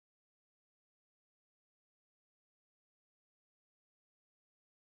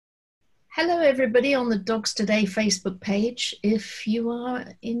Hello, everybody on the Dogs Today Facebook page, if you are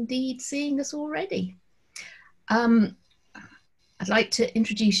indeed seeing us already. I'd like to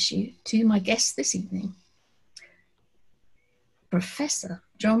introduce you to my guest this evening, Professor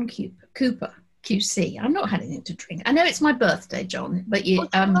John Cooper, QC. I'm not having anything to drink. I know it's my birthday, John, but you...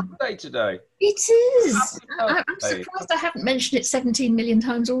 What's your birthday today? It is. I'm surprised I haven't mentioned it 17 million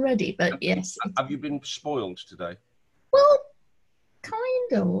times already, but yes. Have you been spoiled today? Well,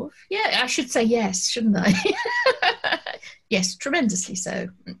 kind of. Yeah, I should say yes, shouldn't I? Yes, tremendously so.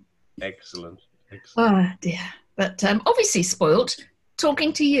 Excellent. Oh dear. But obviously spoilt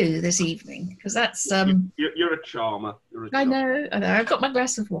talking to you this evening, because that's... You're a charmer. I know. I've got my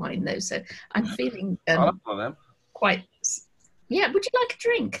glass of wine, though, so I'm feeling quite... Yeah, would you like a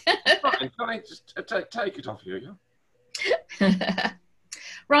drink? Fine. Can I just take it off you? Yeah?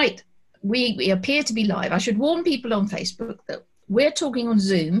 Right. We appear to be live. I should warn people on Facebook that we're talking on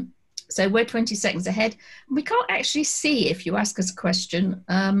Zoom, so we're 20 seconds ahead. We can't actually see if you ask us a question.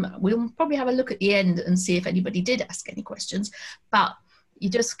 We'll probably have a look at the end and see if anybody did ask any questions, but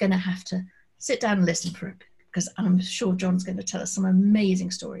you're just going to have to sit down and listen for a bit, because I'm sure John's going to tell us some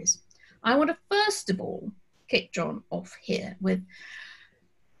amazing stories. I want to first of all kick John off here with,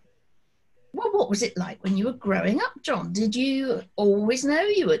 well, what was it like when you were growing up, John? Did you always know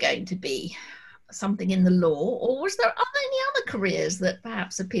you were going to be something in the law, or was there any other careers that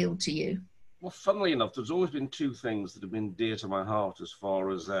perhaps appealed to you? Well, funnily enough, there's always been two things that have been dear to my heart as far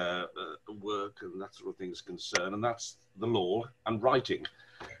as work and that sort of thing is concerned, and that's the law and writing.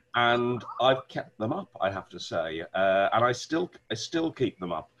 And I've kept them up, I have to say, and I still keep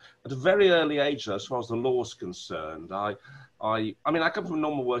them up. At a very early age, though, as far as the law is concerned, I mean, I come from a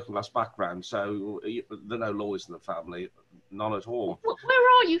normal working class background, so there are no lawyers in the family, none at all.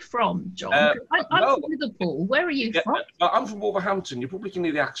 Where are you from, John? I'm from Liverpool. Where are you from? I'm from Wolverhampton. You probably can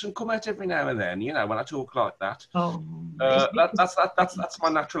hear the accent come out every now and then, you know, when I talk like that. Oh, that's my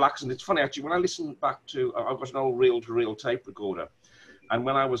natural accent. It's funny, actually, when I listen back to, I've got an old reel-to-reel tape recorder. And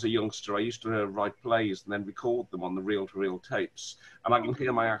when I was a youngster, I used to write plays and then record them on the reel-to-reel tapes. And I can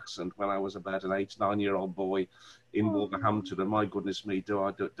hear my accent when I was about an 8, 9-year-old boy in Wolverhampton. And my goodness me, do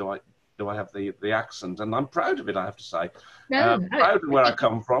I have the accent? And I'm proud of it, I have to say. Proud of where I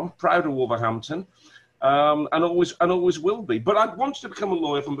come from, proud of Wolverhampton, and always will be. But I wanted to become a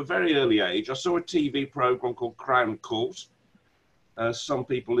lawyer from a very early age. I saw a TV program called Crown Court. Some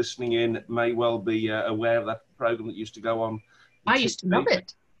people listening in may well be aware of that program that used to go on. I used to love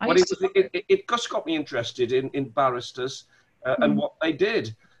it. It just got me interested in barristers and what they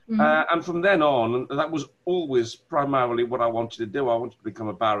did. And from then on, that was always primarily what I wanted to do. I wanted to become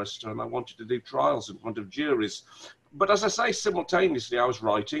a barrister and I wanted to do trials in front of juries. But as I say, simultaneously, I was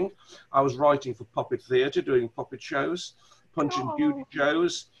writing. I was writing for puppet theatre, doing puppet shows, Punch and Judy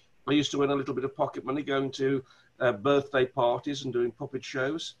shows. I used to earn a little bit of pocket money going to birthday parties and doing puppet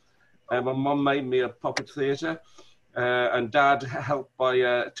shows. My mum made me a puppet theatre. And Dad helped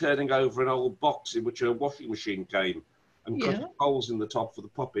by turning over an old box in which a washing machine came and cut holes in the top for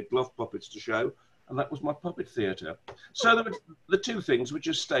the glove puppets to show. And that was my puppet theatre. So there were the two things which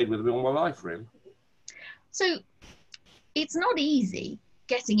have stayed with me all my life, really. So it's not easy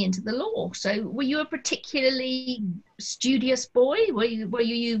getting into the law. So were you a particularly studious boy? Were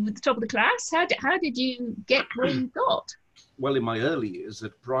you at the top of the class? How did you get where you got? Well, in my early years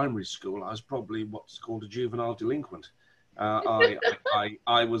at primary school, I was probably what's called a juvenile delinquent.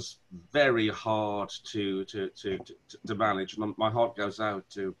 I was very hard to manage. My heart goes out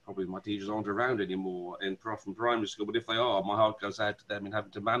to probably my teachers aren't around anymore from primary school, but if they are, my heart goes out to them in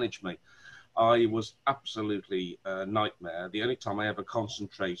having to manage me. I was absolutely a nightmare. The only time I ever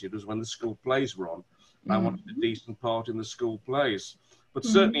concentrated was when the school plays were on. I wanted a decent part in the school plays. But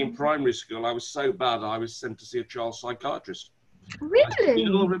certainly in primary school, I was so bad, I was sent to see a child psychiatrist. Really? I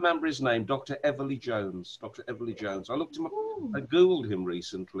still remember his name, Dr. Everly Jones. Dr. Everly Jones. I looked him up, I Googled him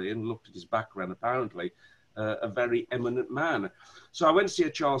recently and looked at his background, apparently a very eminent man. So I went to see a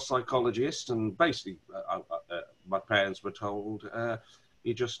child psychologist and basically my parents were told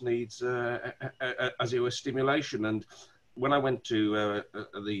he just needs, as it were, stimulation. And when I went to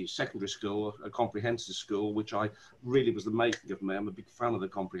the secondary school, a comprehensive school, which I really was the making of me, I'm a big fan of the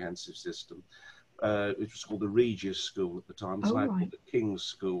comprehensive system. It was called the Regius School at the time. It's now called the King's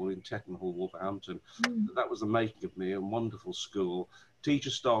School in Tettenhall, Wolverhampton. That was the making of me, a wonderful school.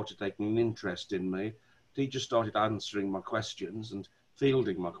 Teachers started taking an interest in me. Teachers started answering my questions and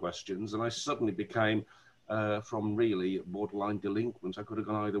fielding my questions. And I suddenly became, from really borderline delinquent, I could have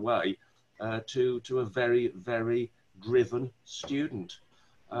gone either way, to a very, very driven student.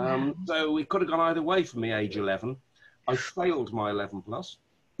 So it could have gone either way for me, age 11. I failed my 11 plus.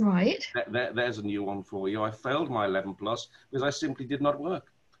 Right. There's a new one for you. I failed my 11 plus because I simply did not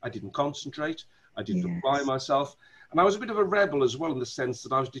work. I didn't concentrate. I didn't apply Yes. myself. And I was a bit of a rebel as well, in the sense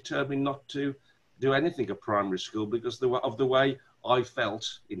that I was determined not to do anything at primary school because of the way I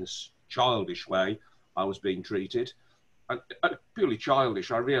felt, in a childish way, I was being treated. And purely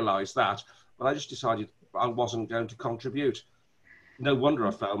childish, I realised that. But I just decided I wasn't going to contribute. No wonder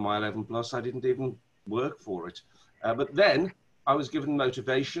I failed my 11 plus. I didn't even work for it. But then I was given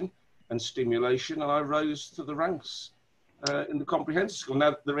motivation and stimulation, and I rose to the ranks in the comprehensive school.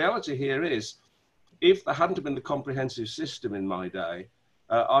 Now, the reality here is, if there hadn't been the comprehensive system in my day,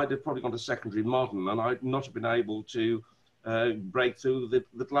 I'd have probably gone to secondary modern, and I'd not have been able to break through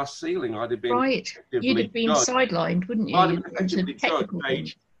the glass ceiling. I'd have been Right. You'd have been sidelined, wouldn't you? I'd have been effectively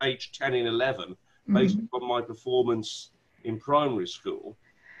judged age 10 and 11 based on my performance in primary school,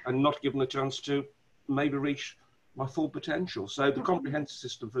 and not given a chance to maybe reach my full potential. So the comprehensive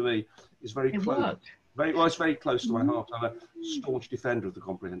system for me is very close. It's very close to my heart. I'm a staunch defender of the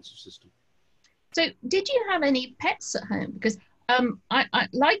comprehensive system. So, did you have any pets at home? Because I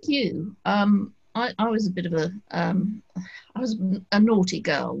like you, I was a bit of I was a naughty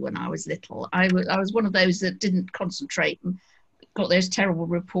girl when I was little. I was one of those that didn't concentrate and got those terrible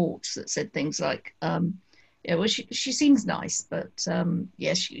reports that said things like, yeah, well, she seems nice, but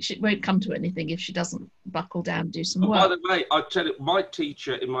yeah, she won't come to anything if she doesn't buckle down and do some work. By the way, I tell you, my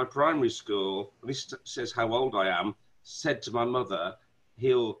teacher in my primary school, this says how old I am, said to my mother,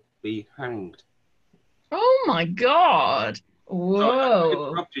 "He'll be hanged." Oh my God! Whoa! So I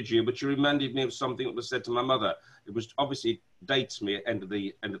interrupted you, but you reminded me of something that was said to my mother. It was obviously dates me at end of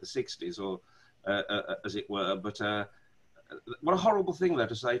the 60s, or as it were. But what a horrible thing there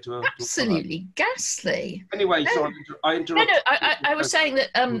to say to her. Absolutely ghastly. Anyway, no. so I interrupted. No, I was saying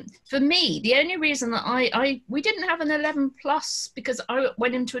that for me, the only reason that we didn't have an 11 plus because I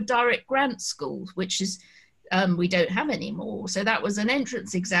went into a direct grant school, which is we don't have anymore. So that was an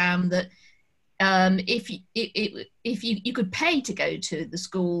entrance exam that if you could pay to go to the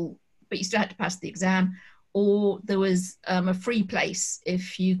school, but you still had to pass the exam, or there was a free place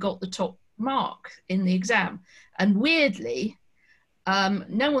if you got the top mark in the exam. And weirdly,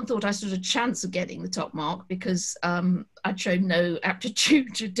 no one thought I stood a chance of getting the top mark because I'd shown no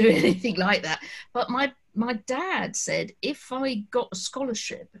aptitude to do anything like that. But my dad said if I got a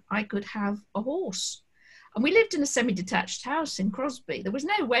scholarship, I could have a horse. And we lived in a semi-detached house in Crosby. There was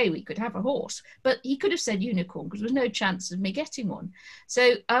no way we could have a horse, but he could have said unicorn because there was no chance of me getting one.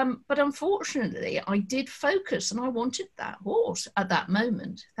 So, but unfortunately, I did focus and I wanted that horse at that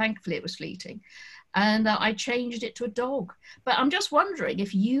moment. Thankfully, it was fleeting. And I changed it to a dog. But I'm just wondering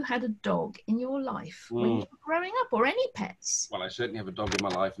if you had a dog in your life when you were growing up, or any pets. Well, I certainly have a dog in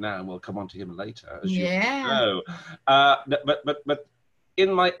my life now, and we'll come on to him later, as yeah. you know. But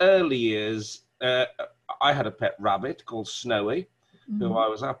in my early years, I had a pet rabbit called Snowy, who I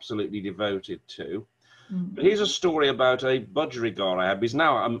was absolutely devoted to. But here's a story about a budgerigar I had, because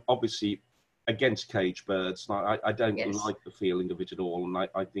now I'm obviously against cage birds. I don't like the feeling of it at all, and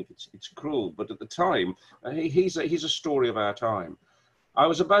I think it's cruel. But at the time, he's a story of our time. I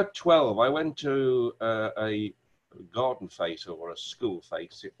was about 12. I went to a garden fete, or a school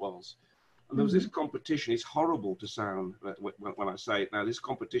fete as it was. And there was this competition. It's horrible to sound when I say it now. This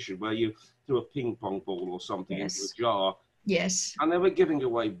competition where you threw a ping pong ball or something into a jar. Yes. And they were giving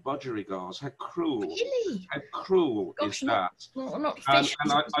away budgerigars. How cruel! Really? How cruel is that? Not fish.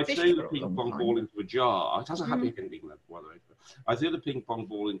 And I threw the ping pong ball into a jar. It has a happy ending, by the way. I threw the ping pong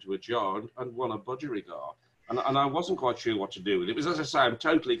ball into a jar and won a budgerigar. And I wasn't quite sure what to do with it. Because, as I say, I'm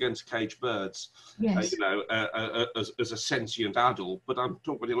totally against cage birds, yes. You know, as a sentient adult. But I'm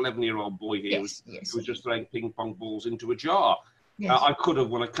talking about an 11-year-old boy here who was just throwing ping pong balls into a jar. Yes. I could have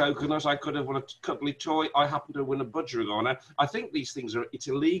won a coconut. I could have won a cuddly toy. I happened to win a budgerigar. Now, I think these things it's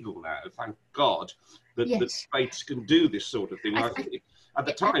illegal now. Thank God that fates can do this sort of thing. I think at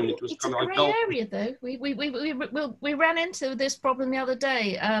the time, it was kind of like gold. Area, though. We ran into this problem the other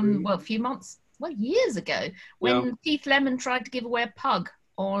day. Well, a few months. Well, years ago, when Keith Lemon tried to give away a pug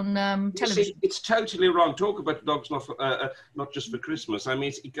on television. See, it's totally wrong. Talk about dogs not just for Christmas. I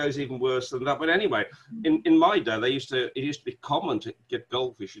mean, it goes even worse than that. But anyway, in my day, it used to be common to get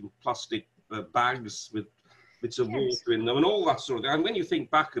goldfish in plastic bags with bits of water in them and all that sort of thing. And when you think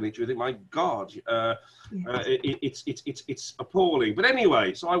back on it, you think, my God, it's appalling. But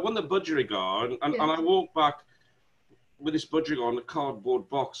anyway, so I won the budgerigar, and I walked back with this budgerigar in a cardboard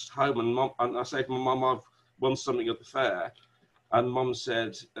box home, and I said to my mum, I've won something at the fair. And Mum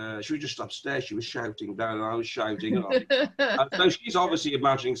said, she was just upstairs, she was shouting down, and I was shouting. So she's obviously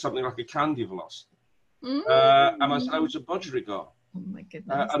imagining something like a candy floss. And I said, oh, it's a budgerigar. Oh my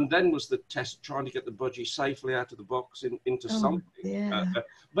goodness. And then was the test trying to get the budgie safely out of the box into something. Yeah.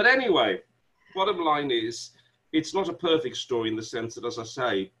 But anyway, bottom line is, it's not a perfect story in the sense that, as I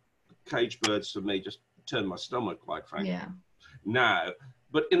say, cage birds for me just turned my stomach, quite frankly. Yeah. Now,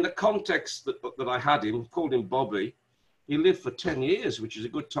 but in the context that I had him, called him Bobby, he lived for 10 years, which is a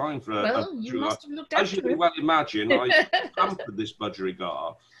good time for you must have looked as you after can him. well imagine, I pampered this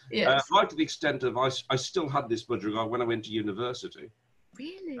budgerigar, Yes. right to the extent of I still had this budgerigar when I went to university.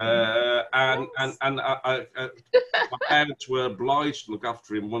 Really? And my parents were obliged to look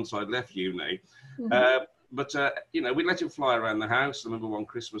after him once I'd left uni. Mhm. But you know, we let him fly around the house. I remember one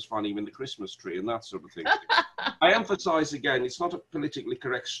Christmas finding him in the Christmas tree and that sort of thing. I emphasise again, it's not a politically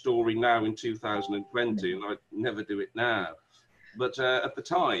correct story now in 2020, and I'd never do it now. But at the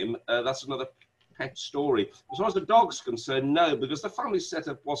time, that's another pet story. As far as the dog's concerned, no, because the family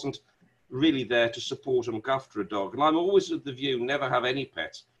setup wasn't really there to support and look after a dog. And I'm always of the view, never have any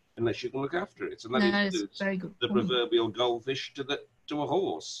pet unless you can look after it. And that includes very good the point. proverbial goldfish to a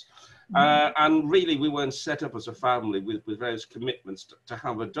horse. And really, we weren't set up as a family with those commitments to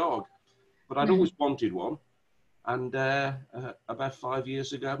have a dog. But I'd always wanted one. And about 5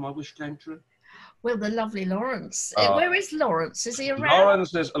 years ago, my wish came true. Well, the lovely Lawrence. Where is Lawrence? Is he around?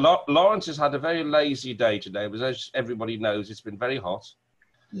 Lawrence has had a very lazy day today, because as everybody knows, it's been very hot.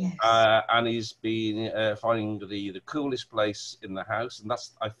 Yes. And he's been finding the coolest place in the house, and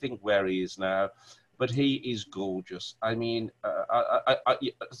that's, I think, where he is now. But he is gorgeous. I mean,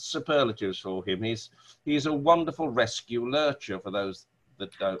 superlatives for him. He's a wonderful rescue lurcher, for those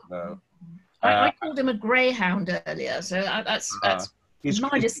that don't know. I called him a greyhound earlier, so that's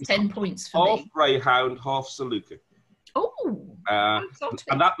minus 10 points for half me. greyhound, half Saluki. Oh,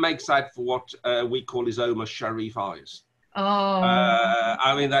 and that makes out for what we call his Omar Sharif eyes. Oh,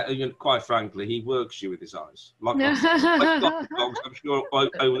 I mean, that, you know, quite frankly, he works you with his eyes. Like lots of dogs, I'm sure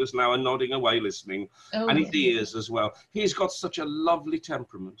owners now are nodding away listening, and his ears as well. He's got such a lovely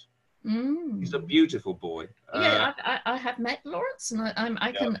temperament. He's a beautiful boy. Yeah, I have met Lawrence, and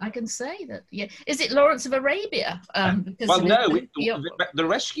I can say that. Yeah, is it Lawrence of Arabia? Well, no, the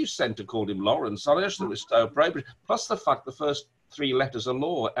rescue centre called him Lawrence. I just thought it was so appropriate. Plus the fact the first 3 letters are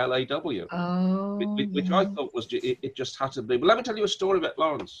law, L-A-W. Oh, which I thought was it just had to be. But let me tell you a story about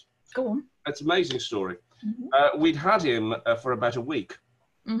Lawrence. Go on. It's an amazing story. We'd had him for about a week,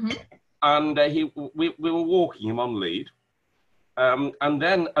 and we were walking him on lead. And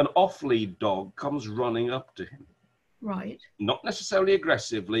then an off-lead dog comes running up to him. Right. Not necessarily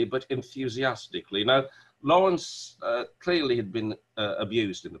aggressively, but enthusiastically. Now, Lawrence clearly had been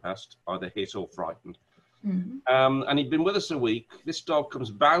abused in the past, either hit or frightened. And he'd been with us a week. This dog comes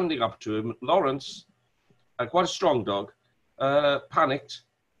bounding up to him. Lawrence, quite a strong dog, panicked.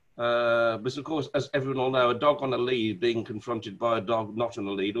 Because, of course, as everyone will know, a dog on a lead being confronted by a dog not on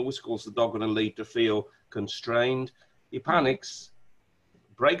a lead always causes the dog on a lead to feel constrained. He panics,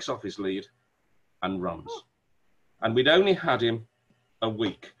 breaks off his lead, and runs. And we'd only had him a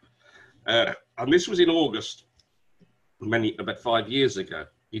week. And this was in August, about 5 years ago.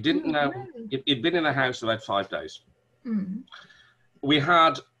 He didn't know, he'd been in the house about 5 days. We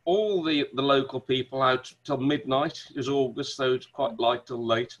had all the local people out till midnight. It was August, so it's quite light till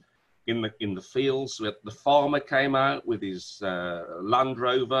late in the fields. The farmer came out with his Land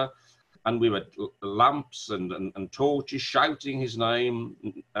Rover, and we had lamps and torches shouting his name,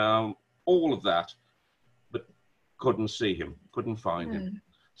 all of that, but couldn't see him, couldn't find him.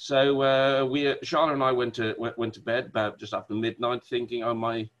 So Charlotte and I went to bed about just after midnight, thinking, "Oh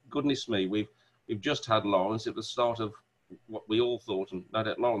my goodness me, we've just had Lawrence at the start of what we all thought, and no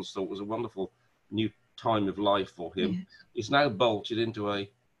doubt Lawrence thought was a wonderful new time of life for him. Yes. He's now bolted into a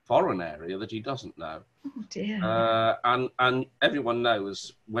foreign area that he doesn't know." Oh dear. And everyone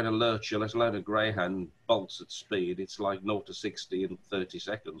knows when a lurcher, let alone a greyhound, bolts at speed, it's like 0 to 60 in 30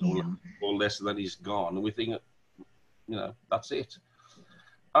 seconds or less, than he's gone. And we think, you know, that's it.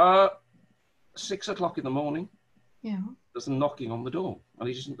 6 o'clock in the morning, there's a knocking on the door, and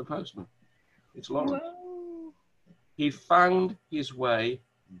it isn't the postman. It's Lawrence. Whoa. He found his way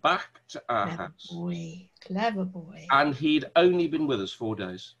back to our house. Clever boy. And he'd only been with us 4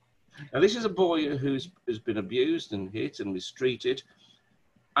 days. Now, this is a boy who's been abused and hit and mistreated.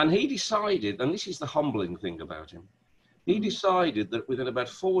 And he decided, and this is the humbling thing about him, he decided that within about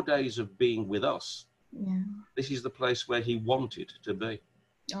 4 days of being with us, this is the place where he wanted to be.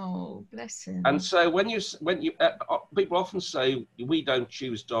 Oh, bless him. And so when you people often say, we don't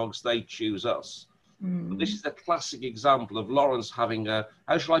choose dogs, they choose us. But this is a classic example of Lawrence having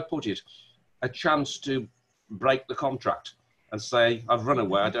how shall I put it, a chance to break the contract and say, I've run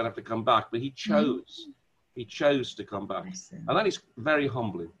away, I don't have to come back. But he chose He chose to come back. Bless him. And that is very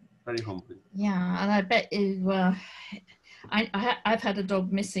humbling, very humbling. Yeah, and I bet you, I've had a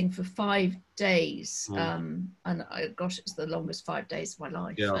dog missing for 5 days, and gosh, it's the longest 5 days of my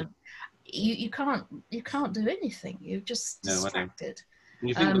life. Yeah. And you can't do anything. You're just distracted. And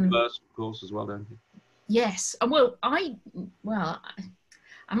you think the worst, of course, as well, don't you? Yes. Well, I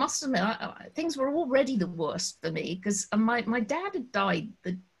must admit, things were already the worst for me because my dad had died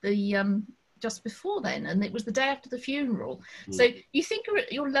the just before then, and it was the day after the funeral. So you think you're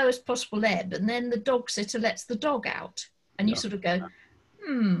at your lowest possible ebb, and then the dog sitter lets the dog out, and you sort of go,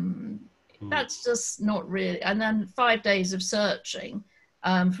 that's just not really. And then 5 days of searching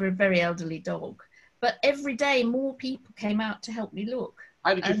for a very elderly dog, but every day more people came out to help me look.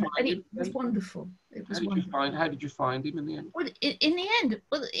 How did you find him? It was wonderful. It was wonderful. How did you find him in the end? Well, in the end,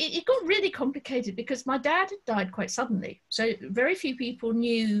 it got really complicated because my dad had died quite suddenly. So very few people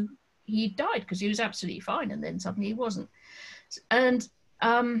knew he died because he was absolutely fine, and then suddenly he wasn't. And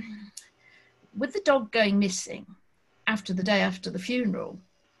with the dog going missing after the day after the funeral,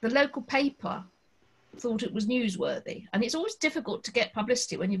 the local paper thought it was newsworthy. And it's always difficult to get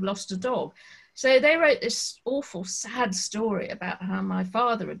publicity when you've lost a dog. So they wrote this awful, sad story about how my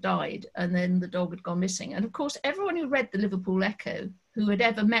father had died and then the dog had gone missing. And of course, everyone who read the Liverpool Echo, who had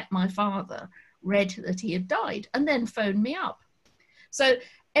ever met my father, read that he had died and then phoned me up. So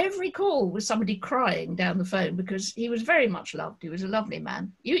every call was somebody crying down the phone because he was very much loved. He was a lovely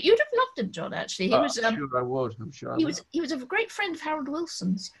man. You'd have loved him, John, actually. He was, I'm sure I would. I'm sure he was a great friend of Harold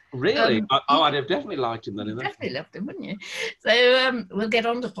Wilson's. Really? I'd have definitely liked him then. Definitely loved him, wouldn't you? So we'll get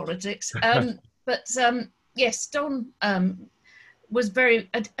on to politics. But yes, Don was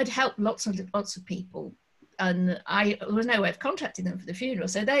had helped lots of people. And there was no way of contacting them for the funeral.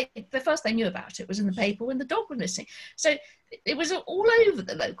 So the first they knew about it was in the paper when the dog was missing. So it was all over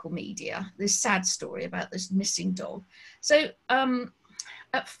the local media, this sad story about this missing dog. So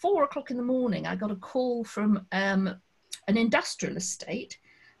at 4 o'clock in the morning, I got a call from an industrial estate,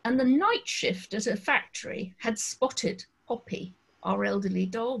 and the night shift at a factory had spotted Poppy, our elderly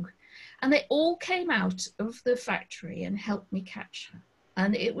dog. And they all came out of the factory and helped me catch her.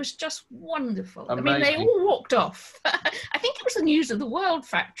 And it was just wonderful. Amazing. I mean, they all walked off. I think it was the News of the World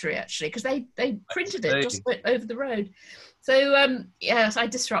factory, actually, because they printed it just over the road. So, yes, I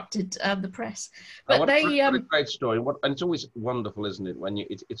disrupted the press. But what a great story. And it's always wonderful, isn't it? When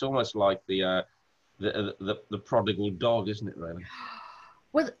it's almost like the prodigal dog, isn't it, really?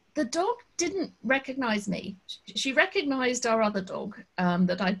 Well, the dog didn't recognise me. She recognised our other dog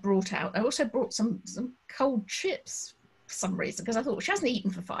that I'd brought out. I also brought some cold chips for some reason, because I thought, well, she hasn't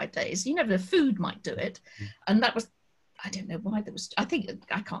eaten for 5 days. You never know, food might do it. And that was, I don't know why there was, I think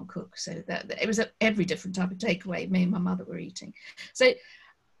I can't cook. So it was every different type of takeaway me and my mother were eating. So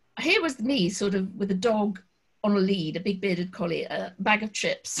here was me sort of with a dog on a lead, a big bearded collie, a bag of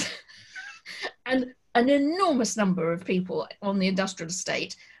chips, and an enormous number of people on the industrial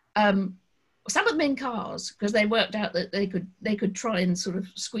estate, some of them in cars, because they worked out that they could try and sort of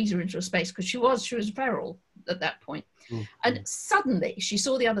squeeze her into a space, because she was feral at that point. Mm-hmm. And suddenly she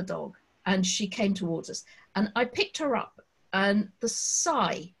saw the other dog and she came towards us, and I picked her up, and the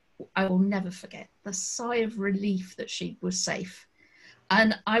sigh, I will never forget, the sigh of relief that she was safe.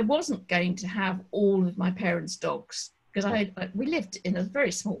 And I wasn't going to have all of my parents' dogs, because we lived in a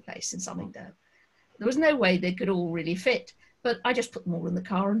very small place in Sunningdale. There was no way they could all really fit, but I just put them all in the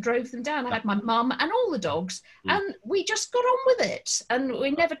car and drove them down. I had my mum and all the dogs, and we just got on with it. And we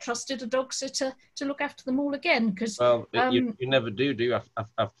never trusted a dog sitter to look after them all again, because you never do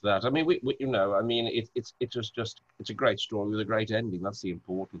after that. I mean, it's a great story with a great ending. That's the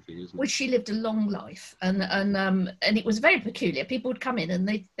important thing, isn't it? Well, she lived a long life, and it was very peculiar. People would come in and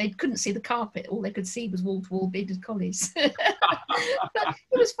they couldn't see the carpet. All they could see was wall-to-wall bearded collies. But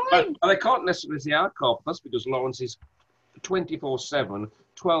it was fine. Well, they can't necessarily see our carpet. That's because Lawrence is 24/7,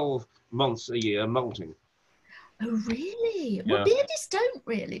 12 months a year molting. Oh, really? Yeah. Well, beardies don't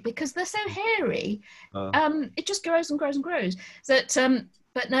really, because they're so hairy. It just grows and grows and grows.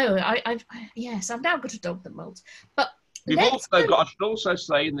 But no, I've now got a dog that molts. But I should also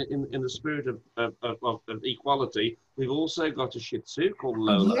say, in the spirit of equality, we've also got a Shih Tzu called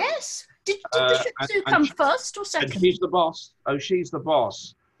Lola. Yes. Did the Shih Tzu come first or second? And she's the boss. Oh, she's the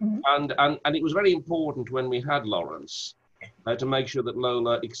boss. Mm-hmm. And it was very important when we had Lawrence to make sure that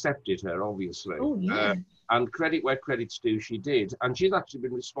Lola accepted her, obviously. Oh, yeah. And credit where credit's due, she did. And she's actually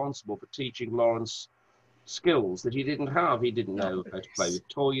been responsible for teaching Lawrence skills that he didn't have. He didn't know how to play with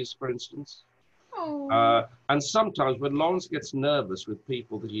toys, for instance. Oh. And sometimes when Lawrence gets nervous with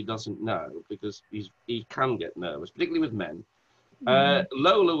people that he doesn't know, because he can get nervous, particularly with men,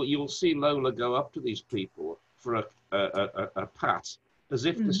 Lola, you'll see Lola go up to these people for a pat, as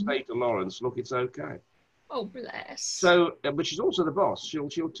if to say to Lawrence, look, it's okay. Oh, bless. So, but she's also the boss. She'll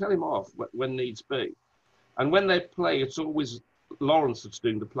tell him off when needs be. And when they play, it's always Lawrence that's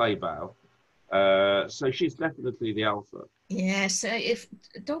doing the play bow. So she's definitely the alpha. Yes, if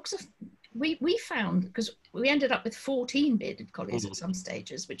dogs are, we found, because we ended up with 14 bearded collies at some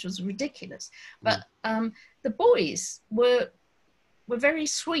stages, which was ridiculous. But the boys were very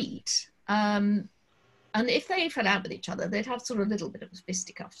sweet. And if they fell out with each other, they'd have sort of a little bit of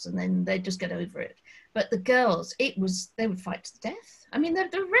fisticuffs and then they'd just get over it. But the girls, they would fight to the death. I mean, they're a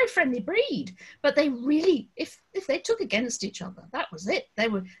very friendly breed, but they really, if they took against each other, that was it. They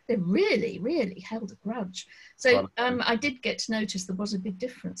really, really held a grudge. So I did get to notice there was a big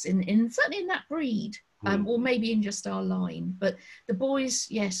difference in certainly in that breed, or maybe in just our line. But the boys,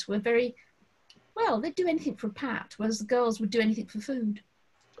 yes, were very, well, they'd do anything for a pat, whereas the girls would do anything for food.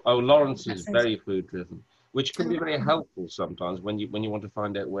 Oh, Lawrence is very food driven, which can be very helpful sometimes when you want to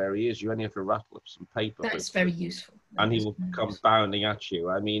find out where he is. You only have to rattle up some paper. That's very useful. And he will come bounding at you.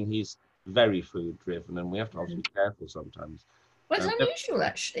 I mean, he's very food driven, and we have to obviously be careful sometimes. Well, it's unusual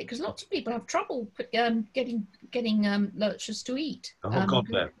actually, because lots of people have trouble getting lurchers to eat. Oh God,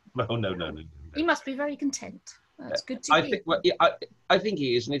 no! No. He must be very content. That's good to hear. I think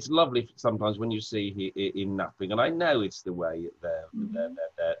he is, and it's lovely sometimes when you see him napping. And I know it's the way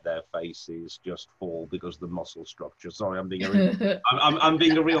their faces just fall because of the muscle structure. Sorry, I'm being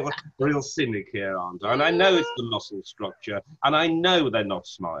a real cynic here, aren't I? And I know it's the muscle structure, and I know they're not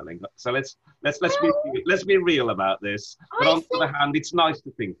smiling. So let's be real about this. But on the other hand, it's nice to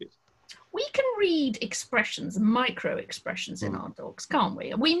think it. We can read expressions, micro expressions in our dogs, can't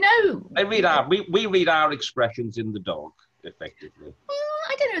we? We know. We read our expressions in the dog, effectively.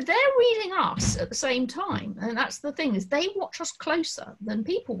 I don't know. They're reading us at the same time, and that's the thing, is they watch us closer than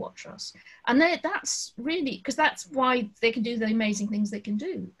people watch us, and that's really, because that's why they can do the amazing things they can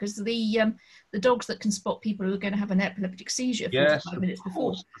do. Because the dogs that can spot people who are going to have an epileptic seizure 45 minutes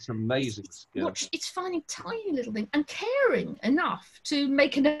before, it's amazing. It's finding tiny little things and caring enough to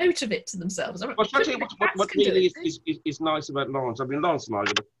make a note of it to themselves. Well, what really is nice about Lawrence, I mean, Lawrence and I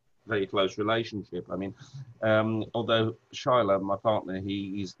have a very close relationship. I mean, although Shyla, my partner,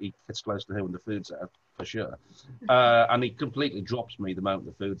 he gets close to her when the food's out, for sure. And he completely drops me the moment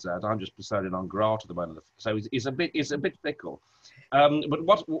the food's out. I'm just persona non grata the moment. So he's a bit fickle. But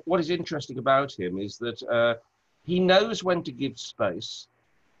what is interesting about him is that he knows when to give space,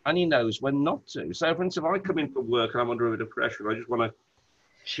 and he knows when not to. So, for instance, if I come in for work and I'm under a bit of pressure, I just want to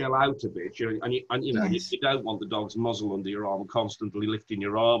chill out a bit, you don't want the dog's muzzle under your arm constantly lifting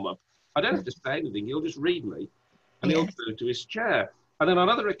your arm up. I don't have to say anything. He'll just read me, and he'll go to his chair. And then on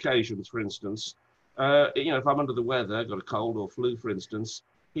other occasions, for instance, if I'm under the weather, got a cold or flu, for instance,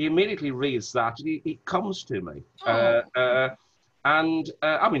 he immediately reads that and he comes to me. I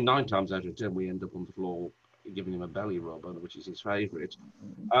mean, 9 times out of 10, we end up on the floor giving him a belly rub, which is his favourite.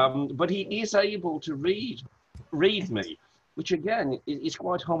 But he is able to read me, which again is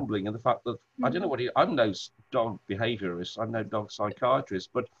quite humbling. And the fact that I don't know I'm no dog behaviourist, I'm no dog psychiatrist,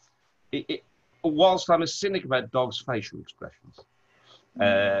 but whilst I'm a cynic about dogs' facial expressions,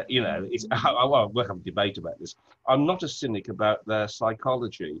 we'll have a debate about this. I'm not a cynic about their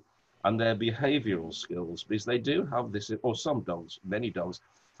psychology and their behavioural skills, because they do have this, or some dogs, many dogs,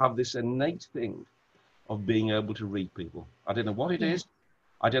 have this innate thing of being able to read people. I don't know what it is.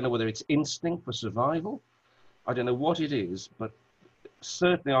 I don't know whether it's instinct for survival. I don't know what it is, but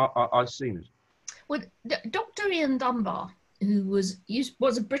certainly I've seen it. Well, Dr. Ian Dunbar, who was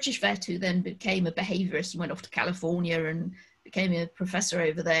a British vet who then became a behaviourist and went off to California and became a professor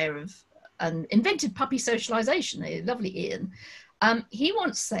over there and invented puppy socialisation. Lovely Ian. He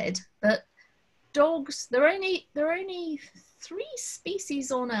once said that dogs, there are only 3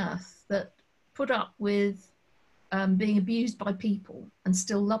 species on Earth that put up with being abused by people and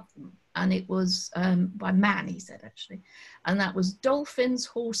still love them. And it was by man, he said, actually. And that was dolphins,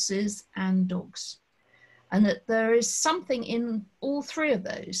 horses, and dogs. And that there is something in all 3 of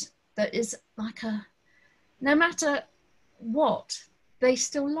those that is like no matter what, they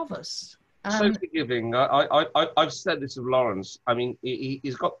still love us. So forgiving. I've said this of Lawrence. I mean,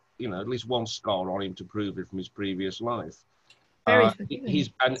 he's got, at least one scar on him to prove it from his previous life. Very forgiving.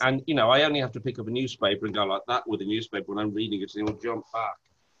 I only have to pick up a newspaper and go like that with a newspaper when I'm reading it, and he'll jump back.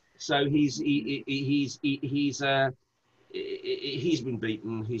 So he's been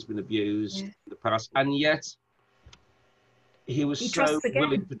beaten, he's been abused in the past, and yet he was so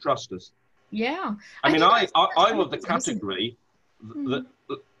willing to trust us. Yeah. I mean, I'm of the category that,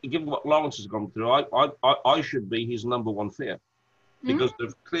 given what Lawrence has gone through, I should be his number 1 fear. because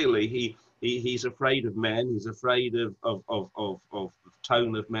clearly he's afraid of men. He's afraid of the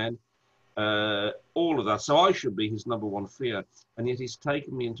tone of men. All of that. So I should be his number one fear, and yet he's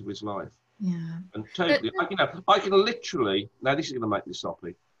taken me into his life. Yeah. And totally, I can literally. Now this is going to make me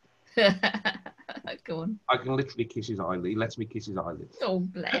soppy. Go on. I can literally kiss his eyelid. He lets me kiss his eyelid. Oh,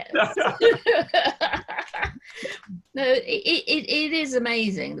 bless. No, it is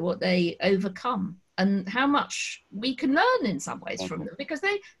amazing what they overcome and how much we can learn in some ways from them, because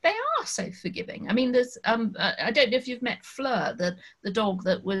they are so forgiving. I mean, there's I don't know if you've met Fleur, the dog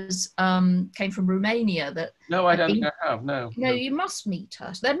that was came from Romania. That no, I don't think I have. No, you must meet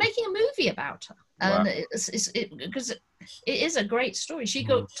her. They're making a movie about her, and wow. because it is a great story. She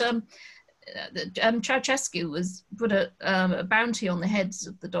got Ceausescu was put a bounty on the heads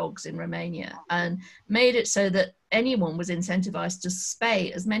of the dogs in Romania and made it so that anyone was incentivized to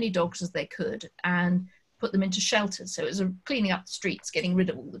spay as many dogs as they could and put them into shelters. So it was cleaning up the streets, getting rid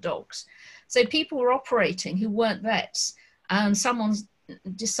of all the dogs. So people were operating who weren't vets, and someone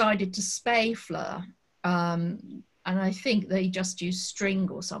decided to spay Fleur. And I think they just used string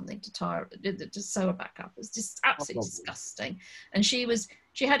or something to sew her back up. It was just absolutely disgusting. And she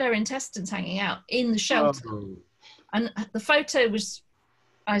had her intestines hanging out in the shelter. And the photo was,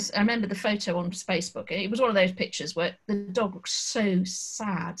 I remember the photo on Facebook. It was one of those pictures where the dog looked so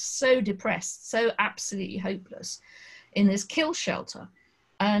sad, so depressed, so absolutely hopeless in this kill shelter.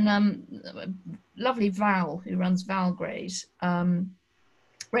 And lovely Val, who runs Val Gray's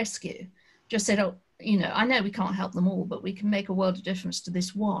Rescue, just said, oh, I know we can't help them all, but we can make a world of difference to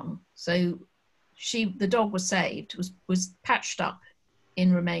this one. So the dog was saved, was patched up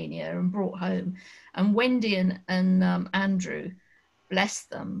in Romania and brought home. And Wendy and Andrew, bless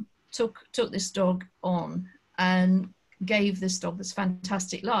them, took this dog on and gave this dog this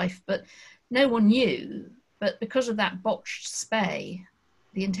fantastic life. But no one knew, but because of that botched spay,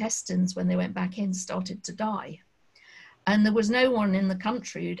 the intestines, when they went back in, started to die. And there was no one in the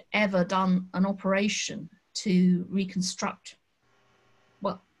country who'd ever done an operation to reconstruct,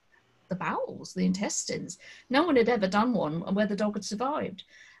 well, the bowels, the intestines. No one had ever done one where the dog had survived.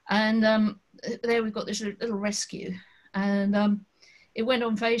 And there we've got this little rescue. And it went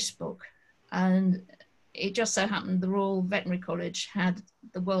on Facebook. And it just so happened the Royal Veterinary College had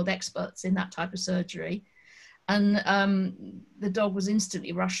the world experts in that type of surgery. And the dog was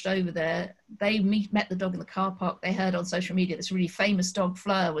instantly rushed over there. They met the dog in the car park. They heard on social media this really famous dog,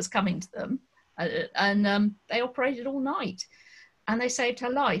 Fleur, was coming to them. And they operated all night. And they saved her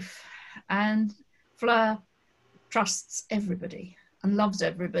life. And Fleur trusts everybody and loves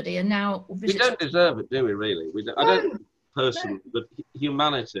everybody. And now... We don't deserve it, do we, really? I don't personally, but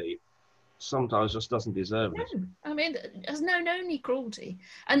humanity sometimes just doesn't deserve it. No. I mean, has known only cruelty.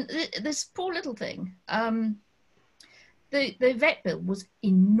 And this poor little thing... The vet bill was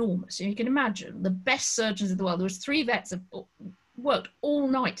enormous. You can imagine the best surgeons in the world. There was 3 vets that worked all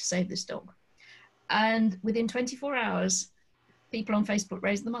night to save this dog. And within 24 hours, people on Facebook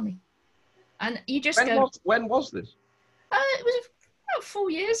raised the money. And you just when was this? It was about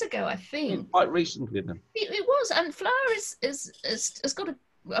 4 years ago, I think. Quite recently then. It was. And Fleur has got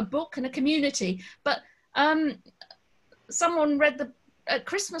a book and a community. But someone read at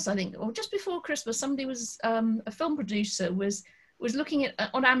Christmas, I think, or just before Christmas, somebody was a film producer was looking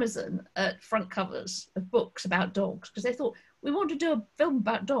on Amazon at front covers of books about dogs, because they thought, we want to do a film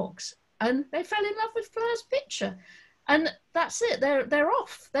about dogs, and they fell in love with Fleur's picture, and that's it. They're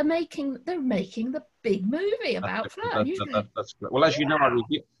off. They're making the big movie about Fleur. That's great. Well, as you know,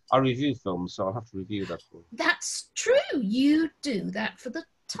 I review films, so I'll have to review that for you. That's true. You do that for the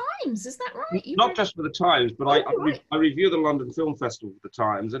Times, is that right? Not just for the Times, but I review the London Film Festival for the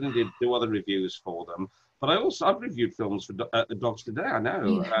Times, and indeed do other reviews for them. But I've reviewed films for Dogs Today, I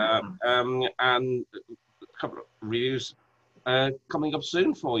know, and a couple of reviews coming up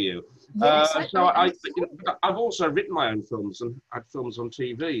soon for you. Yes, I've also written my own films and had films on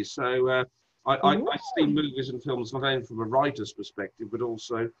TV, so I see movies and films not only from a writer's perspective, but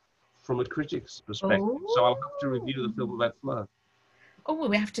also from a critic's perspective. So I'll have to review the film about Fleur. Oh, well,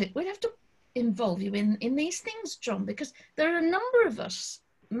 we'd have to involve you in these things, John, because there are a number of us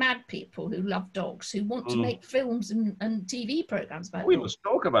mad people who love dogs, who want to make films and TV programs about dogs. We must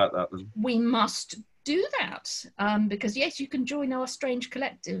talk about that then. We must do that, because yes, you can join our strange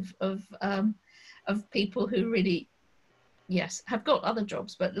collective of people who really, yes, have got other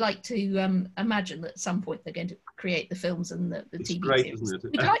jobs, but like to imagine that at some point they're going to create the films and the TV series. Isn't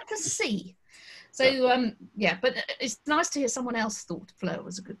it? We'd like to see. So but it's nice to hear someone else thought Fleur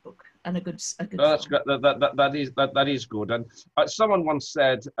was a good book and a good. That's good. That is good. And someone once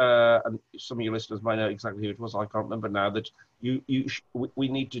said, and some of your listeners might know exactly who it was. I can't remember now. That we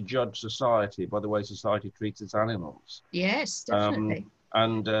need to judge society by the way society treats its animals. Yes, definitely.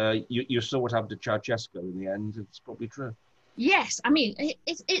 And you saw what happened to Ceausescu in the end. It's probably true. Yes, I mean,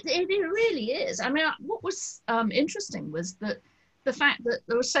 it really is. I mean, what was interesting was that the fact that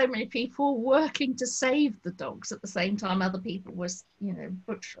there were so many people working to save the dogs at the same time other people was,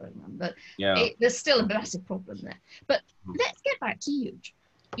 butchering them. But there's still a massive problem there. But let's get back to you.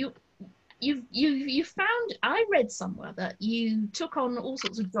 You found, I read somewhere that you took on all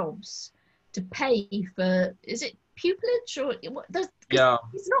sorts of jobs to pay for, is it pupillage or what? It's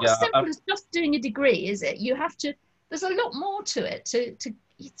not as simple as just doing a degree, is it? You have to. There's a lot more to it.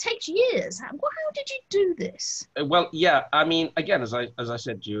 It takes years. How did you do this? Well, yeah. I mean, again, as I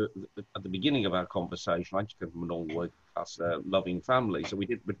said to you at the beginning of our conversation, I just came from an all working class, loving family, so we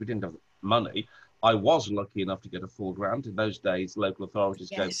didn't have money. I was lucky enough to get a full grant. In those days, local authorities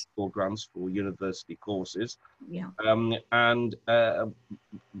gave full grants for university courses. Yeah. But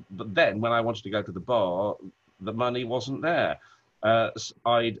then, when I wanted to go to the bar, the money wasn't there.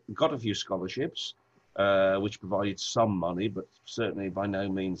 I'd got a few scholarships, which provided some money, but certainly by no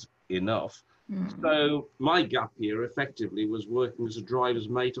means enough. Mm. So my gap year effectively was working as a driver's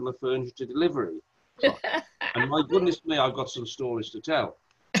mate on a furniture delivery. And my goodness me, I've got some stories to tell.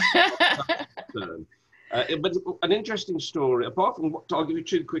 But an interesting story, apart from what, I'll give you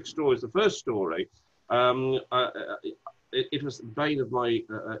two quick stories. The first story, it was the bane of my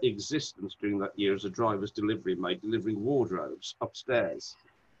existence during that year as a driver's delivery mate, delivering wardrobes upstairs.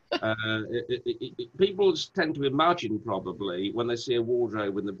 People tend to imagine probably when they see a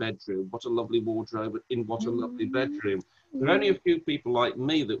wardrobe in the bedroom, what a lovely wardrobe in what a lovely bedroom. There are only a few people like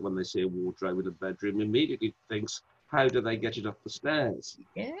me that when they see a wardrobe in a bedroom immediately thinks, how do they get it up the stairs?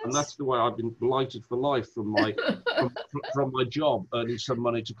 Yes. And that's the way I've been blighted for life from my from my job, earning some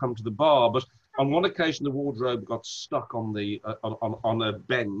money to come to the bar. But on one occasion, the wardrobe got stuck on the on a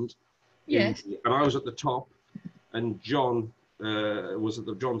bend. Yes. And I was at the top, and John was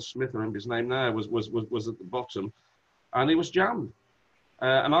at John Smith, I remember his name now, was at the bottom, and it was jammed.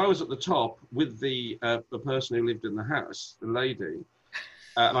 And I was at the top with the person who lived in the house, the lady,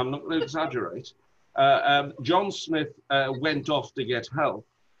 and I'm not going to exaggerate. John Smith went off to get help,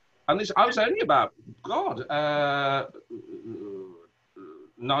 and I was only about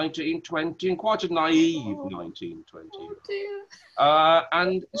 19, 20, and quite a naive 19, 20. Oh dear.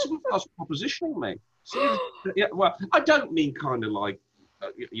 And someone was propositioning me. Yeah, well, I don't mean kind of like,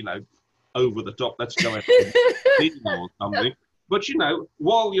 over the top, let's go or something. But,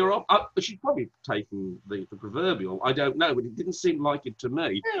 while you're up, she's probably taken the proverbial, I don't know, but it didn't seem like it to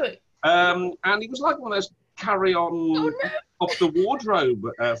me. And it was like one of those carry-on off the wardrobe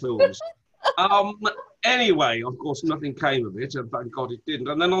films. Anyway, of course, nothing came of it, and thank God it didn't.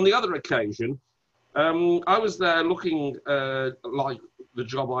 And then on the other occasion, I was there looking like the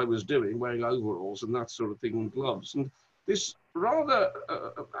job I was doing, wearing overalls and that sort of thing, and gloves. And this rather,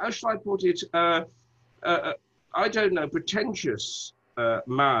 how shall I put it, I don't know, pretentious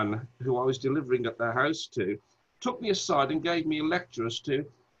man who I was delivering at their house to, took me aside and gave me a lecture as to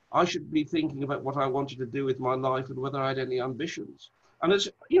I should be thinking about what I wanted to do with my life and whether I had any ambitions. And as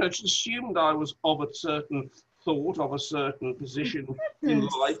just assumed I was of a certain thought, of a certain position in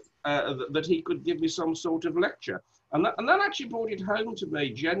life, that he could give me some sort of lecture. And that actually brought it home to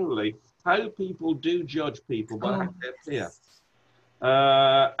me generally, how people do judge people by how they appear.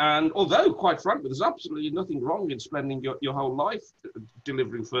 And although, quite frankly, there's absolutely nothing wrong in spending your whole life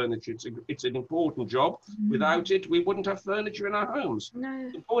delivering furniture. It's an important job. Without it, we wouldn't have furniture in our homes.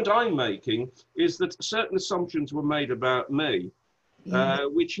 No. The point I'm making is that certain assumptions were made about me,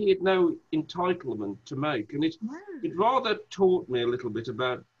 which he had no entitlement to make. And it rather taught me a little bit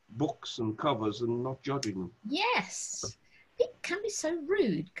about books and covers and not judging them. Yes. People can be so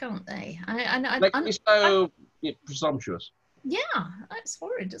rude, can't they? They can be so presumptuous. Yeah, that's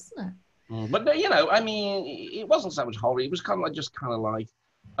horrid, isn't it? But I mean, it wasn't so much horror. It was kind of like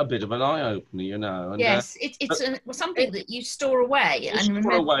a bit of an eye opener, And, yes, it's something that you store away and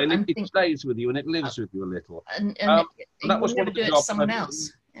remember, and it stays with you and it lives with you a little. And that was one of the jobs. Someone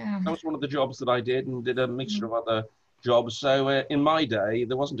else. Yeah. That was one of the jobs that I did, and did a mixture of other jobs. So in my day,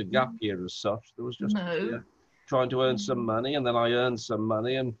 there wasn't a gap year as such. There was just trying to earn some money, and then I earned some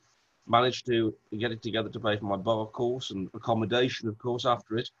money and managed to get it together to pay for my bar course and accommodation, of course,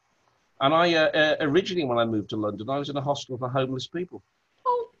 after it. And I originally, when I moved to London, I was in a hostel for homeless people.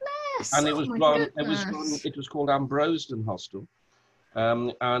 Oh, bless! And it was called Ambrosden Hostel,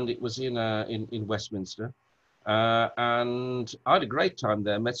 and it was in Westminster. And I had a great time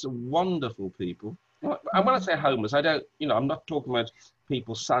there. Met some wonderful people. And when I say homeless, I don't, I'm not talking about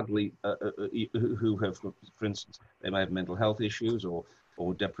people, sadly, who have, for instance, they may have mental health issues or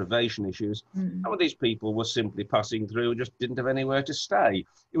deprivation issues. Some of these people were simply passing through and just didn't have anywhere to stay.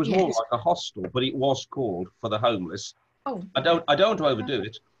 It was more like a hostel, but it was called for the homeless. Oh, I don't want to overdo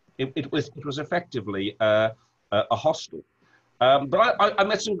it. It was effectively a hostel. But I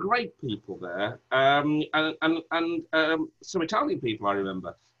met some great people there, and some Italian people I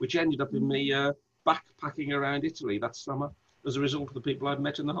remember, which ended up in me backpacking around Italy that summer as a result of the people I'd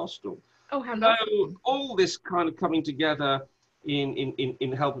met in the hostel. Oh, how lovely. So all this kind of coming together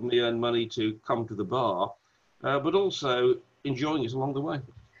in helping me earn money to come to the bar, but also enjoying it along the way.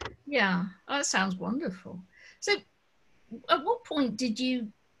 Yeah, that sounds wonderful. So at what point did you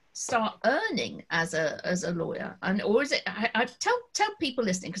start earning as a lawyer? And or is it, I tell people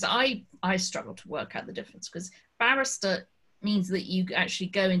listening, because I struggle to work out the difference, because barrister means that you actually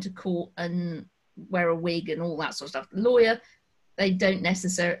go into court and wear a wig and all that sort of stuff. Lawyer, they don't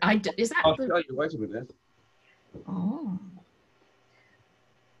necessarily. Is that? I'll show you. Wait a minute. Oh.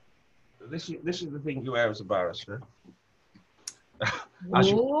 This is the thing you wear as a barrister. As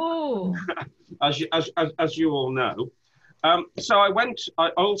you all know. So I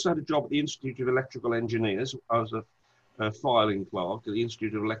also had a job at the Institute of Electrical Engineers. I was a filing clerk at the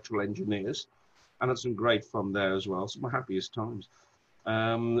Institute of Electrical Engineers, and had some great fun there as well. Some of my happiest times.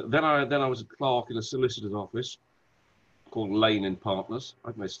 Then I was a clerk in a solicitor's office called Lane and Partners.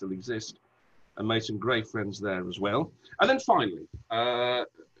 I may still exist, and made some great friends there as well. And then finally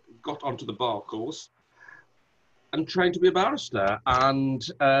got onto the bar course and trained to be a barrister. And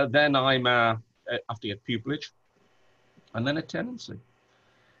then I'm have to get pupillage, and then a tenancy.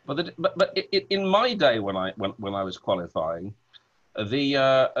 But in my day when I was qualifying,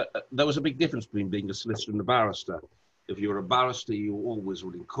 there was a big difference between being a solicitor and a barrister. If you were a barrister, you were always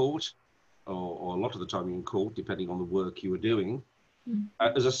in court, or a lot of the time in court, depending on the work you were doing.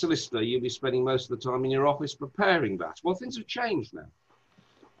 As a solicitor, you'd be spending most of the time in your office preparing that. Well, things have changed now.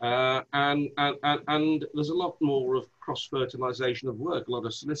 And there's a lot more of cross-fertilisation of work. A lot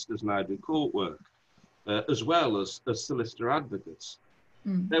of solicitors now do court work, as well as solicitor advocates.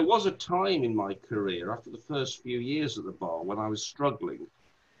 There was a time in my career, after the first few years at the bar, when I was struggling,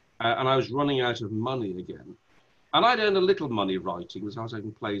 and I was running out of money again. And I'd earned a little money writing, because I was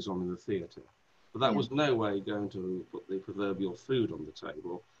having plays on in the theatre. But that was no way going to put the proverbial food on the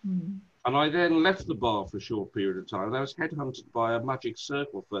table. And I then left the bar for a short period of time, and I was headhunted by a Magic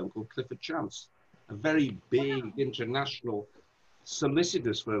Circle firm called Clifford Chance, a very big international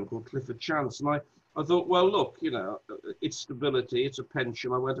solicitors firm called Clifford Chance. And I thought, well, look, it's stability, it's a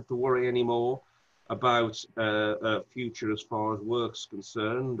pension. I won't have to worry anymore about future as far as work's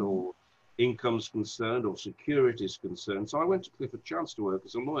concerned, or income's concerned, or security is concerned. So I went to Clifford Chance to work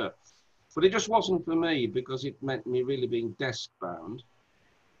as a lawyer. But it just wasn't for me, because it meant me really being desk-bound.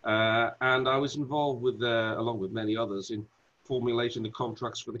 And I was involved with, along with many others, in formulating the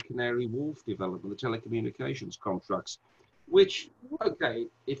contracts for the Canary Wharf development, the telecommunications contracts, which, okay,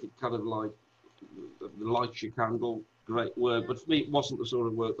 if it kind of like lights your candle, great work, but for me, it wasn't the sort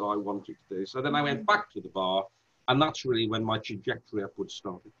of work that I wanted to do. So then I went back to the bar, and that's really when my trajectory upwards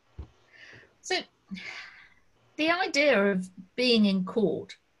started. So the idea of being in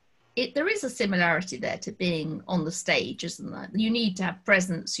court, there is a similarity there to being on the stage, isn't there? You need to have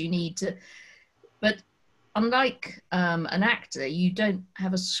presence, but unlike an actor, you don't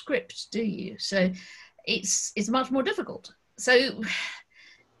have a script, do you? So it's much more difficult. So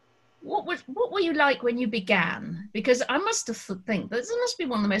what were you like when you began? Because I must have think that this must be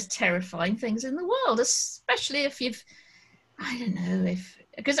one of the most terrifying things in the world, especially if I don't know,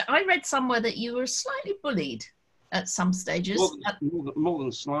 because I read somewhere that you were slightly bullied at some stages. More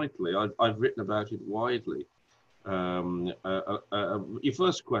than slightly. I've written about it widely. Your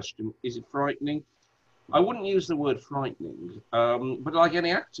first question, is it frightening? I wouldn't use the word frightening, but like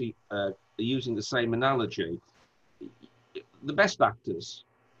any actor, using the same analogy, the best actors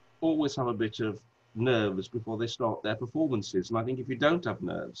always have a bit of nerves before they start their performances. And I think if you don't have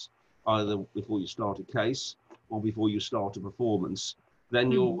nerves, either before you start a case or before you start a performance,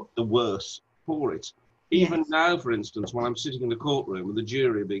 then you're the worse for it. Even now, for instance, when I'm sitting in the courtroom with the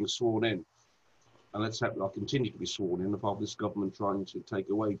jury being sworn in, and let's hope I'll continue to be sworn in, apart from this government trying to take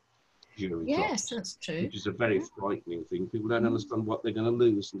away jury trials. Yes, that's true. Which is a very frightening thing. People don't understand what they're going to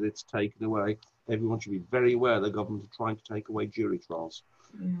lose, and it's taken away. Everyone should be very aware the government are trying to take away jury trials.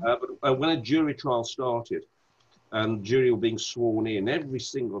 But when a jury trial started, and jury were being sworn in, every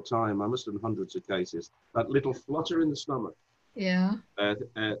single time, I must have done hundreds of cases, that little flutter in the stomach Yeah.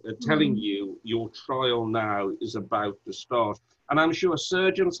 Telling you your trial now is about to start. And I'm sure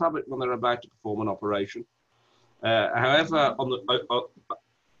surgeons have it when they're about to perform an operation. However, on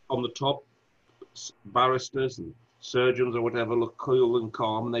the top, barristers and surgeons or whatever look cool and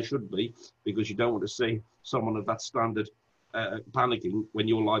calm, and they should be, because you don't want to see someone of that standard panicking when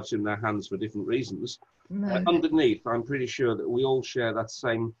your life's in their hands for different reasons. No. Underneath, I'm pretty sure that we all share that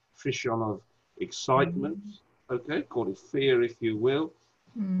same frisson of excitement, okay, call it fear if you will.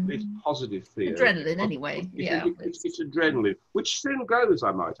 It's positive fear. Adrenaline, anyway. It's adrenaline, which soon goes,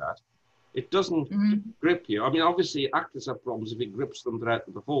 I might add. It doesn't grip you. I mean, obviously, actors have problems if it grips them throughout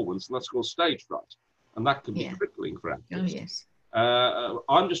the performance, and that's called stage fright. And that can be crippling for actors. Oh, yes.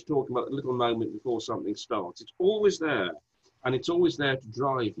 I'm just talking about the little moment before something starts. It's always there, and it's always there to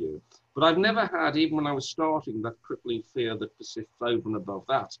drive you. But I've never had, even when I was starting, that crippling fear that persists over and above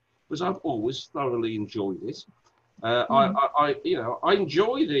that, because I've always thoroughly enjoyed it. I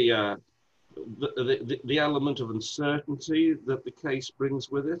enjoy the element of uncertainty that the case brings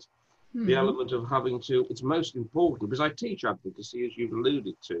with it. The element of having to, it's most important, because I teach advocacy, as you've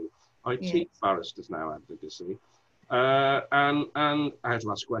alluded to. I teach barristers now advocacy, and how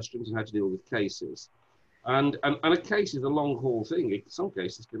to ask questions and how to deal with cases. And a case is a long haul thing. Some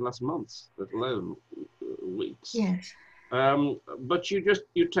cases can last months, let alone weeks. Yes. But you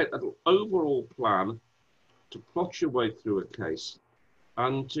take that overall plan to plot your way through a case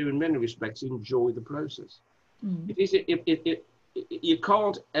and to, in many respects, enjoy the process. You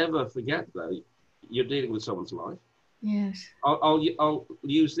can't ever forget, though, you're dealing with someone's life. Yes. I'll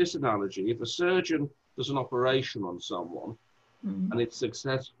use this analogy. If a surgeon does an operation on someone and it's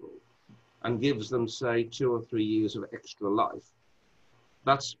successful and gives them, say, 2 or 3 years of extra life,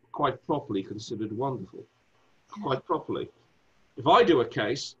 that's quite properly considered wonderful. Quite properly. If I do a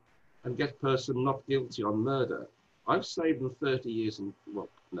case and get a person not guilty on murder, I've saved them 30 years and, well,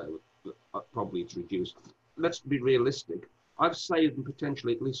 no, probably it's reduced. Let's be realistic. I've saved them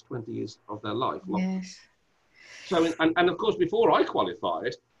potentially at least 20 years of their life. Yes. So, and of course, before I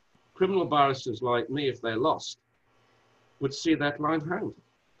qualified, criminal barristers like me, if they lost, would see their client hanged.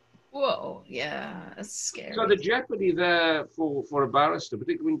 Whoa, yeah, that's scary. So the jeopardy there for a barrister,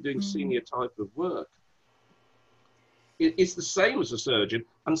 particularly when doing senior type of work, it's the same as a surgeon.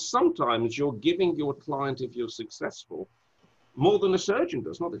 And sometimes you're giving your client, if you're successful, more than a surgeon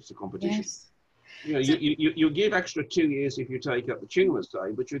does. Not that it's a competition. Yes. You know, you give extra 2 years if you take up the tumour,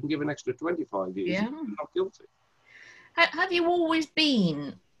 say, but you can give an extra 25 years if you're not guilty. Have you always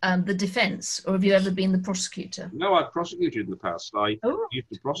been the defence, or have you ever been the prosecutor? No, I've prosecuted in the past. I used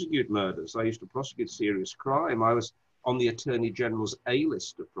to prosecute murders. I used to prosecute serious crime. I was on the Attorney General's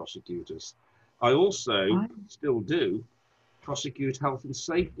A-list of prosecutors. I also still do prosecute health and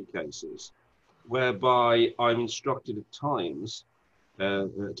safety cases, whereby I'm instructed at times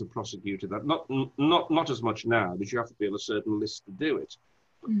to prosecute that. Not as much now, because you have to be on a certain list to do it.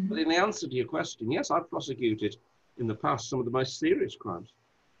 But in the answer to your question, yes, I've prosecuted in the past some of the most serious crimes.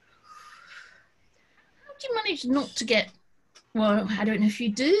 How do you manage not to get, well, I don't know if you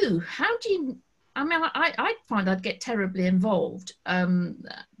do. How do you, I mean, I find I'd get terribly involved,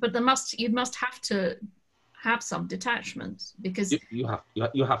 but you must have to have some detachment, because you have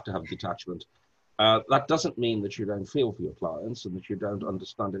to have detachment. That doesn't mean that you don't feel for your clients and that you don't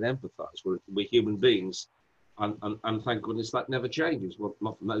understand and empathise. We're human beings, and thank goodness that never changes. Well,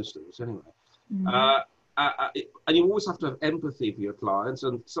 not for most of us anyway. And you always have to have empathy for your clients,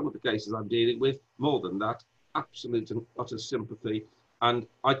 and some of the cases I'm dealing with, more than that, absolute and utter sympathy. And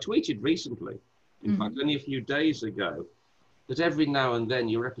I tweeted recently, in fact, only a few days ago, that every now and then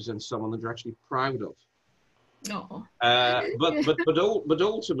you represent someone that you're actually proud of. Oh. But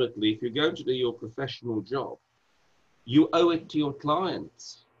ultimately, if you're going to do your professional job, you owe it to your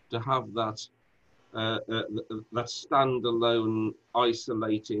clients to have that that standalone,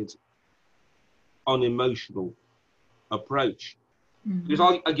 isolated, unemotional approach. Because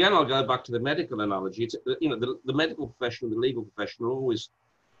I'll go back to the medical analogy. It's, the medical profession and the legal profession are always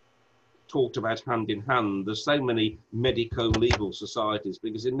talked about hand in hand. There's so many medico-legal societies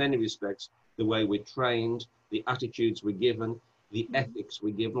because in many respects, the way we're trained, the attitudes we're given, the ethics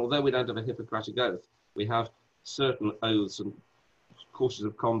we're given, although we don't have a Hippocratic oath, we have certain oaths and courses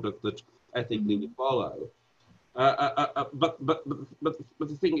of conduct that ethically we follow. But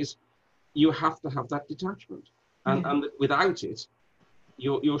the thing is, you have to have that detachment, and without it,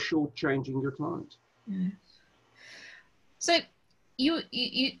 you're shortchanging your client. So you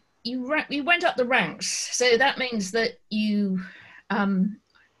went up the ranks. So that means that you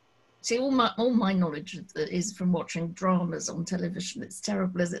See, all my knowledge is from watching dramas on television. It's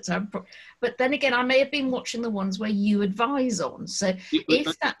terrible, is it? But then again, I may have been watching the ones where you advise on. So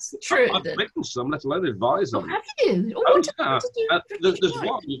if that's true, I've written some, let alone advise on. Have you? Oh, yeah. There's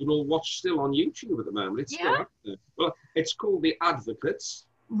one you can all watch still on YouTube at the moment. It's still out there. Well, it's called The Advocates.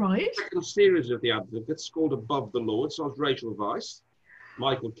 Right. The second series of The Advocates, called Above the Law. It stars Rachel Weisz,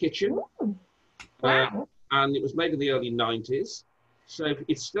 Michael Kitchen. Ooh. Wow. And it was made in the early 90s. So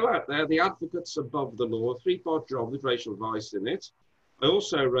it's still out there, The Advocates Above the Law, a 3-part job with Rachel Weisz in it. I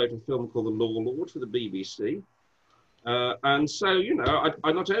also wrote a film called The Law Lord for the BBC. And so, you know,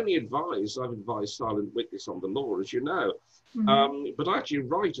 I not only advise, I've advised Silent Witness on the law, as you know, but I actually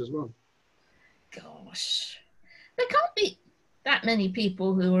write as well. Gosh, there can't be that many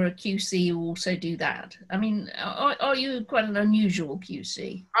people who are a QC who also do that. I mean, are you quite an unusual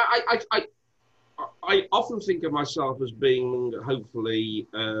QC? I often think of myself as being, hopefully,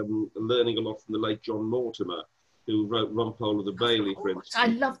 learning a lot from the late John Mortimer, who wrote Rumpole of the Bailey, for instance. I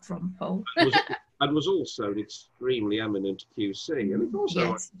loved Rumpole. and was also an extremely eminent QC. And of course,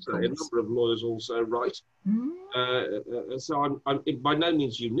 yes, a number of lawyers also write. So I'm by no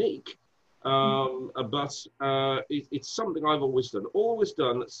means unique, but it's something I've always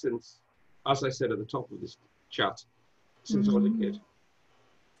done since, as I said at the top of this chat, since I was a kid.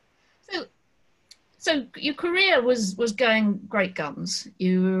 So your career was going great guns.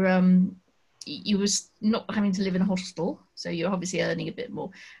 You was not having to live in a hostel, so you're obviously earning a bit more.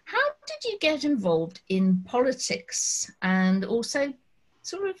 How did you get involved in politics, and also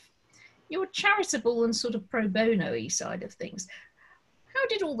sort of your charitable and sort of pro bono-y side of things? How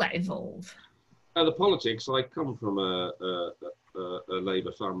did all that evolve? The politics, I come from a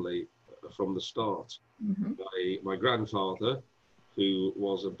Labour family from the start. My grandfather, who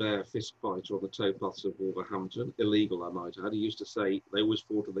was a bare fist fighter on the towpaths of Wolverhampton, illegal, I might add. He used to say they always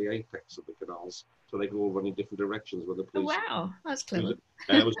fought at the apex of the canals, so they could all run in different directions when the police... Oh, wow, that's clever.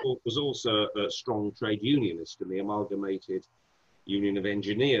 Was also a strong trade unionist in the Amalgamated Union of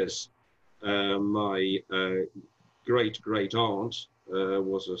Engineers. My great-great-aunt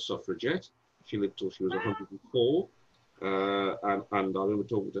was a suffragette. She lived till she was 104. And I remember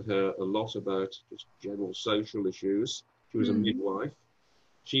talking to her a lot about just general social issues. She was a midwife.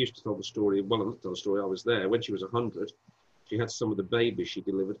 She used to tell the story, well, not tell the story, I was there. When she was 100, she had some of the babies she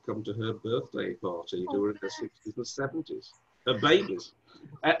delivered come to her birthday party. They were in their 60s and 70s. Her babies.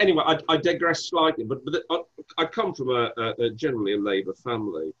 Anyway, I digress slightly, but I come from a generally a Labour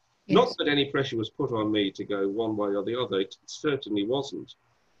family. Yes. Not that any pressure was put on me to go one way or the other. It certainly wasn't.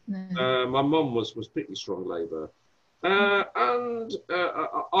 No. My mum was pretty strong Labour. And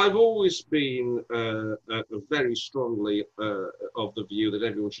I've always been very strongly of the view that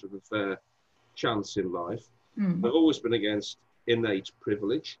everyone should have a fair chance in life. I've always been against innate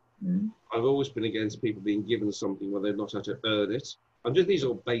privilege. I've always been against people being given something where they've not had to earn it. These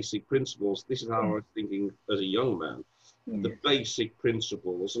are basic principles. This is how I was thinking as a young man. The basic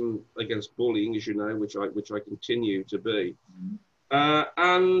principles, and against bullying, as you know, which I continue to be.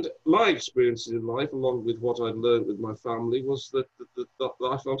 And my experiences in life, along with what I'd learned with my family, was that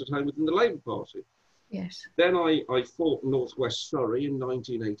I felt at home within the Labour Party. Yes. Then I fought North West Surrey in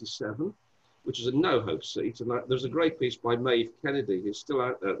 1987, which is a no-hope seat. And there's a great piece by Maeve Kennedy, who's still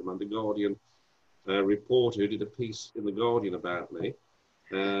out there at the moment, the Guardian reporter, who did a piece in the Guardian about me.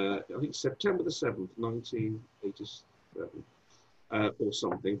 I think September the 7th, 1987, or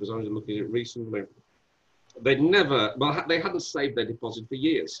something, because I was looking at it recently. They hadn't saved their deposit for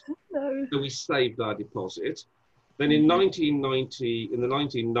years. No. So we saved our deposit. Then in 1990, in the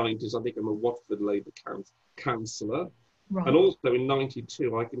 1990s, I became a Watford Labour councillor. Right. And also in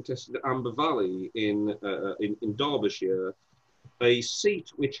 92, I contested Amber Valley in Derbyshire, a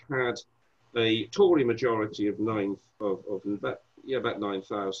seat which had a Tory majority of about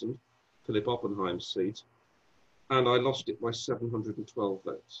 9,000, Philip Oppenheim's seat. And I lost it by 712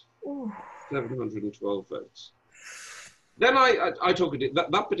 votes. Ooh. 712 votes. Then I took it.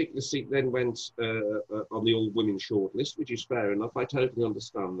 That particular seat then went on the all-women shortlist, which is fair enough. I totally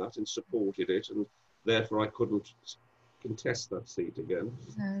understand that and supported it, and therefore I couldn't contest that seat again.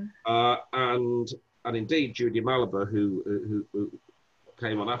 No. And indeed, Judy Malabar, who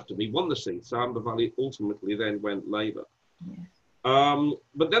came on after me, won the seat. So Amber Valley ultimately then went Labour. Yeah.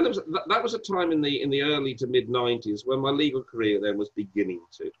 But then that was a time in the early to mid 90s when my legal career then was beginning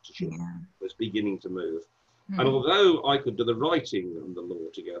to shift, was beginning to move. And although I could do the writing and the law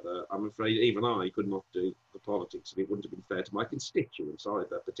together, I'm afraid even I could not do the politics, and it wouldn't have been fair to my constituents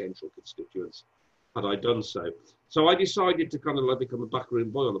either, potential constituents, had I done so. So I decided to kind of become a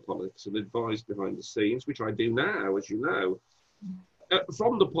backroom boy on the politics and advise behind the scenes, which I do now, as you know.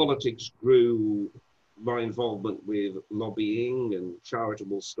 from the politics grew my involvement with lobbying and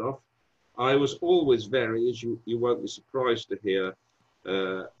charitable stuff. I was always very, as you won't be surprised to hear,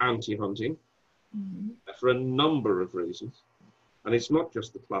 anti-hunting for a number of reasons. And it's not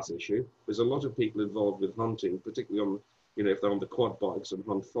just the class issue. There's a lot of people involved with hunting, particularly on, if they're on the quad bikes and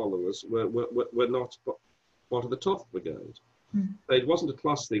hunt followers, we're not part of the Toff Brigade. It wasn't a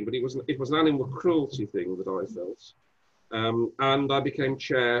class thing, but it was an animal cruelty thing that I felt. And I became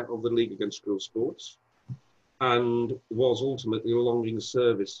chair of the League Against Cruel Sports, and was ultimately the longest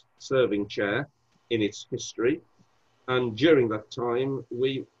serving chair in its history. And during that time,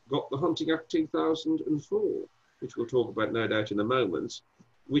 we got the Hunting Act 2004, which we'll talk about no doubt in a moment,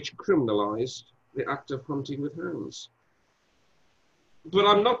 which criminalised the act of hunting with hounds. But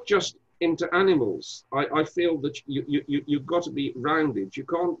I'm not just into animals. I feel that you've got to be rounded. You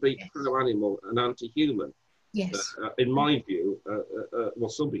can't be pro-animal and anti-human. Yes. In my view, well,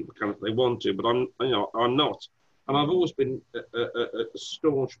 some people can if they want to, but I'm not. And I've always been a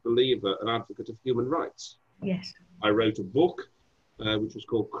staunch believer and advocate of human rights. Yes. I wrote a book, which was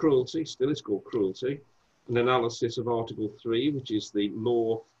called Cruelty, still is called Cruelty, an analysis of Article 3, which is the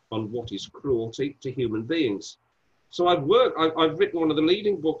law on what is cruelty to human beings. So I've written one of the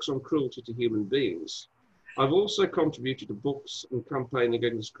leading books on cruelty to human beings. I've also contributed to books and campaigning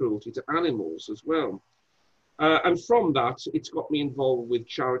against cruelty to animals as well. And from that, it's got me involved with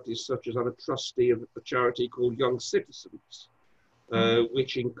charities such as I'm a trustee of a charity called Young Citizens,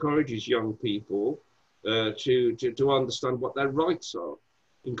 which encourages young people to understand what their rights are,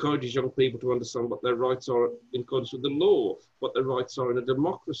 encourages young people to understand what their rights are in accordance with the law, what their rights are in a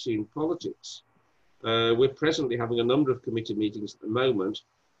democracy, in politics. We're presently having a number of committee meetings at the moment,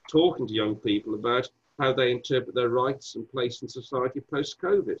 talking to young people about how they interpret their rights and place in society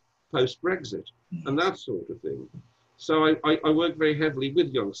post-COVID, post-Brexit, and that sort of thing. So I work very heavily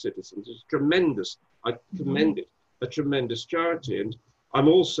with Young Citizens. It's tremendous. I commend it, a tremendous charity. And I'm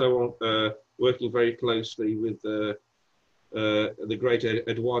also working very closely with the great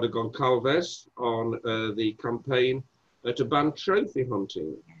Eduardo Goncalves on the campaign to ban trophy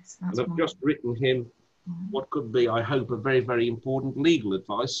hunting. Yes, and I've just written him what could be, I hope, a very, very important legal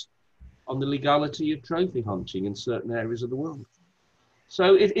advice on the legality of trophy hunting in certain areas of the world.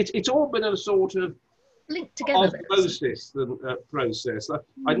 So it's all been a sort of linked together osmosis process.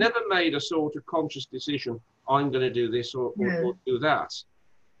 I never made a sort of conscious decision, I'm going to do this or do that.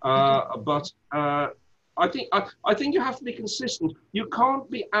 But I think you have to be consistent. You can't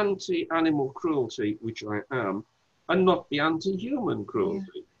be anti-animal cruelty, which I am, and not be anti-human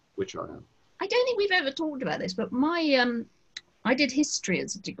cruelty, which I am. I don't think we've ever talked about this, but I did history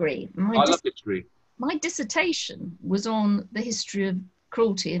as a degree. I love history. My dissertation was on the history of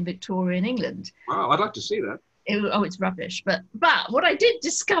cruelty in Victorian England. Wow, I'd like to see that. It's rubbish. But what I did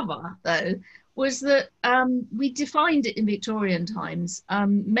discover, though, was that we defined it in Victorian times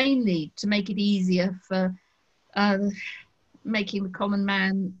mainly to make it easier for making the common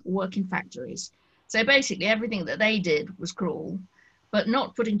man work in factories. So basically everything that they did was cruel, but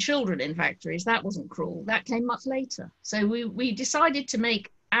not putting children in factories, that wasn't cruel. That came much later. So we decided to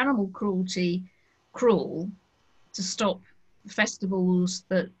make animal cruelty cruel to stop festivals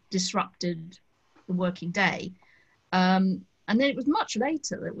that disrupted the working day. And then it was much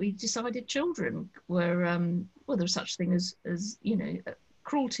later that we decided children were, well, there was such thing as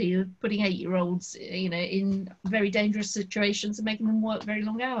cruelty of putting 8-year-olds, in very dangerous situations and making them work very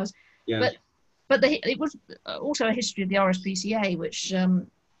long hours. Yes. But it was also a history of the RSPCA, which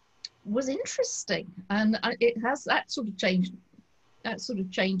was interesting, and it has that sort of changed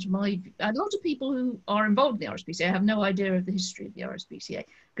my view. A lot of people who are involved in the RSPCA have no idea of the history of the RSPCA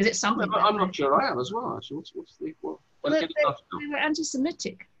because it's something. I'm not sure I am as well. Actually, they were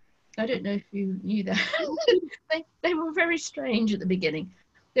anti-Semitic. I don't know if you knew that. they were very strange at the beginning.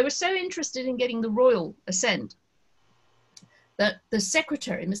 They were so interested in getting the royal assent that the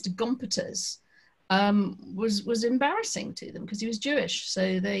secretary, Mr. Gompetes, was embarrassing to them because he was Jewish.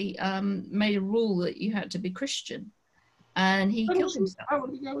 So they made a rule that you had to be Christian, and he killed himself. How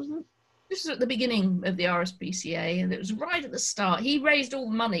long ago was that? This was at the beginning of the RSPCA, and it was right at the start. He raised all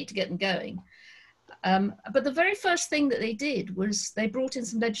the money to get them going. But the very first thing that they did was they brought in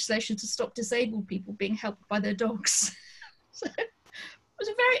some legislation to stop disabled people being helped by their dogs. So it was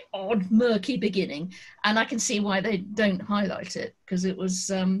a very odd, murky beginning, and I can see why they don't highlight it, because it was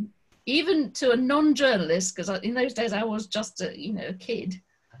even to a non-journalist, because in those days I was just a kid.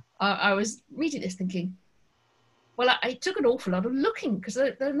 I was reading this thinking, well, I took an awful lot of looking because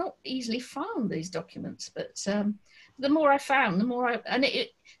they're not easily found, these documents. But the more I found, the more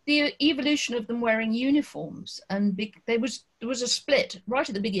the evolution of them wearing uniforms, and there was a split right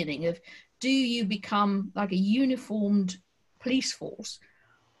at the beginning of, do you become like a uniformed police force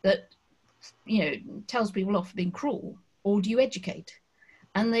that, you know, tells people off for being cruel, or do you educate?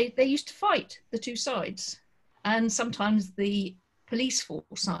 And they used to fight, the two sides, and sometimes the police force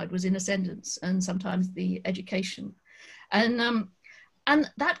side was in ascendance, and sometimes the education, and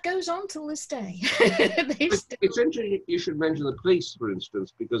that goes on till this day. It's interesting you should mention the police, for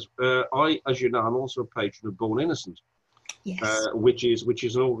instance, because as you know, I'm also a patron of Born Innocent. Yes. Which is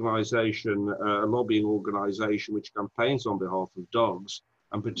an organisation, a lobbying organisation, which campaigns on behalf of dogs,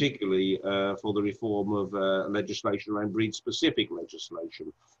 and particularly for the reform of legislation around breed-specific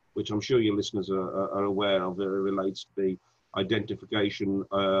legislation, which I'm sure your listeners are aware of. It relates to the identification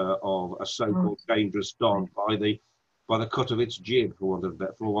of a so-called dangerous dog by the cut of its jib, for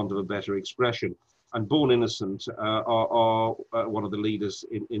want of a better expression. And Born Innocent are one of the leaders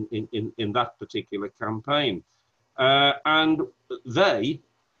in that particular campaign. And they,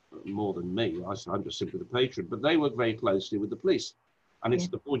 more than me, I'm just simply the patron, but they work very closely with the police. And it's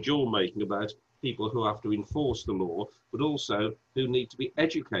the point you're making about people who have to enforce the law, but also who need to be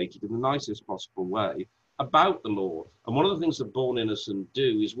educated in the nicest possible way about the law. And one of the things that Born Innocent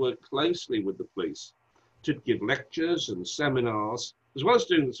do is work closely with the police to give lectures and seminars, as well as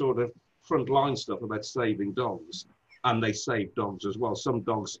doing the sort of frontline stuff about saving dogs. And they save dogs as well, some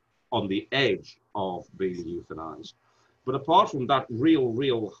dogs on the edge of being euthanized. But apart from that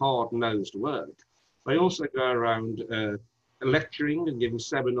real hard-nosed work, they also go around lecturing and giving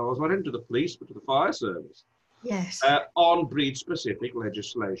seminars, not only to the police, but to the fire service. Yes. On breed-specific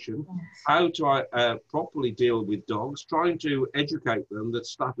legislation, how to properly deal with dogs, trying to educate them that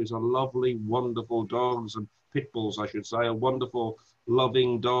Staffies are lovely, wonderful dogs, and pit bulls, I should say, are wonderful,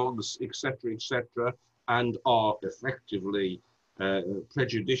 loving dogs, etc., and are effectively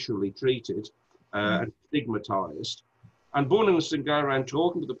prejudicially treated and stigmatized. And Born Innocent go around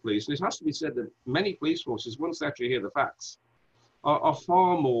talking to the police, and it has to be said that many police forces, once they actually hear the facts, are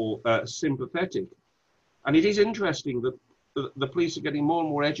far more sympathetic. And it is interesting that the police are getting more and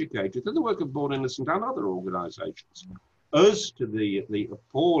more educated through the work of Born Innocent and other organisations as to the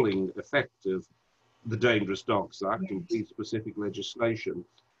appalling effect of the Dangerous Dogs Act and breed-specific legislation,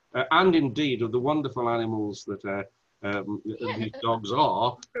 and indeed of the wonderful animals that these dogs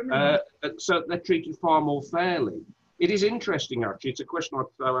are, so they're treated far more fairly. It is interesting, actually. It's a question I'd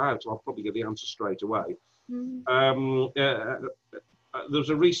throw out, so I'll probably get the answer straight away. There's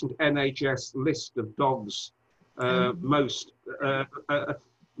a recent NHS list of dogs, the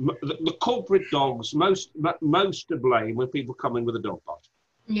culprit dogs, most to blame when people come in with a dog bite.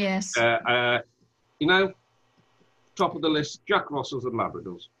 Yes. You know, top of the list, Jack Russells and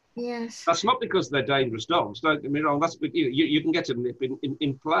Labradors. Yes. That's not because they're dangerous dogs. Don't get me wrong. That's you can get a nip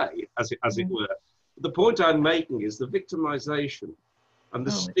in play, as it were. The point I'm making is the victimisation and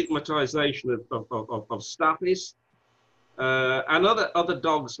the stigmatisation of Staffies and other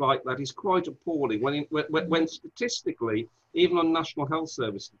dogs like that is quite appalling. When statistically, even on National Health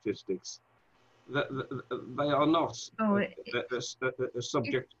Service statistics, they are not a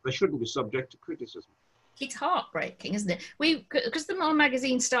subject. They shouldn't be subject to criticism. It's heartbreaking, isn't it? Because the Mole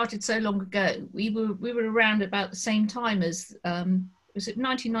magazine started so long ago. We were around about the same time as was it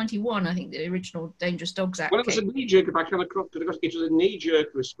 1991? I think the original Dangerous Dogs Act. Well, it was a knee-jerk. It was a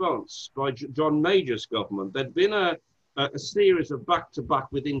knee-jerk response by John Major's government. There'd been a series of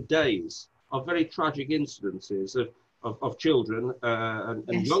back-to-back within days of very tragic incidences of children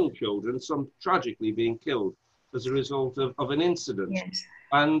and young children, some tragically being killed as a result of an incident. Yes.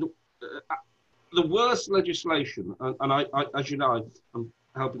 And the worst legislation, and I, as you know, I'm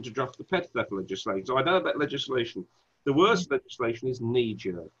helping to draft the pet theft legislation, so I know about legislation. The worst legislation is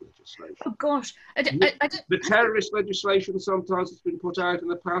knee-jerk legislation. Oh gosh, the terrorist legislation sometimes has been put out in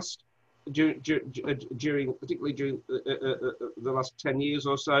the past, particularly during the last 10 years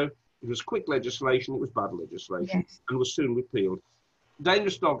or so. It was quick legislation, it was bad legislation, and was soon repealed.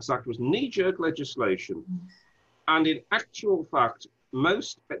 Dangerous Dogs Act was knee-jerk legislation, and in actual fact,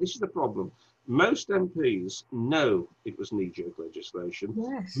 this is the problem, most MPs know it was knee-jerk legislation.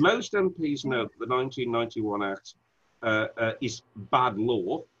 Yes. Most MPs know that the 1991 Act is bad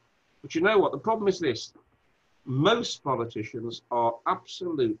law. But you know what? The problem is this. Most politicians are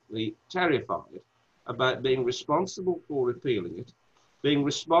absolutely terrified about being responsible for repealing it, being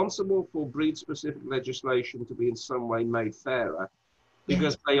responsible for breed-specific legislation to be in some way made fairer,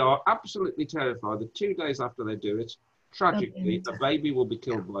 because they are absolutely terrified that 2 days after they do it, tragically, a baby will be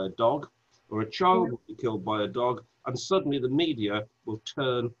killed by a dog, or a child will be killed by a dog, and suddenly the media will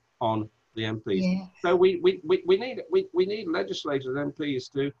turn on the MPs. Yeah. So we need legislators and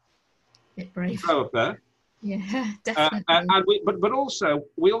MPs to Bit brave. grow up there. Yeah, definitely. But also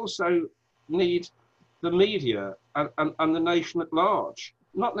we also need the media and the nation at large.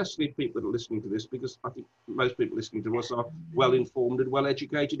 Not necessarily people that are listening to this, because I think most people listening to us are well informed and well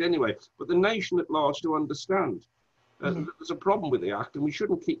educated anyway. But the nation at large to understand there's a problem with the Act, and we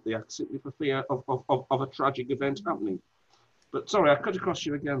shouldn't keep the Act simply for fear of a tragic event happening. But sorry, I cut across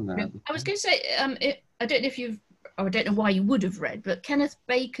you again there. I was going to say, I don't know if you've, or I don't know why you would have read, but Kenneth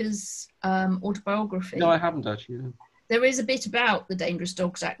Baker's autobiography. No, I haven't actually. No. There is a bit about the Dangerous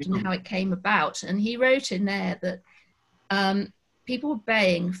Dogs Act and how it came about, and he wrote in there that people were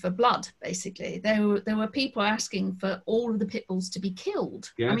baying for blood. Basically, there were people asking for all of the pit bulls to be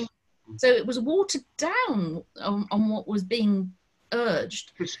killed. Yes. I mean, so it was watered down on what was being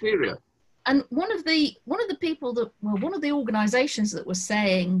urged. Hysteria. And one of the people that, well, one of the organisations that was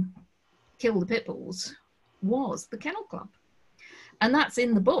saying kill the pit bulls was the Kennel Club, and that's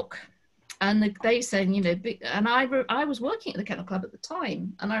in the book. And they saying, you know, and I was working at the Kennel Club at the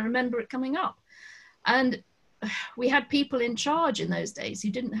time, and I remember it coming up. And we had people in charge in those days who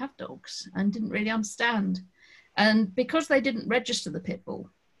didn't have dogs and didn't really understand. And because they didn't register the pit bull,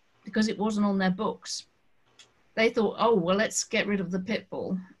 because it wasn't on their books, they thought, oh, well, let's get rid of the pit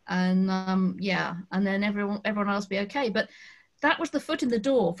bull. And yeah, and then everyone else be okay. But that was the foot in the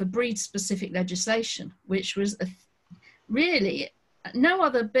door for breed-specific legislation, which was really no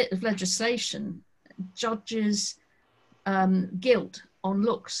other bit of legislation judges guilt on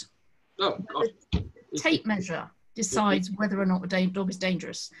looks. Oh, God. Tape measure decides whether or not a dog is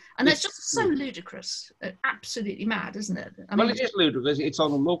dangerous, and that's just so ludicrous, absolutely mad, isn't it? I mean, well, it is ludicrous. It's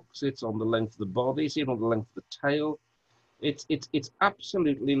on looks, it's on the length of the body, it's even on the length of the tail. It's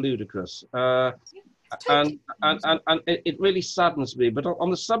absolutely ludicrous, and it really saddens me. But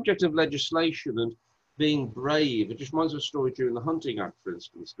on the subject of legislation and being brave, it just reminds me of a story during the Hunting Act, for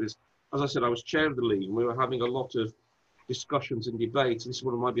instance. Because, as I said, I was chair of the league, and we were having a lot of discussions and debates. This is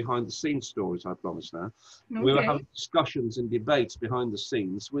one of my behind-the-scenes stories, I promise now. Okay. We were having discussions and debates behind the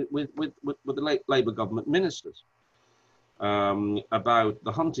scenes with the Labour government ministers about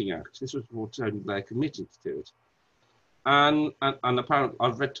the Hunting Act. This was before Tony Blair committed to it. And apparently,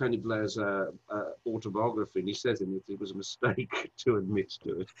 I've read Tony Blair's autobiography, and he says in it was a mistake to admit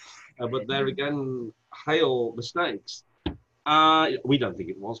to it. But there again, hail mistakes. We don't think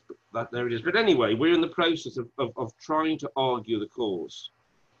it was, but there it is. But anyway, we're in the process of trying to argue the cause.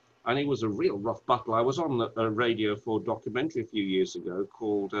 And it was a real rough battle. I was on a Radio 4 documentary a few years ago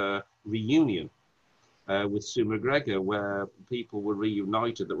called Reunion with Sue McGregor, where people were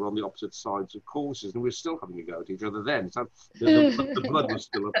reunited that were on the opposite sides of courses. And we were still having a go at each other then. So the blood was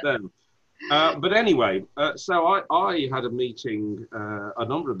still up then. But anyway, so I had a meeting, a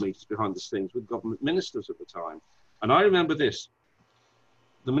number of meetings behind the scenes with government ministers at the time. And I remember this.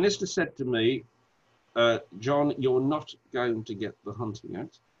 The minister said to me, John, you're not going to get the Hunting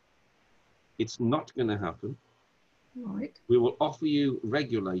Act. It's not going to happen. Right. We will offer you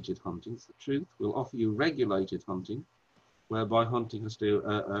regulated hunting. It's the truth. We'll offer you regulated hunting, whereby hunting has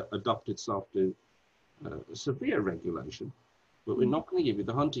to adopt itself to severe regulation. But we're not going to give you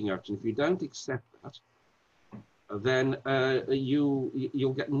the Hunting Act. And if you don't accept that, then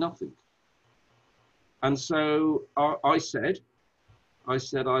you'll get nothing. And so I said,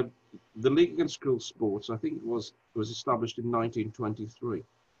 the League Against Cruel Sports, I think it was established in 1923.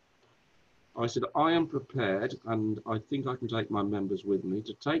 I said, I am prepared, and I think I can take my members with me,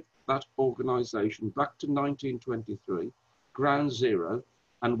 to take that organisation back to 1923, ground zero,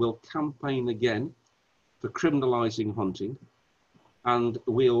 and we'll campaign again for criminalising hunting, and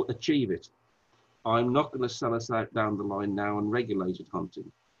we'll achieve it. I'm not going to sell us out down the line now on regulated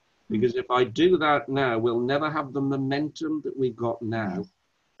hunting. Because if I do that now, we'll never have the momentum that we've got now,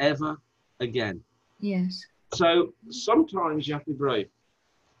 ever again. Yes. So sometimes you have to be brave.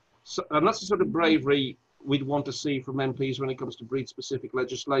 So, and that's the sort of bravery we'd want to see from MPs when it comes to breed-specific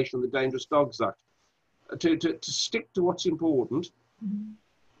legislation, the Dangerous Dogs Act. To stick to what's important,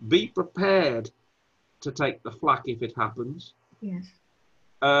 be prepared to take the flak if it happens. Yes.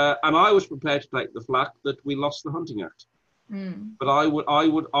 And I was prepared to take the flak that we lost the Hunting Act. But I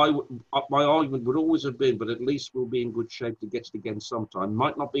would, my argument would always have been, but at least we'll be in good shape to get it again sometime.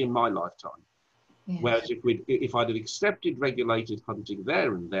 Might not be in my lifetime. Yes. Whereas if I'd have accepted regulated hunting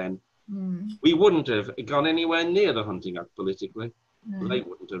there and then, we wouldn't have gone anywhere near the Hunting Act politically. No. They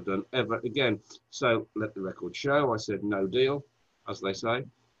wouldn't have done ever again. So let the record show, I said no deal, as they say.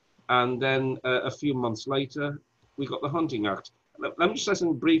 And then a few months later, we got the Hunting Act. Let me just say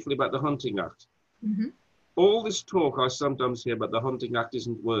something briefly about the Hunting Act. All this talk I sometimes hear about the Hunting Act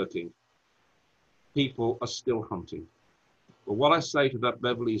isn't working. people are still hunting. But what I say to that,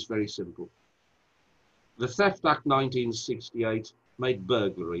 Beverly, is very simple. The Theft Act 1968 made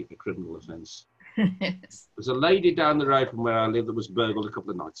burglary a criminal offence. Yes. There's a lady down the road from where I live that was burgled a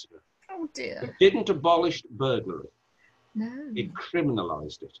couple of nights ago. Oh dear. It didn't abolish burglary. No. It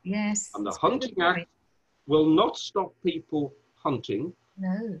criminalised it. Yes. And the Hunting Act will not stop people hunting.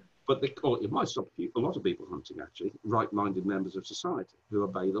 No. But it might stop a lot of people hunting, actually, right-minded members of society who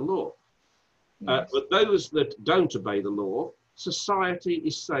obey the law. Yes. But those that don't obey the law, society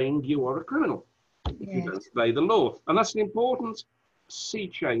is saying you are a criminal if you don't obey the law. And that's an important sea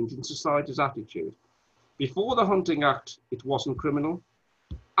change in society's attitude. Before the Hunting Act, it wasn't criminal.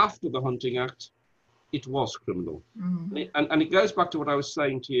 After the Hunting Act, it was criminal. And it goes back to what I was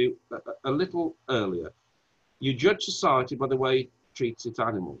saying to you a little earlier. You judge society by the way it treats its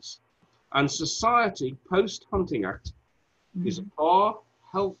animals. And society, post-Hunting Act, is a far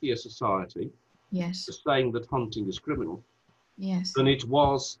healthier society for saying that hunting is criminal than it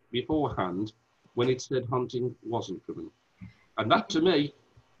was beforehand when it said hunting wasn't criminal. And that, to me,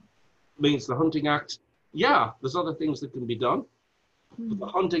 means the Hunting Act, there's other things that can be done, but the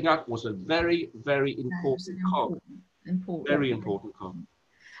Hunting Act was a very, very important cog. Very important cog.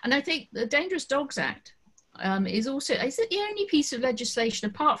 And I think the Dangerous Dogs Act is it the only piece of legislation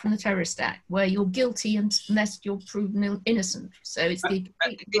apart from the Terrorist Act where you're guilty unless you're proven innocent? So it's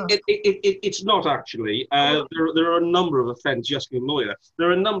it's not actually. There are a number of offences. Yes, you're a lawyer. There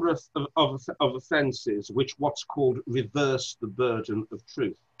are a number of offences which what's called reverse the burden of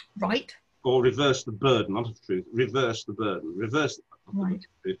truth. Right. Or reverse the burden, not of truth. Reverse the burden.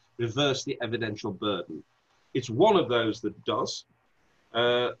 Reverse the evidential burden. It's one of those that does.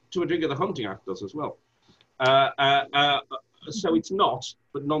 To a degree, the Hunting Act does as well. So it's not,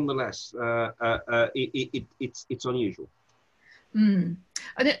 but nonetheless, it's unusual.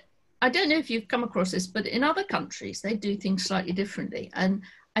 I don't know if you've come across this, but in other countries they do things slightly differently, and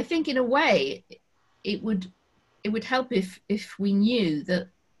I think in a way it would help if we knew that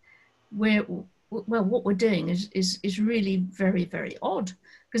what we're doing is really very, very odd.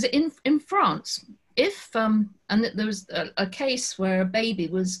 Because in France, and there was a case where a baby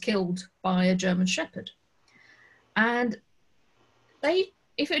was killed by a German Shepherd. And if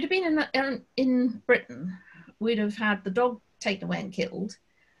it had been in Britain, we'd have had the dog taken away and killed.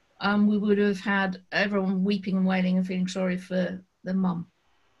 We would have had everyone weeping and wailing and feeling sorry for the mum.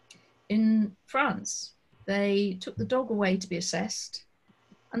 In France, they took the dog away to be assessed,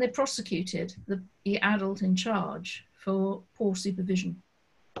 and they prosecuted the adult in charge for poor supervision.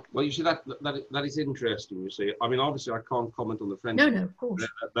 Well, you see, that is interesting, you see. I mean, obviously, I can't comment on the French. No, of course.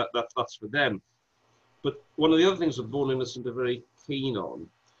 That's for them. But one of the other things that Born Innocent are very keen on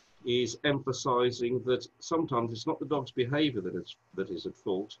is emphasising that sometimes it's not the dog's behaviour that is at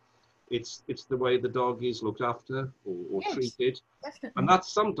fault. It's the way the dog is looked after or treated. Definitely. And that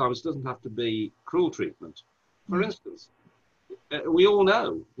sometimes doesn't have to be cruel treatment. For instance, we all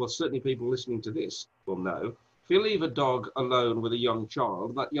know, well, certainly people listening to this will know, if you leave a dog alone with a young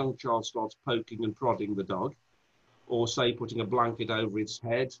child, that young child starts poking and prodding the dog, or say putting a blanket over its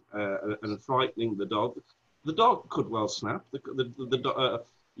head and frightening the dog could well snap.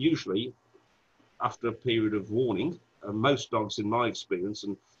 Usually, after a period of warning, most dogs, in my experience,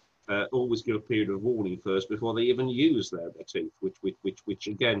 and always give a period of warning first before they even use their teeth. Which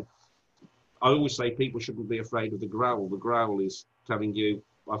again, I always say people shouldn't be afraid of the growl. The growl is telling you,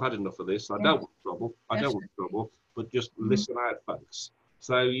 I've had enough of this. I don't want trouble. I don't want trouble. But just listen out, folks.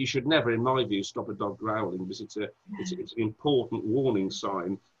 So you should never, in my view, stop a dog growling, because it's an important warning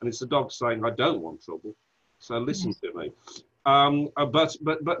sign, and it's the dog saying, I don't want trouble, so listen to me. But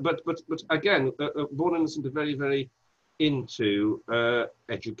again, Born Innocent are very, very into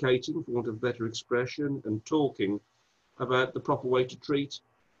educating, for want of better expression, and talking about the proper way to treat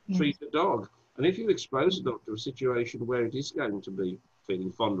a dog. And if you expose a dog to a situation where it is going to be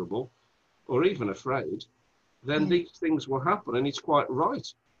feeling vulnerable or even afraid, then these things will happen. And it's quite right,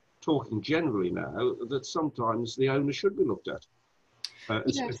 talking generally now, that sometimes the owner should be looked at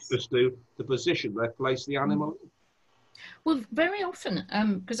as to the position they've placed the animal in. Well, very often,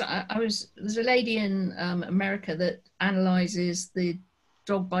 because there's a lady in America that analyses the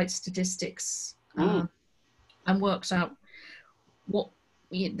dog bite statistics and works out what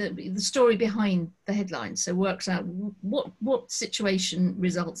the story behind the headlines. So works out what situation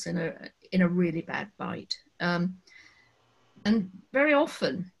results in a really bad bite. And very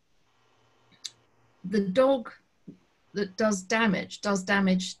often, the dog that does damage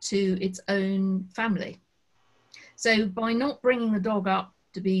to its own family. So by not bringing the dog up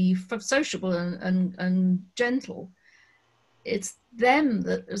to be sociable and gentle, it's them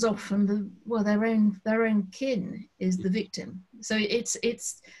that is often their own kin is the victim. So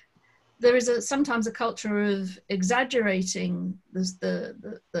there is sometimes a culture of exaggerating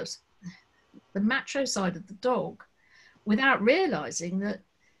the macho side of the dog, without realizing that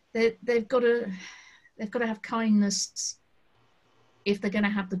they've got to have kindness if they're going to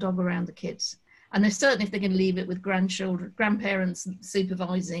have the dog around the kids, and they're certainly if they're going to leave it with grandparents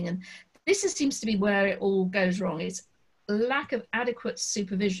supervising. And this seems to be where it all goes wrong. It's lack of adequate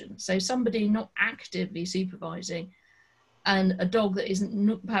supervision. So somebody not actively supervising, and a dog that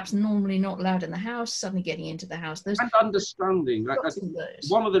isn't perhaps normally not allowed in the house suddenly getting into the house. And understanding.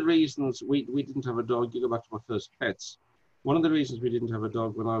 One of the reasons we didn't have a dog, you go back to my first pets, one of the reasons we didn't have a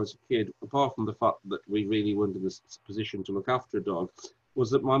dog when I was a kid, apart from the fact that we really weren't in this position to look after a dog,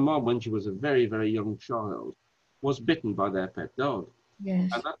 was that my mum, when she was a very, very young child, was bitten by their pet dog.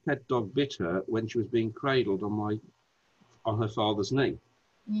 Yes. And that pet dog bit her when she was being cradled on her father's knee.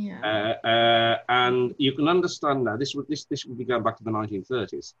 Yeah. And you can understand now, this would be going back to the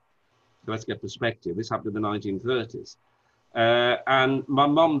 1930s. So let's get perspective. This happened in the 1930s. And my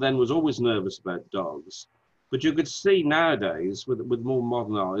mum then was always nervous about dogs. But you could see nowadays, with more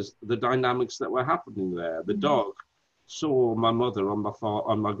modern eyes, the dynamics that were happening there. The dog saw my mother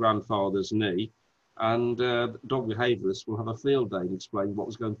on my grandfather's knee, and dog behaviourists will have a field day and explain what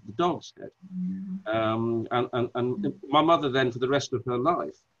was going through the dog's head. And my mother then, for the rest of her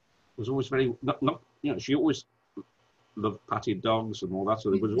life, was always very she always loved patted dogs and all that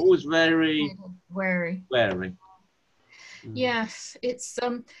sort of. Was always very wary. Yes, it's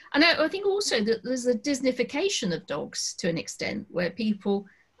and I think also that there's a Disneyfication of dogs to an extent, where people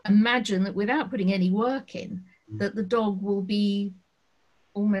imagine that without putting any work in, that the dog will be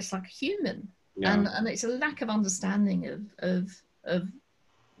almost like a human. Yeah. And it's a lack of understanding of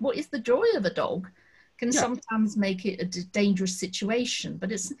what is the joy of a dog can sometimes make it a dangerous situation, but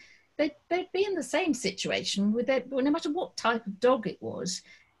they'd be in the same situation with it, no matter what type of dog it was.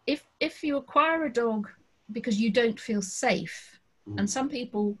 If you acquire a dog because you don't feel safe, and some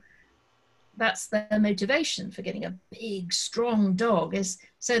people, that's their motivation for getting a big, strong dog, is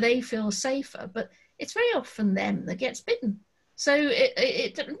so they feel safer, but it's very often them that gets bitten. So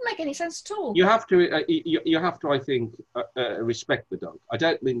it doesn't make any sense at all. You have to, I think, respect the dog. I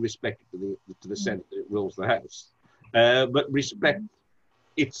don't mean respect to the sense that it rules the house, but respect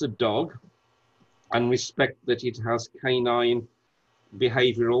it's a dog, and respect that it has canine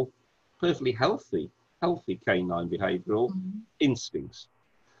behavioural, perfectly healthy canine behavioural instincts.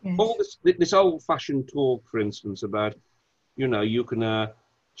 Yes. All this old-fashioned talk, for instance, about, you can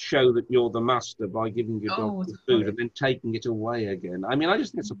show that you're the master by giving your dog food and then taking it away again. I mean, I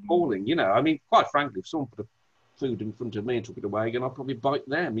just think it's appalling, I mean, quite frankly, if someone put food in front of me and took it away again, I'd probably bite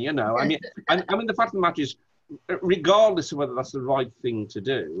them, I mean, the fact of the matter is, regardless of whether that's the right thing to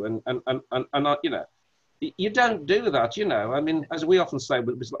do, and you don't do that, I mean, as we often say,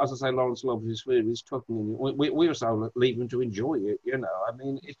 as I say, Lawrence loves his food, he's talking, we also leave him to enjoy it, I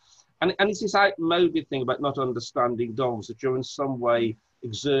mean, and it's this outmoded thing about not understanding dogs, that you're in some way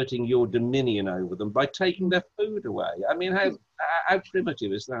exerting your dominion over them by taking their food away. I mean, how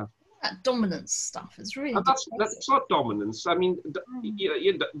primitive is that? That dominance stuff is really. That's not dominance. I mean,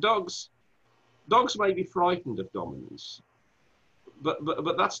 dogs may be frightened of dominance, but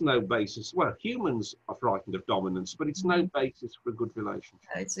that's no basis. Well, humans are frightened of dominance, but it's no basis for a good relationship.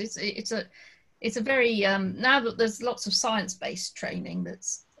 It's a very now that there's lots of science-based training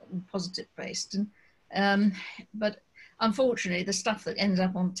that's positive-based, and but unfortunately, the stuff that ends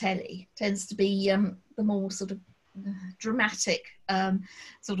up on telly tends to be the more sort of dramatic,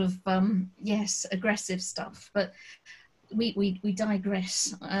 aggressive stuff. But we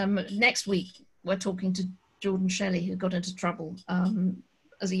digress. Next week, we're talking to Jordan Shelley, who got into trouble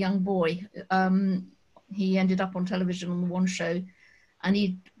as a young boy. He ended up on television on the One Show, and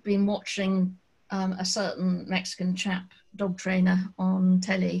he'd been watching a certain Mexican chap, dog trainer, on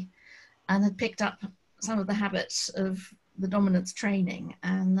telly, and had picked up some of the habits of the dominance training,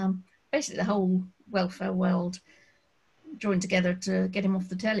 and basically the whole welfare world joined together to get him off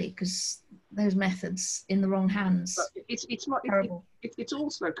the telly, because those methods in the wrong hands. It's not terrible. It's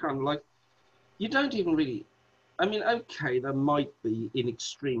also kind of like, you don't even really. I mean, okay, there might be in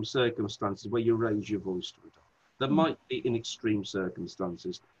extreme circumstances where you raise your voice to a dog. There might be in extreme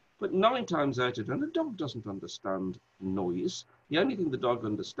circumstances, but 9 times out of 10, the dog doesn't understand noise. The only thing the dog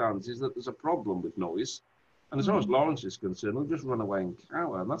understands is that there's a problem with noise. And as far as Lawrence is concerned, he'll just run away and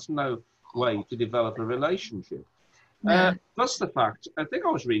cower. And that's no way to develop a relationship. No. Plus the fact, I think I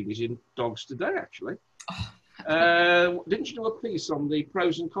was reading it in Dogs Today, actually. Didn't you do a piece on the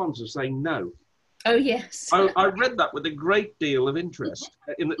pros and cons of saying no? Oh yes. I read that with a great deal of interest.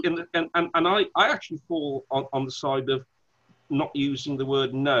 And I actually fall on the side of not using the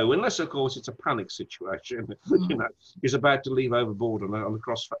word no, unless of course it's a panic situation. You know, he's about to leave overboard on a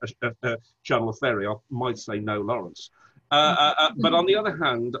cross channel ferry. I might say no, Lawrence. But on the other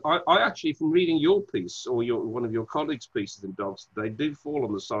hand, I actually, from reading your piece or one of your colleagues' pieces in Dogs Today, do fall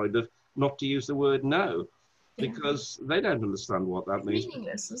on the side of not to use the word no, because they don't understand what that means.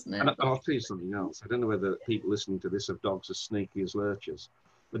 Meaningless, isn't it? And I'll tell you something else. I don't know whether people listening to this have dogs as sneaky as lurchers,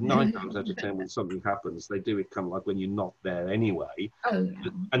 but 9 times out of 10, when something happens, they do it kind of like when you're not there anyway. Oh,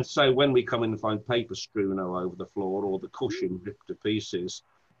 yeah. And so when we come in and find paper strewn all over the floor or the cushion ripped to pieces,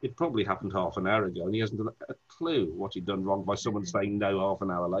 it probably happened half an hour ago, and he hasn't a clue what he'd done wrong by someone saying no half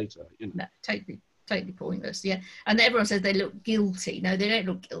an hour later. You know? No, totally pointless. Yeah, and everyone says they look guilty. No, they don't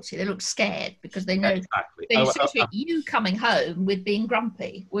look guilty. They look scared because they know exactly. they associate you coming home with being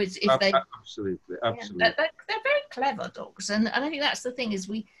grumpy. Which if they absolutely. Yeah, they're very clever dogs, and I think that's the thing is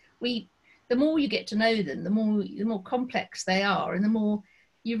we the more you get to know them, the more complex they are, and the more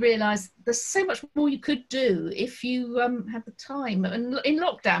you realise there's so much more you could do if you had the time. And in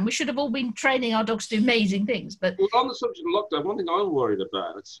lockdown, we should have all been training our dogs to do amazing things. But well, on the subject of lockdown, one thing I'm worried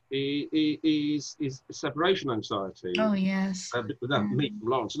about is separation anxiety. Oh yes, without me from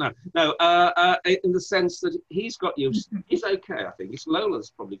Lawrence. No, in the sense that he's got used. He's okay, I think.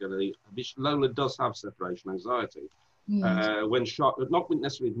 Lola's probably going to. Lola does have separation anxiety. yes. When Charlotte, not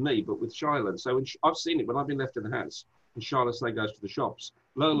necessarily with me, but with Shiloh. So I've seen it when I've been left in the house. And Charlotte, say, goes to the shops.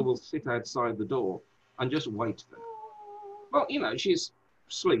 Lola will sit outside the door and just wait there. Well, you know, she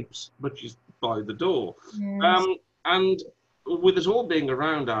sleeps, but she's by the door. Yes. And with us all being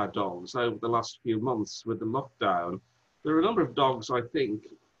around our dogs over the last few months with the lockdown, there are a number of dogs, I think,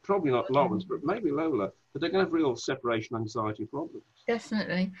 probably not Lawrence, but maybe Lola, that they're going to have real separation anxiety problems.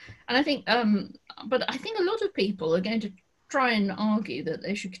 Definitely. And I think, but I think a lot of people are going to try and argue that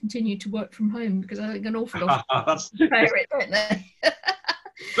they should continue to work from home because I think an awful lot of people prefer it, don't they?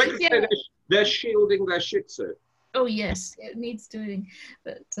 Yeah. They're shielding their Shih Tzu. Oh yes, it needs doing,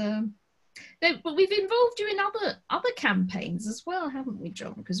 but no, but we've involved you in other campaigns as well, haven't we,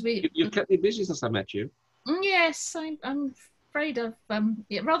 John? Because you've kept me busy since I met you. Yes, I'm afraid I've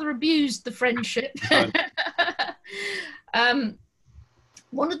rather abused the friendship.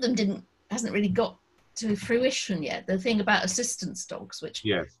 One of them hasn't really got to fruition yet. The thing about assistance dogs, which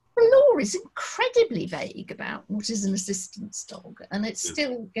yes. The law is incredibly vague about what is an assistance dog, and it's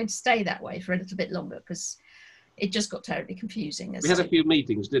still going to stay that way for a little bit longer because it just got terribly confusing. We had a few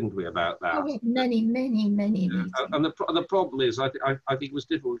meetings, didn't we, about that? Oh, we had many meetings. And the problem is, I think it was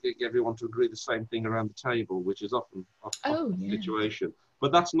difficult to get everyone to agree the same thing around the table, which is often the situation.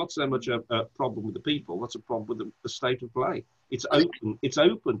 But that's not so much a problem with the people; that's a problem with the state of play. It's open. It's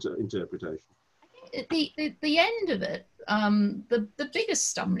open to interpretation. The end of it, the biggest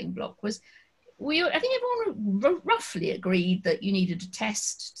stumbling block was I think everyone roughly agreed that you needed a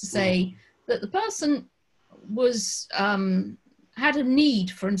test to say that the person was had a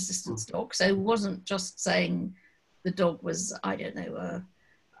need for an assistance dog, so it wasn't just saying the dog was a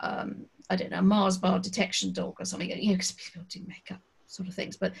Mars bar detection dog or something, because people do make up sort of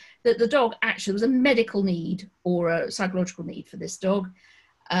things, but that the dog actually was a medical need or a psychological need for this dog,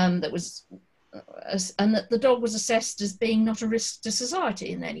 that was. And that the dog was assessed as being not a risk to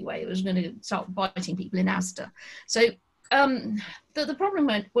society in any way. It was going to start biting people in Asda. So the problem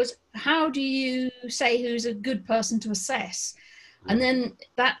was, how do you say who's a good person to assess? And then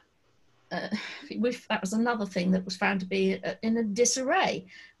that was another thing that was found to be in a disarray,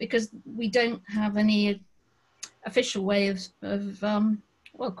 because we don't have any official way of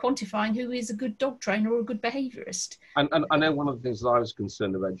quantifying who is a good dog trainer or a good behaviourist. And I know one of the things that I was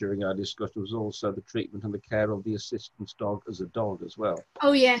concerned about during our discussion was also the treatment and the care of the assistance dog as a dog as well.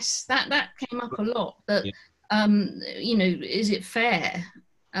 Oh yes, that came up a lot. That is it fair?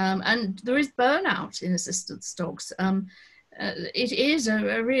 And there is burnout in assistance dogs. It is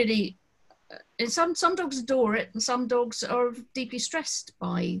a really. Some dogs adore it, and some dogs are deeply stressed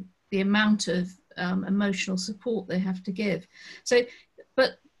by the amount of emotional support they have to give. So.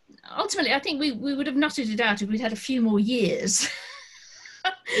 But ultimately, I think we would have nutted it out if we'd had a few more years.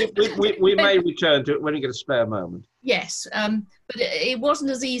 we may return to it when you get a spare moment. Yes, but it wasn't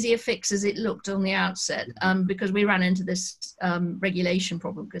as easy a fix as it looked on the outset, because we ran into this regulation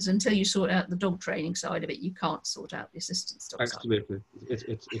problem, because until you sort out the dog training side of it, you can't sort out the assistance dog Absolutely.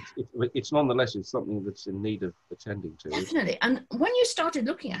 Side. It's nonetheless, it's something that's in need of attending to. Definitely. And when you started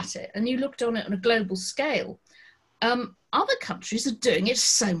looking at it and you looked on it on a global scale, other countries are doing it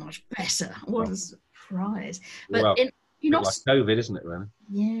so much better. What a surprise. But You know, Bit like COVID, isn't it, really?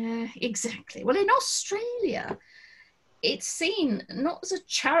 yeah, exactly. Well, in Australia, it's seen not as a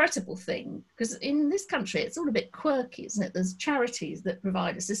charitable thing, because in this country it's all a bit quirky, isn't it? There's charities that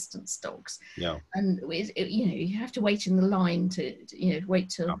provide assistance dogs, Yeah. and you know, you have to wait in the line to you know, wait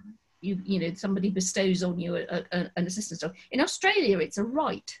till you know, somebody bestows on you an assistance dog. In Australia, it's a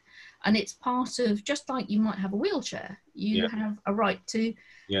right, and it's part of, just like you might have a wheelchair, you have a right to.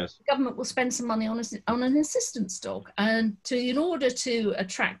 Yes. The government will spend some money on an assistance dog, and in order to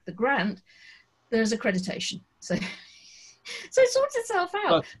attract the grant, there's accreditation. So it sorts itself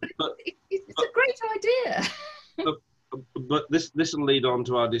out. But it's a great idea. But this will lead on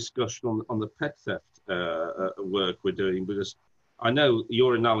to our discussion on the pet theft work we're doing, because I know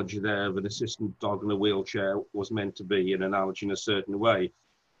your analogy there of an assistant dog in a wheelchair was meant to be an analogy in a certain way,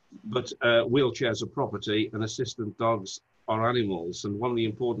 but wheelchairs are property and assistant dogs are animals. And one of the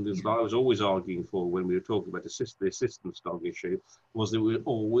important things that I was always arguing for when we were talking about the assistance dog issue was that we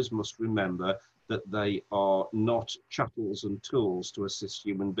always must remember that they are not chattels and tools to assist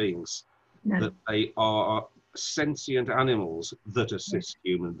human beings, that they are sentient animals that assist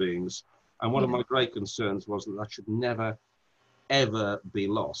human beings. And one of my great concerns was that should never, ever be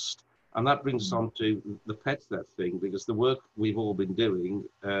lost. And that brings us on to the pet theft thing, because the work we've all been doing,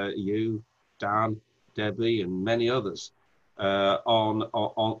 you, Dan, Debbie, and many others, on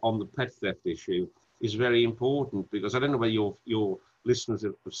the pet theft issue is very important, because I don't know whether your listeners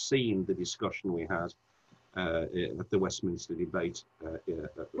have seen the discussion we had at the Westminster debate.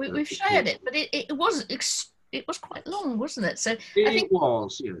 We've shared it, but it was quite long, wasn't it? So I think it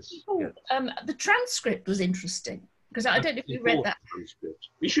was, yes. The transcript was interesting, because I don't know if you read that. Transcript.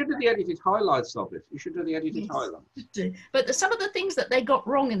 You should do the edited highlights of it. You should do the edited highlights. But some of the things that they got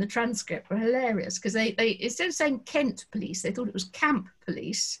wrong in the transcript were hilarious, because they instead of saying Kent Police, they thought it was Camp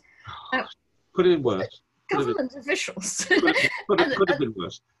Police. Could have been worse. Government officials. Could have been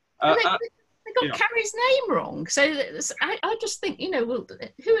worse. They got Carrie's name wrong. So I just think, you know, well,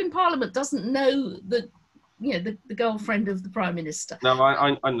 who in Parliament doesn't know the girlfriend of the Prime Minister? No,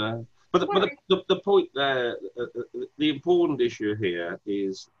 I know. But the point there, the important issue here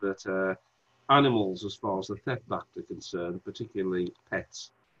is that animals, as far as the Theft Act are concerned, particularly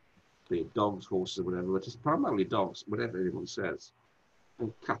pets, be it dogs, horses, or whatever, but it's primarily dogs, whatever anyone says,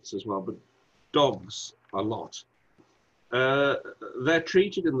 and cats as well, but dogs a lot. They're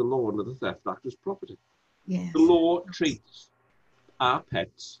treated in the law under the Theft Act as property. Yes. The law treats our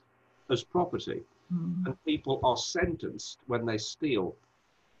pets as property, and people are sentenced when they steal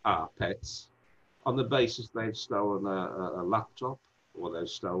our pets on the basis they've stolen a laptop or they've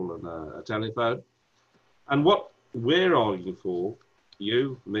stolen a telephone. And what we're arguing for,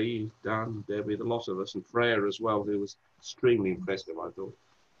 you, me, Dan, Debbie, the lot of us, and Freya as well, who was extremely impressive, I thought,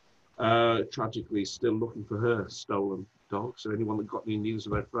 tragically still looking for her stolen dog. So anyone that got any news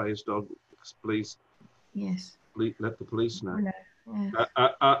about Freya's dog, please let the police know.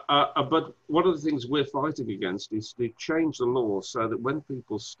 But one of the things we're fighting against is to change the law so that when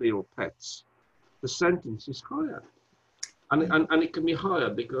people steal pets, the sentence is higher. And it can be higher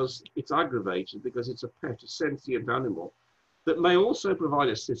because it's aggravated, because it's a pet, a sentient animal that may also provide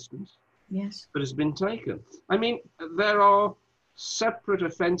assistance, but has been taken. I mean, there are separate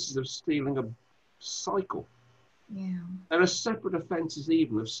offences of stealing a cycle. There are separate offences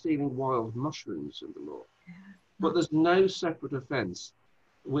even of stealing wild mushrooms in the law. But there's no separate offence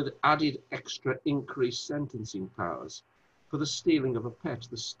with added extra increased sentencing powers for the stealing of a pet.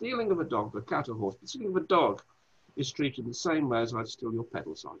 The stealing of a dog, a cat or horse, the stealing of a dog is treated the same way as I'd steal your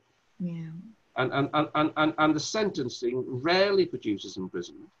pedal cycle. And the sentencing rarely produces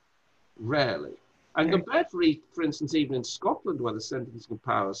imprisonment. Rarely. And compared, for instance, even in Scotland, where the sentencing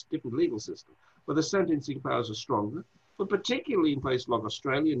powers, different legal system, where the sentencing powers are stronger, but particularly in places like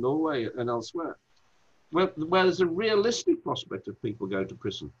Australia, Norway, and elsewhere, where there's a realistic prospect of people going to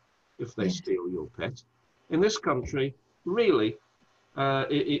prison if they steal your pet. In this country, really,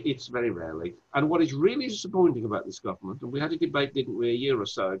 it's very rarely. And what is really disappointing about this government, and we had a debate, didn't we, a year or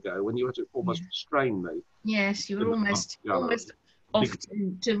so ago, when you had to almost restrain me. Yes, you were almost off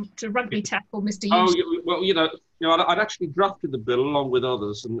to rugby tackle Mr. Hughes. Oh, well, you know, I'd actually drafted the bill along with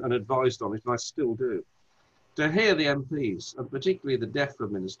others and advised on it, and I still do. To hear the MPs, and particularly the DEFRA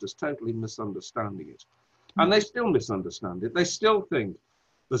ministers, totally misunderstanding it. And they still misunderstand it. They still think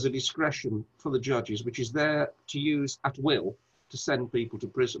there's a discretion for the judges, which is there to use at will to send people to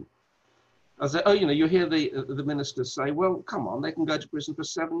prison. As they, you hear the ministers say, well, come on, they can go to prison for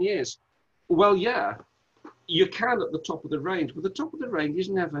 7 years. Well, yeah, you can at the top of the range, but the top of the range is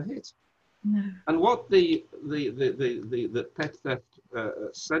never hit. No. And what the pet theft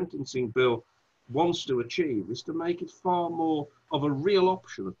sentencing bill wants to achieve is to make it far more of a real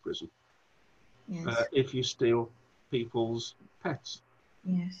option of prison. Yes. If you steal people's pets.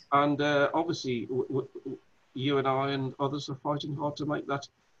 Yes. And obviously, you and I and others are fighting hard to make that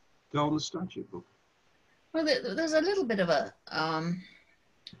go on the statute book. Well, there's a little bit of a,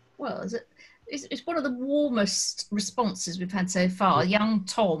 well, it's one of the warmest responses we've had so far. Young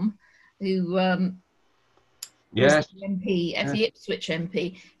Tom, who Yes. was the MP, the Ipswich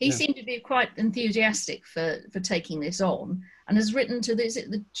MP, he seemed to be quite enthusiastic for taking this on, and has written to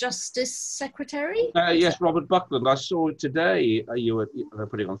the Justice Secretary? Yes, Robert Buckland. I saw it today. You were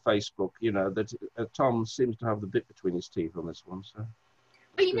putting on Facebook, that Tom seems to have the bit between his teeth on this one. So.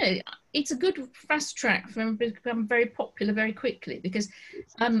 Well, it's a good fast track for him to become very popular very quickly, because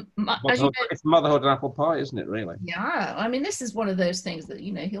as you know, it's motherhood and apple pie, isn't it, really? Yeah, I mean, this is one of those things that,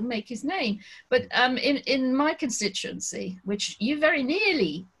 he'll make his name. But in my constituency, which you very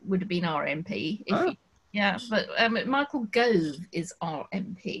nearly would have been our MP, but Michael Gove is our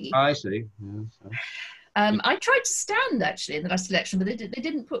MP. I see. Yeah, I tried to stand actually in the last election, but they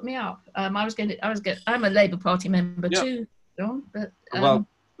didn't put me up. I'm a Labour Party member too, John. But well,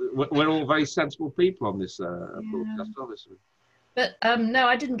 we're all very sensible people on this broadcast, obviously. But no,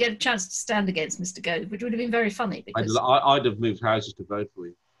 I didn't get a chance to stand against Mr. Gove, which would have been very funny. Because I'd have moved houses to vote for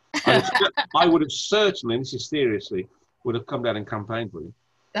you. I would have certainly, and this is seriously, would have come down and campaigned for you.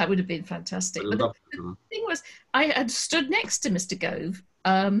 That would have been fantastic. But the thing was, I had stood next to Mr. Gove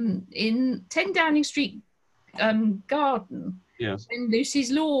in 10 Downing Street garden when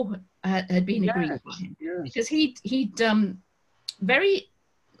Lucy's Law had been agreed by him. Yes. Because he'd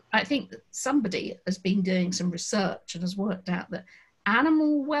I think that somebody has been doing some research and has worked out that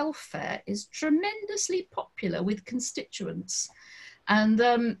animal welfare is tremendously popular with constituents. And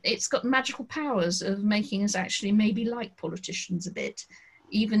it's got magical powers of making us actually maybe like politicians a bit,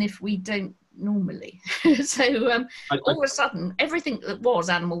 even if we don't normally. So all of a sudden, everything that was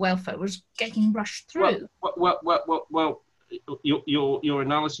animal welfare was getting rushed through. Well, your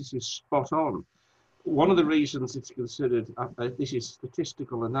analysis is spot on. One of the reasons it's considered, this is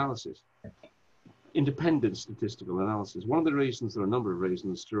statistical analysis, independent statistical analysis. One of the reasons, there are a number of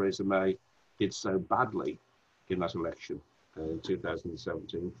reasons, Theresa May did so badly in that election in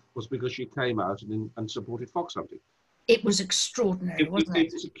 2017 was because she came out and supported fox hunting. It was extraordinary, wasn't it?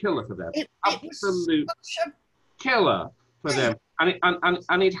 It was a killer for them. Absolute killer for them.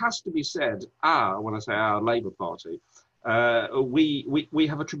 And it has to be said, when I say our Labour Party, we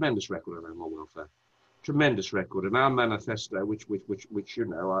have a tremendous record on animal welfare. Tremendous record, and our manifesto, which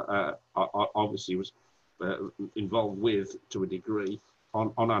I obviously was involved with to a degree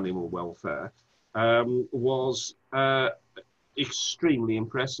on animal welfare, was extremely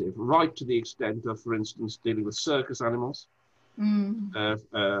impressive, right to the extent of, for instance, dealing with circus animals, from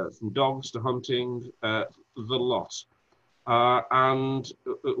dogs to hunting, the lot, and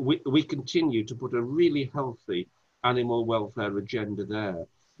we continue to put a really healthy animal welfare agenda there.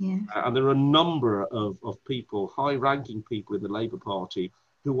 Yeah. And there are a number of people, high-ranking people in the Labour Party,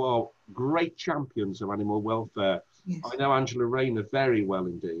 who are great champions of animal welfare. Yes. I know Angela Rayner very well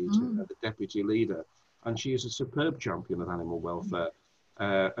indeed, the deputy leader, and she is a superb champion of animal welfare,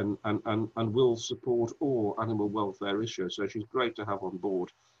 and will support all animal welfare issues. So she's great to have on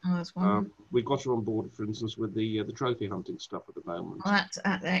board. Oh, that's wonderful. We've got her on board, for instance, with the trophy hunting stuff at the moment. Oh, that's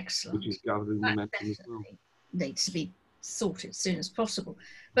excellent. Which is gathering momentum as well. Needs to be sorted as soon as possible.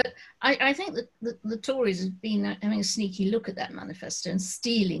 But I think that the Tories have been having a sneaky look at that manifesto and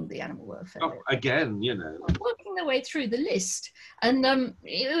stealing the animal welfare. Oh, again, working their way through the list. And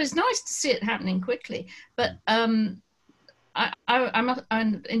it was nice to see it happening quickly. But I'm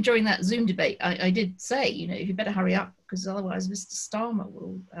enjoying that Zoom debate. I did say, you better hurry up, because otherwise Mr. Starmer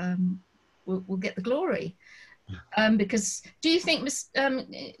will get the glory. Because do you think,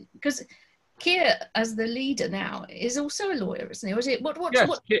 because Keir, as the leader now, is also a lawyer, isn't he? Or is it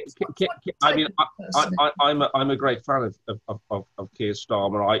I'm a great fan of Keir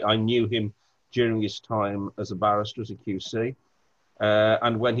Starmer. I knew him during his time as a barrister, as a QC,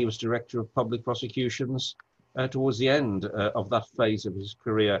 and when he was director of public prosecutions towards the end of that phase of his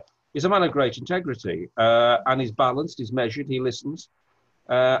career. He's a man of great integrity, and he's balanced, he's measured, he listens.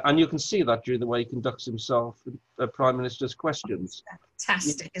 And you can see that during the way he conducts himself with Prime Minister's questions.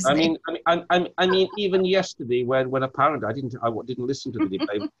 Fantastic, isn't it? I mean, even yesterday, when apparently I didn't listen to the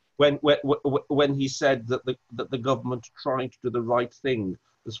debate, when he said that the government tried to do the right thing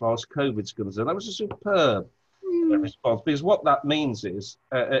as far as COVID's concerned, that was a superb response. Because what that means is,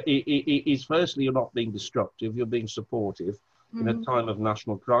 firstly, you're not being destructive; you're being supportive in a time of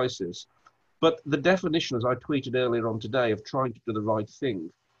national crisis. But the definition, as I tweeted earlier on today, of trying to do the right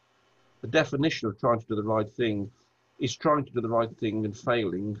thing the definition of trying to do the right thing is trying to do the right thing and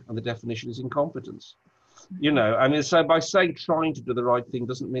failing, and the definition is incompetence. You know, I mean, so by saying trying to do the right thing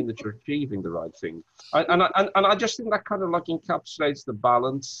doesn't mean that you're achieving the right thing. And I just think that kind of like encapsulates the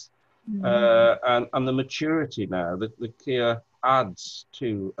balance and the maturity now that the Keir adds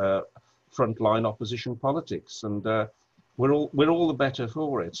to frontline opposition politics, and we're all the better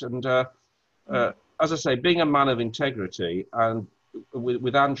for it. And as I say, being a man of integrity, and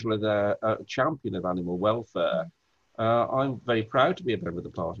with Angela there, a champion of animal welfare, I'm very proud to be a member of the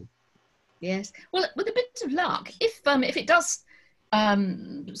party. Yes. Well, with a bit of luck, if it does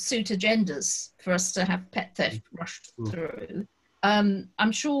suit agendas for us to have pet theft rushed through,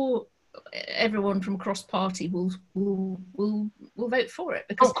 I'm sure everyone from cross party will vote for it.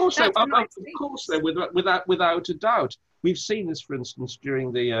 Because of course, without a doubt. We've seen this, for instance,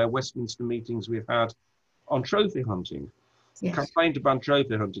 during the Westminster meetings we've had on trophy hunting. Yes. The campaign to ban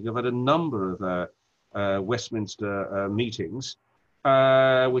trophy hunting. I've had a number of Westminster meetings,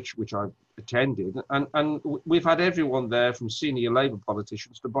 which I've attended, and we've had everyone there from senior Labour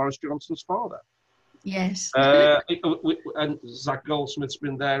politicians to Boris Johnson's father. Yes. And Zach Goldsmith's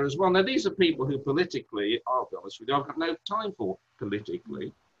been there as well. Now, these are people who politically, I'll be honest with you, I've got no time for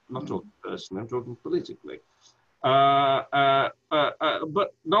politically. I'm not talking personally, I'm talking politically. But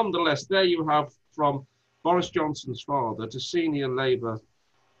nonetheless, there you have from Boris Johnson's father to senior Labour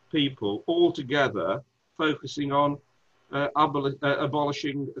people all together focusing on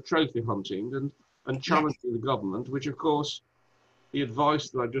abolishing trophy hunting and challenging the government, which of course the advice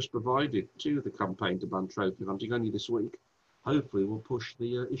that I just provided to the campaign to ban trophy hunting only this week hopefully will push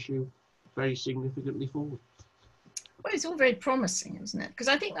the issue very significantly forward. Well, it's all very promising, isn't it? Because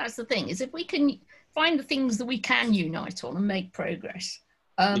I think that's the thing, is if we can find the things that we can unite on and make progress,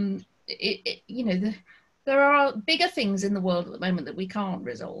 you know, there are bigger things in the world at the moment that we can't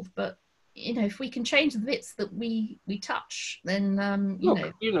resolve, but you know, if we can change the bits that we touch, then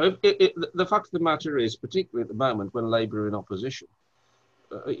the fact of the matter is, particularly at the moment when Labour are in opposition,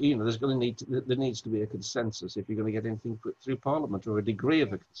 you know, there needs to be a consensus if you're going to get anything put through Parliament, or a degree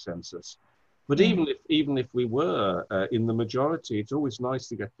of a consensus. But even if we were in the majority, it's always nice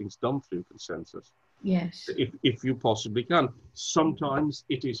to get things done through consensus. Yes. If you possibly can. Sometimes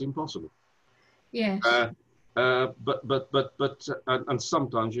it is impossible. Yes. But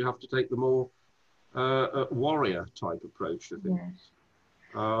sometimes you have to take the more warrior type approach to things. Yes.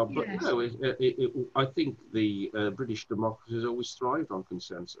 But no, I think the British democracy has always thrived on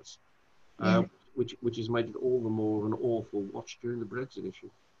consensus, which has made it all the more of an awful watch during the Brexit issue.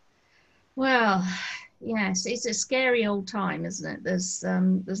 Well, yes, it's a scary old time, isn't it?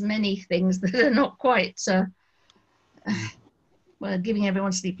 There's many things that are not quite well, giving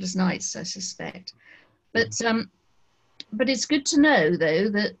everyone sleepless nights, I suspect. But it's good to know, though,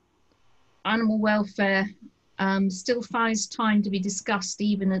 that animal welfare still finds time to be discussed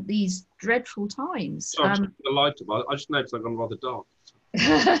even at these dreadful times. So I'm the light about. I just noticed I've gone rather dark.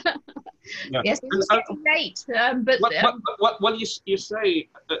 Yes, it's getting late. Well, you say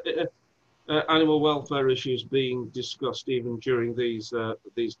animal welfare issues being discussed even during these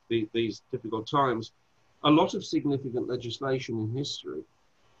difficult times. A lot of significant legislation in history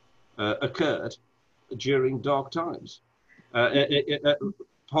occurred during dark times.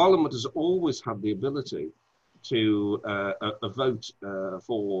 Parliament has always had the ability to vote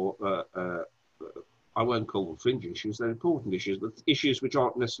for, I won't call them fringe issues, they're important issues, but issues which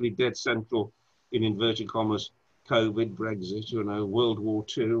aren't necessarily dead central in inverted commas, COVID, Brexit, you know, World War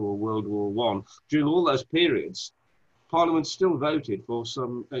II or World War I. During all those periods, Parliament still voted for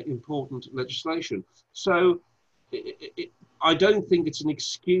some important legislation. So I don't think it's an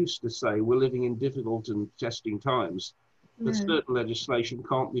excuse to say we're living in difficult and testing times, that certain legislation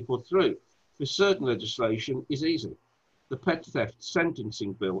can't be put through. For certain legislation is easy. The pet theft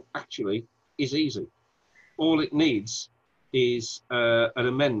sentencing bill actually is easy. All it needs is an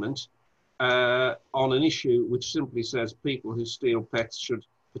amendment on an issue which simply says people who steal pets should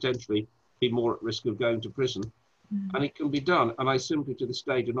potentially be more at risk of going to prison. And it can be done. And I simply to this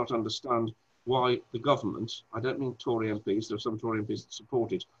day do not understand why the government, I don't mean Tory MPs, there are some Tory MPs that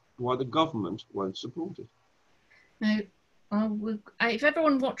support it, why the government won't support it. No. Well, if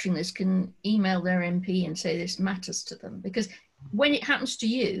everyone watching this can email their MP and say this matters to them, because when it happens to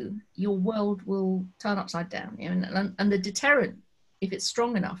you, your world will turn upside down. You know, and the deterrent, if it's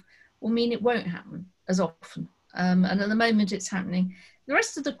strong enough, will mean it won't happen as often. And at the moment it's happening. The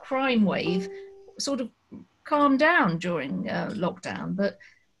rest of the crime wave sort of calmed down during lockdown, but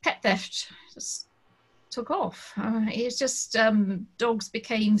pet theft just took off. It's just dogs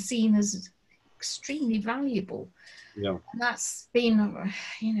became seen as extremely valuable. Yeah. And that's been,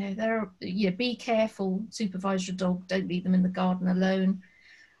 be careful, supervise your dog, don't leave them in the garden alone,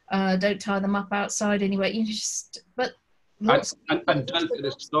 don't tie them up outside anyway. But lots of and don't get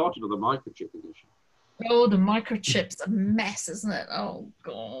us started on the microchipping issue. Oh, the microchip's a mess, isn't it? Oh,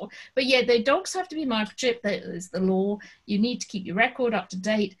 God. But yeah, the dogs have to be microchipped. That is the law. You need to keep your record up to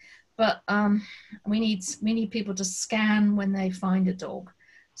date. But we need people to scan when they find a dog,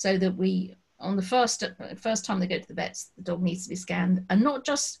 so that on the first time they go to the vets, the dog needs to be scanned, and not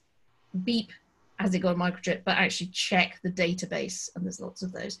just beep has it got a microchip, but actually check the database, and there's lots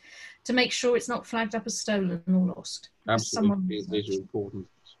of those, to make sure it's not flagged up as stolen or lost. Absolutely, these are important.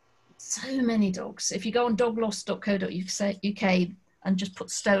 So many dogs. If you go on doglost.co.uk and just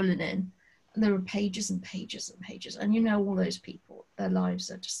put stolen in, there are pages and pages and pages, and all those people, their lives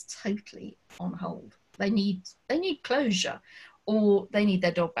are just totally on hold. They need closure, or they need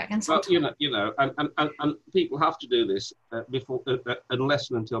their dog back. And sometimes, and people have to do this before, unless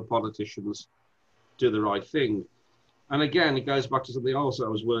and until politicians do the right thing. And again, it goes back to something else I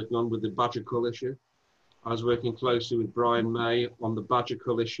was working on with the badger cull issue. I was working closely with Brian May on the badger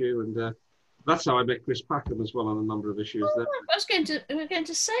cull issue, and that's how I met Chris Packham as well on a number of issues there. I was going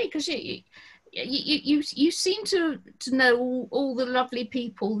to say, because you seem to know all the lovely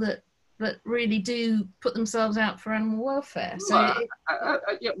people that really do put themselves out for animal welfare. So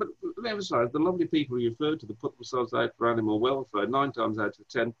yeah, but the other side, the lovely people you refer to that put themselves out for animal welfare, 9 times out of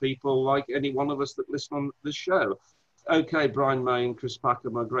 10 people like any one of us that listen on this show. Okay, Brian May and Chris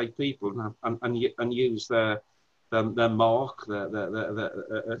Packham are great people and use their mark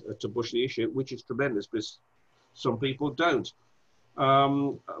to push the issue, which is tremendous, because some people don't.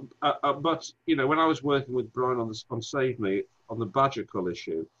 But when I was working with Brian on Save Me on the badger cull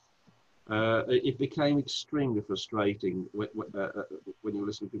issue, it became extremely frustrating when you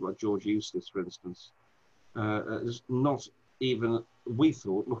listen to people like George Eustace, for instance. There's not even, we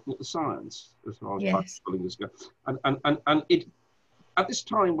thought, looking at the science as far as badger culling is concerned. And it, at this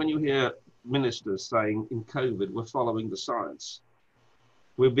time when you hear ministers saying in COVID, we're following the science,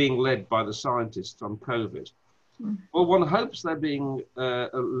 we're being led by the scientists on COVID. Well, one hopes they're being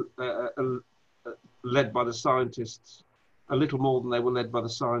led by the scientists a little more than they were led by the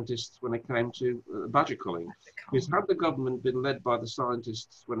scientists when it came to badger culling. Because had the government been led by the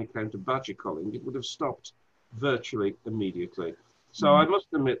scientists when it came to badger culling, it would have stopped virtually immediately. So I must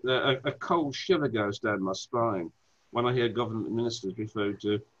admit that a cold shiver goes down my spine when I hear government ministers refer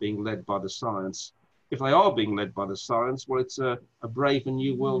to being led by the science. If they are being led by the science, well, it's a brave and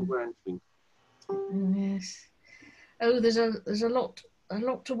new world we're entering. Yes. Oh, there's a lot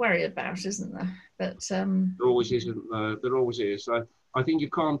to worry about, isn't there? But there always is, isn't there? There always is. I think you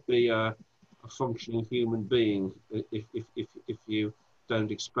can't be a functioning human being if you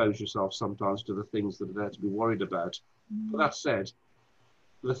don't expose yourself sometimes to the things that are there to be worried about. But that said,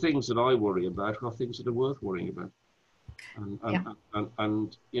 the things that I worry about are things that are worth worrying about. And that's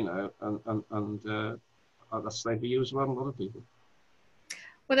the same for you as well, and a lot of people.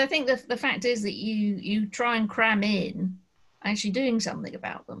 Well, I think the fact is that you try and cram in actually doing something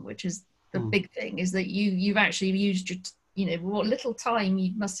about them, which is the big thing, is that you've actually used your, what little time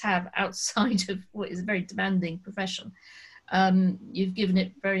you must have outside of what is a very demanding profession. You've given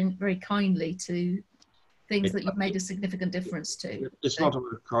it very, very kindly to things that you've made a significant difference to. It's not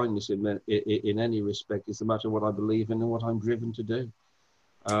about kindness in any respect. It's a matter of what I believe in and what I'm driven to do.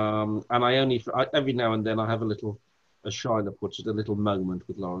 And every now and then I have as Shyla puts it, a little moment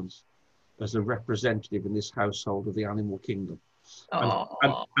with Lawrence as a representative in this household of the animal kingdom.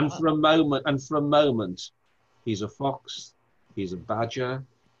 And for a moment, he's a fox, he's a badger,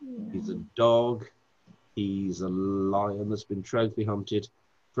 he's a dog, he's a lion that's been trophy hunted.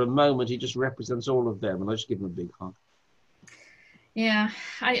 For a moment, he just represents all of them, and I just give him a big hug. Yeah,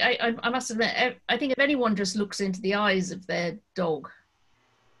 I must admit, I think if anyone just looks into the eyes of their dog,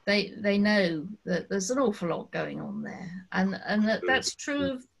 they know that there's an awful lot going on there, and that's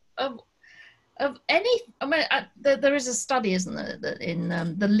true of any. I mean, there is a study, isn't there, that in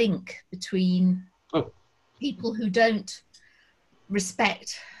the link between people who don't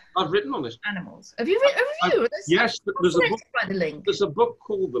respect. I've written on this. Animals. Have you written? Yes, there's a book. By the link. There's a book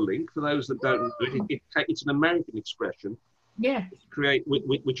called The Link. For those that don't know it, it's an American expression. Yeah.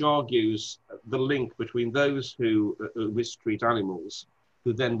 Which argues the link between those who mistreat animals,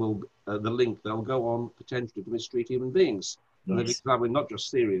 who then will the link they'll go on potentially to mistreat human beings. And they've examined not just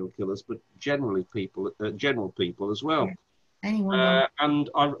serial killers, but general people as well. Yeah. Anyone? And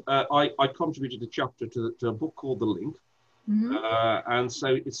I contributed a chapter to a book called The Link. And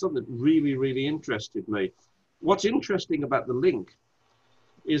so it's something that really, really interested me. What's interesting about The Link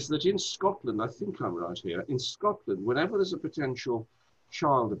is that in Scotland, I think I'm right here, in Scotland, whenever there's a potential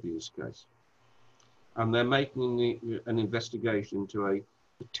child abuse case, and they're making an investigation into a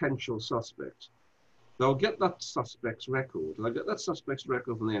potential suspect, they'll get that suspect's record. They'll get that suspect's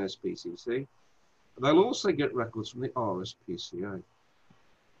record from the NSPCC. They'll also get records from the RSPCA.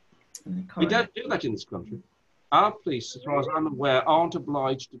 We don't do that in this country. Our police, as far as I'm aware, aren't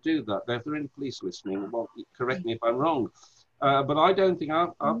obliged to do that. If there are any police listening, well, correct me if I'm wrong. But I don't think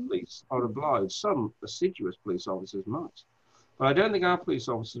our police are obliged. Some assiduous police officers might. But I don't think our police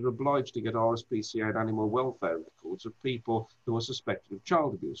officers are obliged to get RSPCA and animal welfare records of people who are suspected of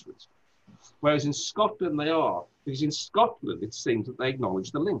child abuse, for instance. Whereas in Scotland they are, because in Scotland it seems that they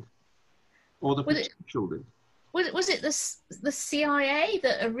acknowledge the link, or the potential link. Was it the CIA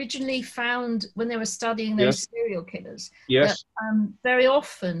that originally found, when they were studying those serial killers, yes, that very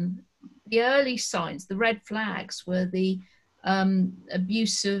often the early signs, the red flags, were the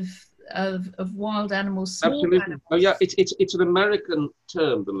abuse of wild animals, small absolutely animals. Oh yeah, it's an American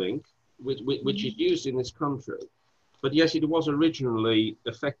term, the link, which is used in this country. But yes, it was originally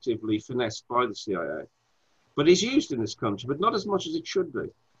effectively finessed by the CIA. But it's used in this country, but not as much as it should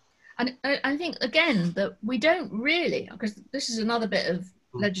be. And I think, again, that we don't really, because this is another bit of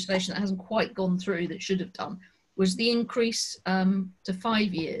legislation that hasn't quite gone through that should have done, was the increase to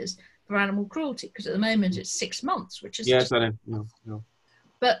 5 years for animal cruelty. Because at the moment it's 6 months, which is... Yes, I know. Yeah.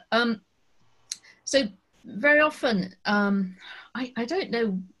 But so very often, I don't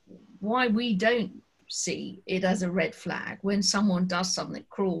know why we don't see it as a red flag when someone does something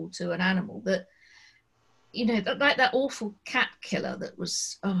cruel to an animal, that, you know, like that awful cat killer that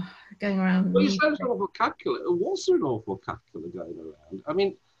was going around. Well, you said an awful cat killer. Was there an awful cat killer going around? I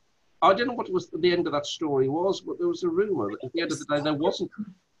mean, I don't know what the end of that story was, but there was a rumour that at the end of the day there wasn't.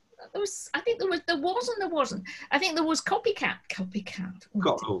 There was. I think there wasn't. I think there was copycat.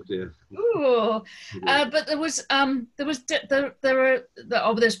 Oh dear. Ooh. But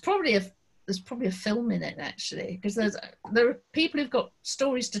there's probably a film in it, actually, because there are people who've got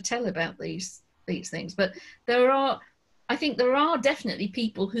stories to tell about these things. But I think there are definitely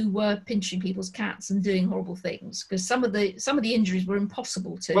people who were pinching people's cats and doing horrible things, because some of the injuries were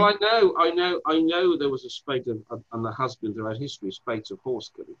impossible to. Well, I know there was a spate of, and there has been throughout history, spates of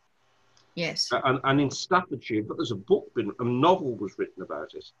horse killing. Yes. And in Staffordshire, but there's a novel was written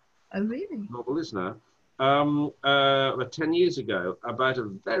about it. Oh, really? A novel is now. About 10 years ago, about a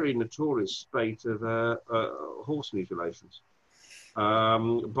very notorious spate of horse mutilations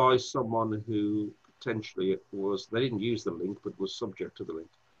by someone who potentially they didn't use the link, but was subject to the link.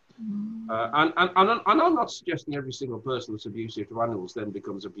 And I'm not suggesting every single person that's abusive to animals then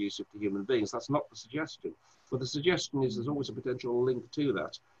becomes abusive to human beings. That's not the suggestion. But the suggestion is there's always a potential link to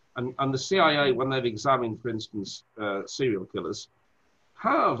that. And the CIA, when they've examined, for instance, serial killers,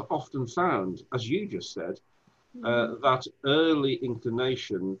 have often found, as you just said, that early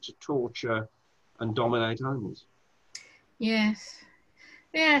inclination to torture and dominate animals. Yes,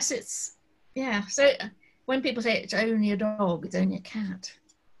 So when people say it's only a dog, it's only a cat.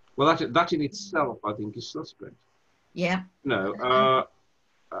 Well, that in itself, I think, is suspect. Yeah. No.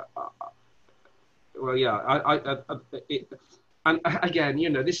 Well, yeah. And again, you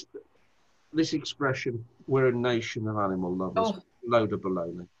know, this expression, "we're a nation of animal lovers," load of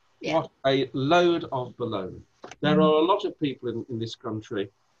baloney. Yeah. What a load of baloney. There are a lot of people in this country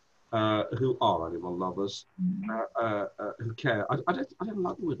who are animal lovers, who care. I don't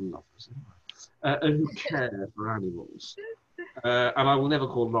like the word lovers anyway. Who care for animals. And I will never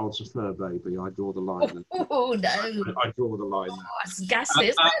call Lawrence a fur baby. I draw the line. Oh no! I draw the line. It's ghastly,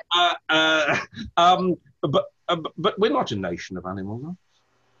 isn't it? But we're not a nation of animals, no?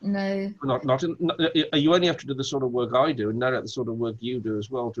 No. You only have to do the sort of work I do and know the sort of work you do as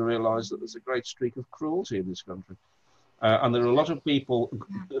well to realise that there's a great streak of cruelty in this country. And there are a lot of people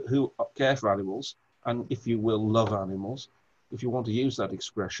who care for animals and, if you will, love animals, if you want to use that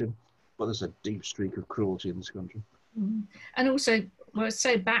expression, but there's a deep streak of cruelty in this country. And also, we're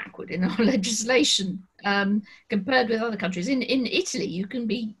so backward in our legislation compared with other countries. In Italy, you can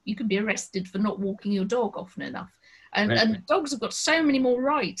be arrested for not walking your dog often enough. And dogs have got so many more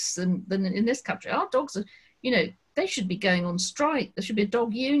rights than in this country. Our dogs are, you know, they should be going on strike. There should be a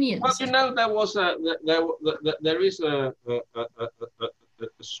dog union. Well, you know, there is a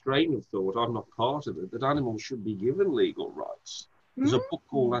strain of thought, I'm not part of it, that animals should be given legal rights. There's a book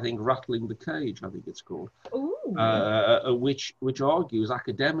called, I think, Rattling the Cage, I think it's called, which argues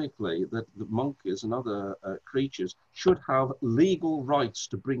academically that the monkeys and other creatures should have legal rights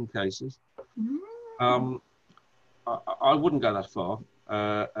to bring cases. I wouldn't go that far,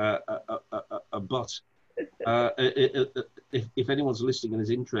 but If anyone's listening and is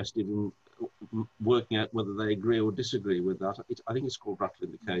interested in working out whether they agree or disagree with that, I think it's called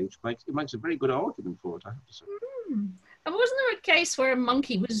Rattling the Cage. It makes a very good argument for it, I have to say. And wasn't there a case where a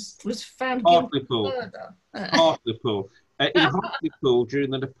monkey was found guilty of murder? Hartlepool. In Hartlepool during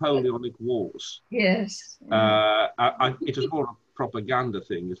the Napoleonic Wars. Yes. It was more a propaganda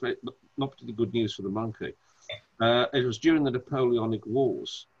thing. It's not particularly good news for the monkey. It was during the Napoleonic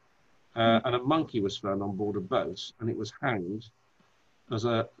Wars, and a monkey was found on board a boat, and it was hanged as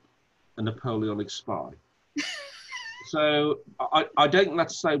a Napoleonic spy. So I don't think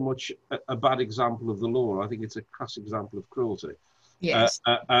that's so much a bad example of the law. I think it's a crass example of cruelty. Yes.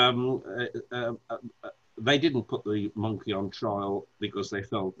 They didn't put the monkey on trial because they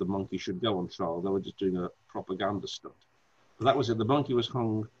felt the monkey should go on trial. They were just doing a propaganda stunt. But that was it. The monkey was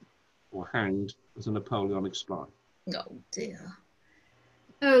hung or hanged as a Napoleonic spy. Oh dear.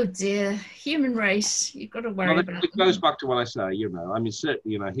 Oh dear. Human race. You've got to worry about it. Goes back to what I say, I mean,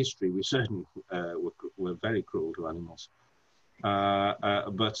 certainly in our history, we certainly were very cruel to animals.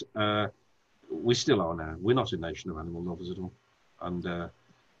 But we still are now. We're not a nation of animal lovers at all. And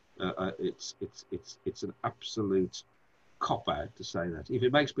it's an absolute cop-out to say that. If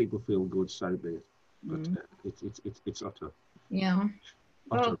it makes people feel good, so be it. But it's utter. Yeah.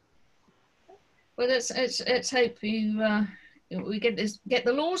 Utter. Well, let's hope we get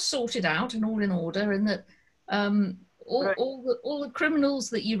the laws sorted out and all in order, and that all the criminals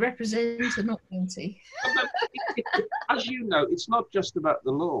that you represent are not guilty. As you know, it's not just about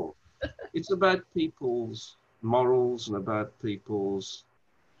the law. It's about people's morals and about people's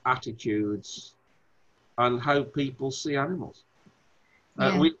attitudes and how people see animals.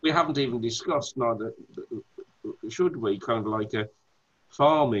 We haven't even discussed, neither should we, kind of like a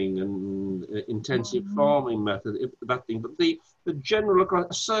farming and intensive farming method, that thing. But the general,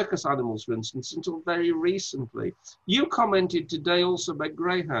 circus animals, for instance, until very recently. You commented today also about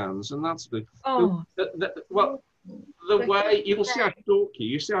greyhounds, and that's the way you can see I stalk you.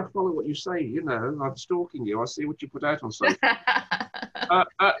 You see I follow what you say. I'm stalking you. I see what you put out on social. But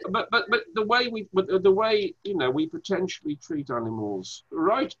the way we potentially treat animals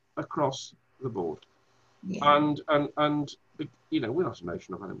right across the board, and we're not a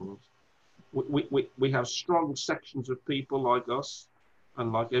nation of animals. We have strong sections of people like us,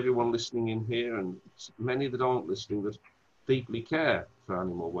 and like everyone listening in here, and many that aren't listening, that deeply care for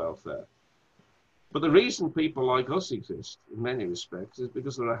animal welfare. But the reason people like us exist, in many respects, is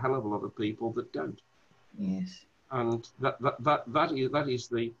because there are a hell of a lot of people that don't. Yes. And that is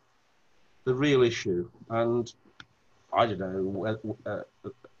the real issue. And I don't know.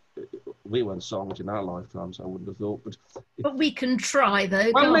 We weren't solved in our lifetimes, I wouldn't have thought. But we can try,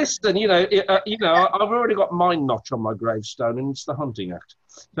 though. Well, listen, I've already got my notch on my gravestone, and it's the Hunting Act.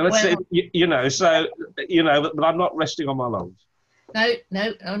 So let's say, but I'm not resting on my laurels.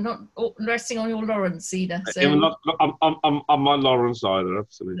 No, I'm not resting on your laurels either. So I'm not on my laurels either,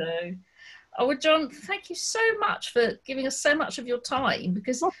 absolutely. No. Oh, well, John, thank you so much for giving us so much of your time.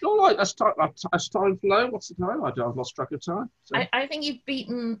 Because that's all right. As time flow. What's the time? I've lost track of time. So. I think you've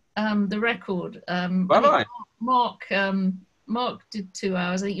beaten the record. Bye. Mark did 2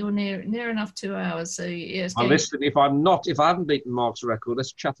 hours. I think you're near enough 2 hours. So yes. Listen, if I haven't beaten Mark's record,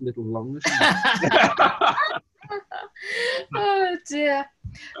 let's chat a little longer. Oh dear.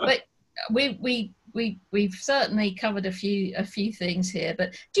 But we've certainly covered a few things here.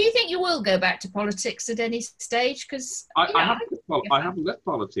 But do you think you will go back to politics at any stage? Because I haven't left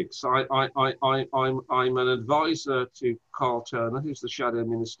politics. I'm an advisor to Carl Turner, who's the Shadow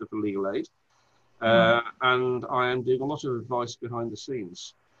Minister for Legal Aid, and I am doing a lot of advice behind the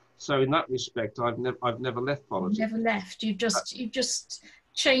scenes. So in that respect, I've never left politics. You've never left. You've just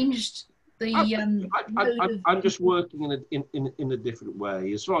changed. I'm just working in a different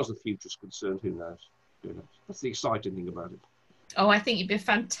way. As far as the future's concerned, who knows? That's the exciting thing about it. Oh, I think you'd be a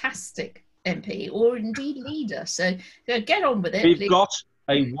fantastic MP or indeed leader. So get on with it. We've got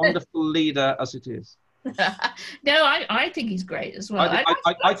a wonderful leader as it is. No, I think he's great as well.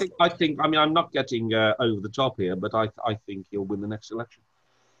 I think. I mean, I'm not getting over the top here, but I think he'll win the next election.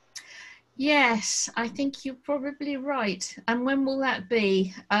 Yes, I think you're probably right. And when will that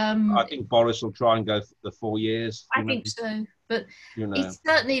be? I think Boris will try and go for the 4 years. I think so. But it's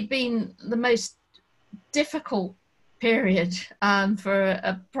certainly been the most difficult period for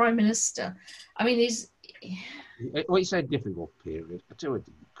a Prime Minister. I mean, Well, you say difficult period. To a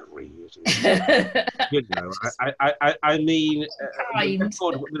degree, I mean,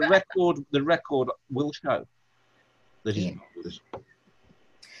 the record will show that he's not with us.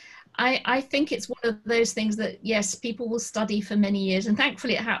 I think it's one of those things that, yes, people will study for many years, and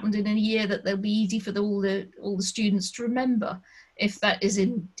thankfully it happened in a year that they'll be easy for all the students to remember, if that is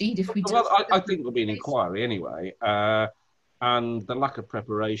indeed, if we do. Well, I think there'll be an inquiry anyway, and the lack of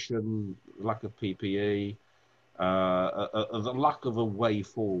preparation, lack of PPE, the lack of a way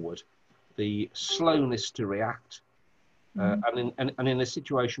forward, the slowness to react, and in a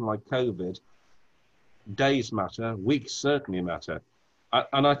situation like COVID, days matter, weeks certainly matter,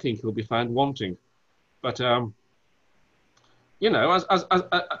 and I think he'll be found wanting. But you know,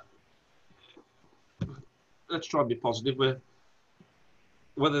 let's try and be positive.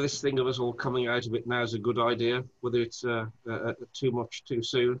 Whether this thing of us all coming out of it now is a good idea, whether it's too much too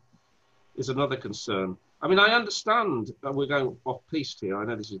soon, is another concern. I mean, I understand that we're going off-piste here. I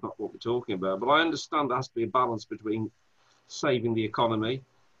know this is not what we're talking about, but I understand there has to be a balance between saving the economy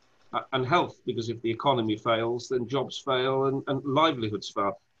and health, because if the economy fails, then jobs fail and livelihoods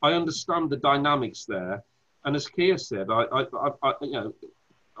fail. I understand the dynamics there, and as Keir said, you know,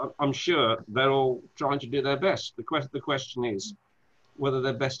 I'm sure they're all trying to do their best. The question is whether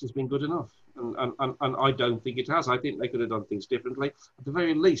their best has been good enough, and I don't think it has. I think they could have done things differently. At the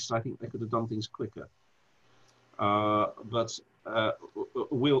very least, I think they could have done things quicker. But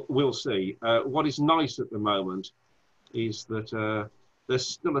we'll see. What is nice at the moment is that there's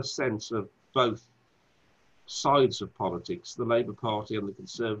still a sense of both sides of politics, the Labour Party and the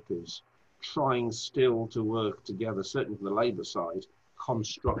Conservatives, trying still to work together, certainly from the Labour side,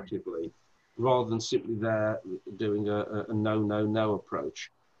 constructively, rather than simply there doing a no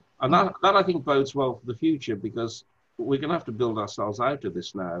approach. And that I think bodes well for the future, because we're going to have to build ourselves out of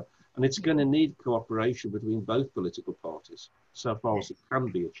this now. And it's going to need cooperation between both political parties, so far as it can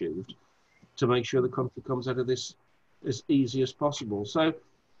be achieved, to make sure the country comes out of this as easy as possible. So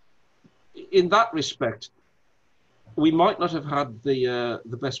in that respect, we might not have had the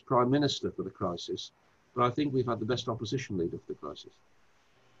best Prime Minister for the crisis, but I think we've had the best opposition leader for the crisis,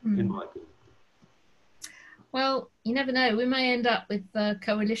 in my opinion. Well, you never know. We may end up with a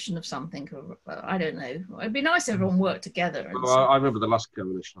coalition of something. I don't know. It'd be nice if everyone worked together. Well, I remember the last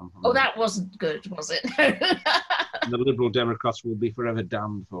coalition. Oh, that wasn't good, was it? The Liberal Democrats will be forever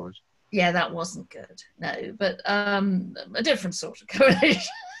damned for it. Yeah, that wasn't good. No, but a different sort of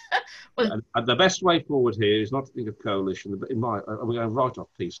coalition. Well, and the best way forward here is not to think of coalition, but we're going right off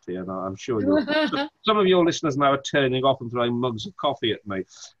piste here, and I'm sure some of your listeners now are turning off and throwing mugs of coffee at me.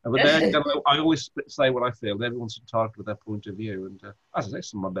 But then I always say what I feel. Everyone's entitled to their point of view, and as I say,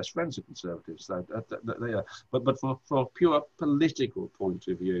 some of my best friends are Conservatives. They are. But from a pure political point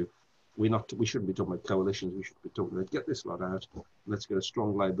of view, we shouldn't be talking about coalitions. We should be talking about get this lot out. Let's get a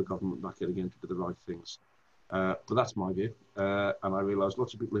strong Labour government back in again to do the right things. But that's my view, and I realise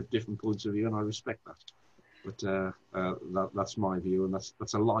lots of people have different points of view, and I respect that. But that's my view, and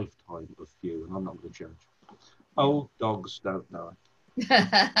that's a lifetime of view, and I'm not going to change. Old dogs don't die.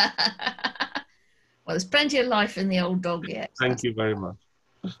 Well, there's plenty of life in the old dog yet. Thank you very much.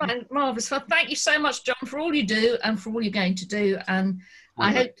 Marvellous. Well, thank you so much, John, for all you do and for all you're going to do. And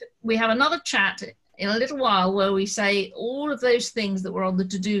I hope we have another chat in a little while where we say all of those things that were on the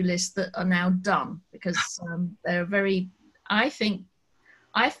to-do list that are now done, because they're very, I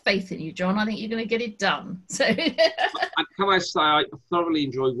have faith in you, John. I think you're going to get it done. So can I say I thoroughly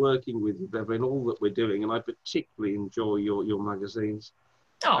enjoy working with you, Beverly, in all that we're doing, and I particularly enjoy your magazines.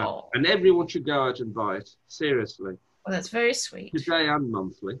 Oh. And everyone should go out and buy it, seriously. Well, that's very sweet. Today and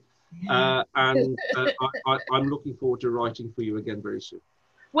monthly. Yeah. And I'm looking forward to writing for you again very soon.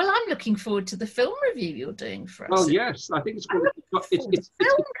 Well, I'm looking forward to the film review you're doing for us. Well, yes, I think it's called. It's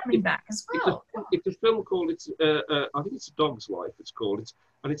film coming back as well. It's a film called. I think it's A Dog's Life. It's called.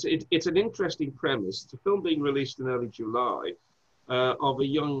 It's an interesting premise. It's a film being released in early July of a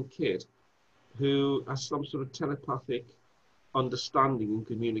young kid who has some sort of telepathic understanding and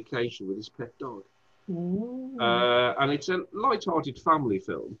communication with his pet dog. And it's a light-hearted family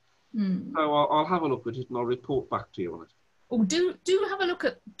film. So I'll have a look at it and I'll report back to you on it. Oh, do have a look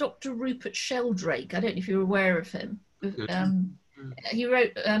at Dr. Rupert Sheldrake. I don't know if you're aware of him. He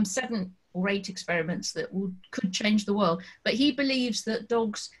wrote 7 or 8 experiments that could change the world. But he believes that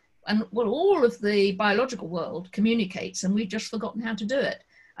dogs and all of the biological world communicates, and we've just forgotten how to do it.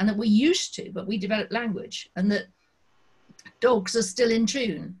 And that we used to, but we developed language, and that dogs are still in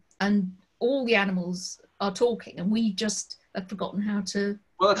tune, and all the animals are talking, and we just have forgotten how to.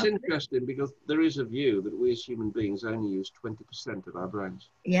 Well, that's interesting, because there is a view that we as human beings only use 20% of our brains.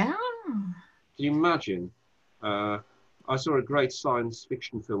 Yeah. Can you imagine? I saw a great science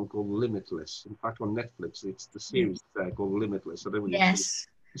fiction film called Limitless. In fact, on Netflix, it's the series there called Limitless. Yes.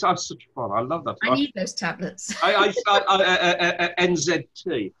 It's such fun. I love that. I need those tablets.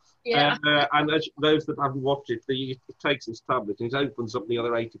 NZT. Yeah. And as those that haven't watched it, it takes his tablet and it opens up the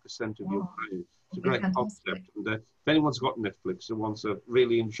other 80% of your Oh, brain. It's a it'd be great fantastic. concept. And if anyone's got Netflix and wants a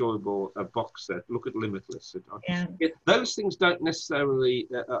really enjoyable box set, look at Limitless. Yeah. Those things don't necessarily,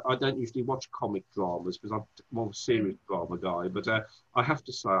 I don't usually watch comic dramas because I'm more of a serious drama guy, but I have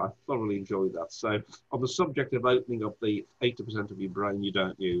to say I thoroughly enjoy that. So on the subject of opening up the 80% of your brain you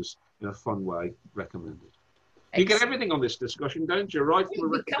don't use in a fun way, recommended. You get everything on this discussion, don't you? Right?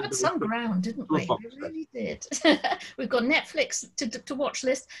 We covered some ground, didn't we? We really did. We've got Netflix to watch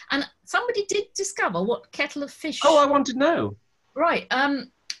list, and somebody did discover what kettle of fish. Oh, I want to know. Right.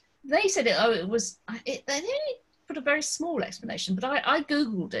 They said it. Oh, it was. They only put a very small explanation, but I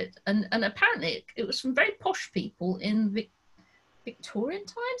googled it, and apparently it was from very posh people in Victorian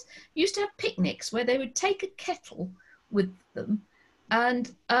times. Used to have picnics where they would take a kettle with them.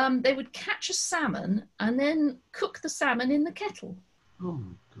 And they would catch a salmon and then cook the salmon in the kettle. Oh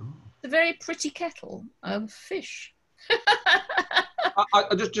my God! The very pretty kettle of fish.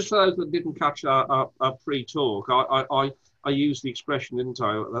 I just for those that didn't catch our pre-talk, I used the expression, didn't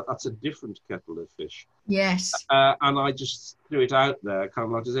I? That's a different kettle of fish. Yes. And I just threw it out there, kind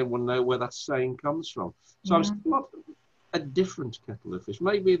of like, does anyone know where that saying comes from? So I'm not a different kettle of fish.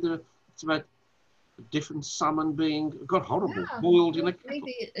 Maybe it's about different salmon being boiled in a kettle.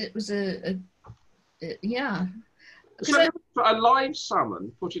 Maybe it was yeah. So a live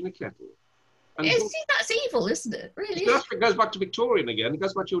salmon put in a kettle. And see, that's evil, isn't it? Really. It goes back to Victorian again. It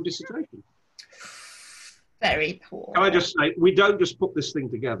goes back to your dissertation. Very poor. Can I just say, we don't just put this thing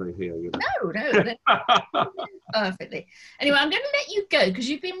together here, you know? No. Perfectly. Anyway, I'm going to let you go because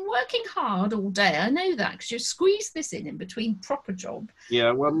you've been working hard all day. I know that because you've squeezed this in between proper job. Yeah,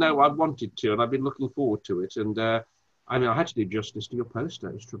 well, no, I wanted to, and I've been looking forward to it. And I mean, I had to do justice to your poster.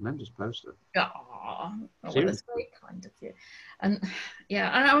 It's a tremendous poster. Oh, well, that's very kind of you. And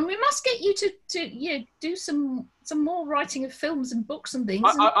yeah, and we must get you to do some more writing of films and books and things.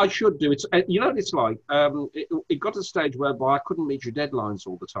 I should do it. You know what it's like? It got to the stage whereby I couldn't meet your deadlines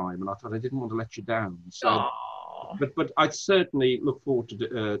all the time, and I thought I didn't want to let you down. So, but I certainly look forward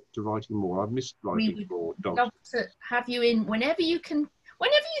to writing more. I've missed writing for dogs. Love to have you in whenever you can.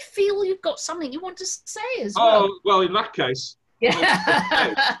 Whenever you feel you've got something you want to say as well. Oh, well, in that case. Yeah.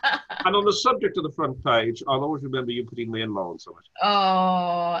 And on the subject of the front page, I'll always remember you putting me and Lawrence on it.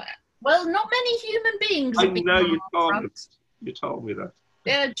 Oh, well, not many human beings. I know you told me that.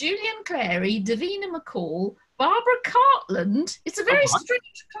 Julian Clary, Davina McCall, Barbara Cartland. It's a very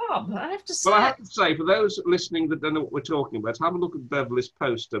strange club, I have to say. Well, I have to say, for those listening that don't know what we're talking about, have a look at Beverly's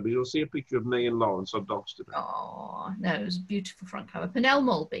poster, but you'll see a picture of me and Lawrence on Dogs Today. Oh, no, it was a beautiful front cover. Pernell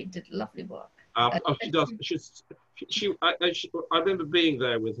Mulby did lovely work. She does. I remember being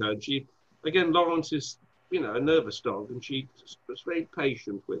there with her. Again, Lawrence is, a nervous dog, and she was very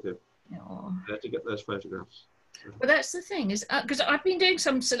patient with him to get those photographs. But that's the thing, is because I've been doing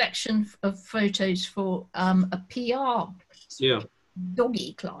some selection of photos for a PR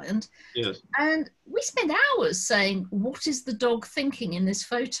doggy client. Yes. And we spend hours saying, what is the dog thinking in this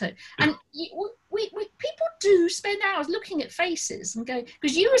photo? And people do spend hours looking at faces and go,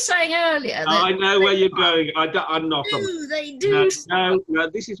 because you were saying earlier. I know where you're going. I'm not. They do. No,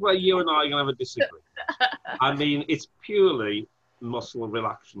 this is where you and I are going to have a disagreement. I mean, it's purely muscle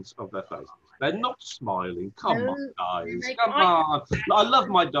relaxations of their faces. They're not smiling. Come on, guys. Come on. I love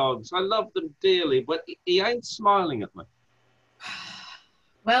my dogs. I love them dearly, but he ain't smiling at me.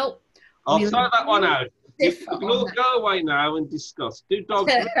 Well, I'll throw that one out. We can all go away now and discuss. Do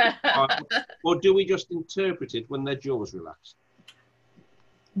dogs smile, or do we just interpret it when their jaws relax?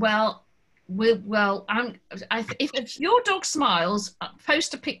 Well, if your dog smiles,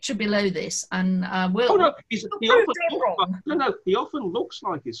 post a picture below this, and we'll. Oh no, he often looks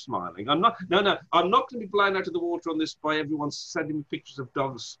like he's smiling. I'm not going to be blown out of the water on this by everyone sending me pictures of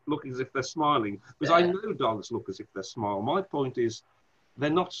dogs looking as if they're smiling, because I know dogs look as if they're smiling. My point is, they're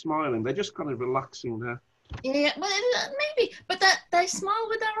not smiling; they're just kind of relaxing there. Yeah, well, maybe, but they smile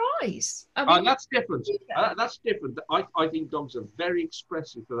with their eyes. I mean, that's different. That's different. I think dogs are very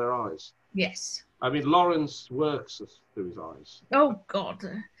expressive for their eyes. Yes. I mean, Lawrence works through his eyes. Oh, God.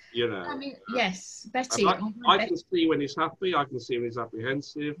 I mean, yes, Betty. I can see when he's happy. I can see when he's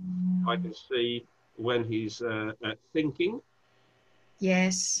apprehensive. I can see when he's thinking.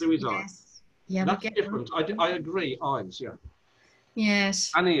 Yes. Through his eyes. Yeah, that's different. I agree. Eyes, yeah.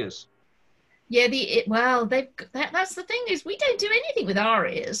 Yes. And ears. Yeah, that's the thing, is we don't do anything with our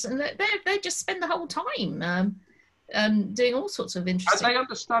ears, and they just spend the whole time doing all sorts of interesting. And they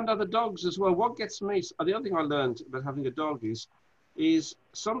understand other dogs as well. What gets me, the other thing I learned about having a dog is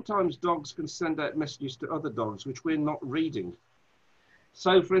sometimes dogs can send out messages to other dogs which we're not reading.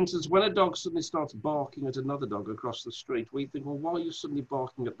 So, for instance, when a dog suddenly starts barking at another dog across the street, we think, well, why are you suddenly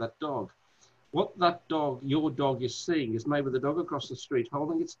barking at that dog? What that dog, your dog, is seeing is maybe the dog across the street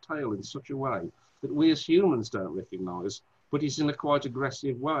holding its tail in such a way that we as humans don't recognise, but it's in a quite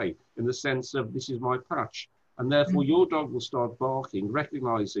aggressive way, in the sense of, this is my patch. And therefore, your dog will start barking,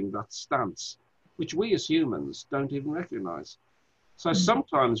 recognising that stance, which we as humans don't even recognise. So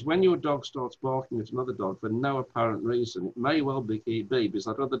sometimes when your dog starts barking at another dog for no apparent reason, it may well be because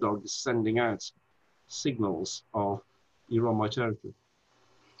that other dog is sending out signals of, you're on my territory.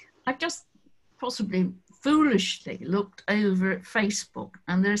 I've just possibly foolishly looked over at Facebook,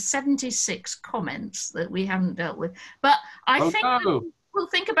 and there are 76 comments that we haven't dealt with. But I think we'll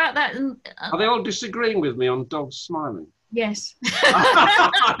think about that. And, are they all disagreeing with me on dogs smiling? Yes.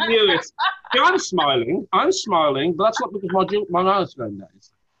 I knew it. Yeah, I'm smiling, but that's not because my mouth's going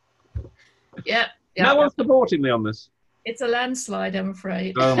down. Yeah. No one's supporting me on this. It's a landslide, I'm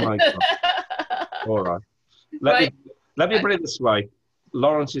afraid. Oh my God. All right. Let me put it this way.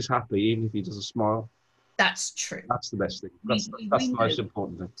 Lawrence is happy even if he doesn't smile. That's true. That's the best thing. That's the most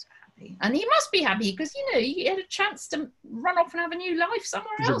important thing. Happy. And he must be happy because, you know, you had a chance to run off and have a new life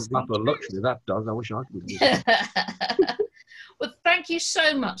somewhere else. That's a luxury, that dog. I wish I could do that. Well, thank you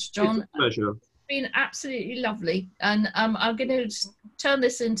so much, John. It's a pleasure. It's been absolutely lovely. And I'm going to turn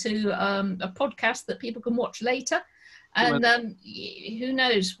this into a podcast that people can watch later. And who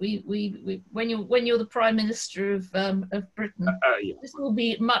knows? When you're the Prime Minister of Britain, this will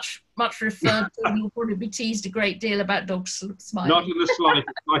be much referred to, and you'll probably be teased a great deal about dogs smiling. Not in the slightest.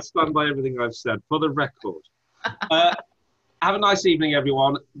 I stand by everything I've said. For the record, have a nice evening,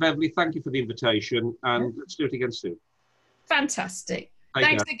 everyone. Beverly, thank you for the invitation, and let's do it again soon. Fantastic.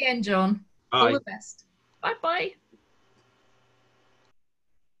 Thanks again, John. Bye. All the best. Bye bye.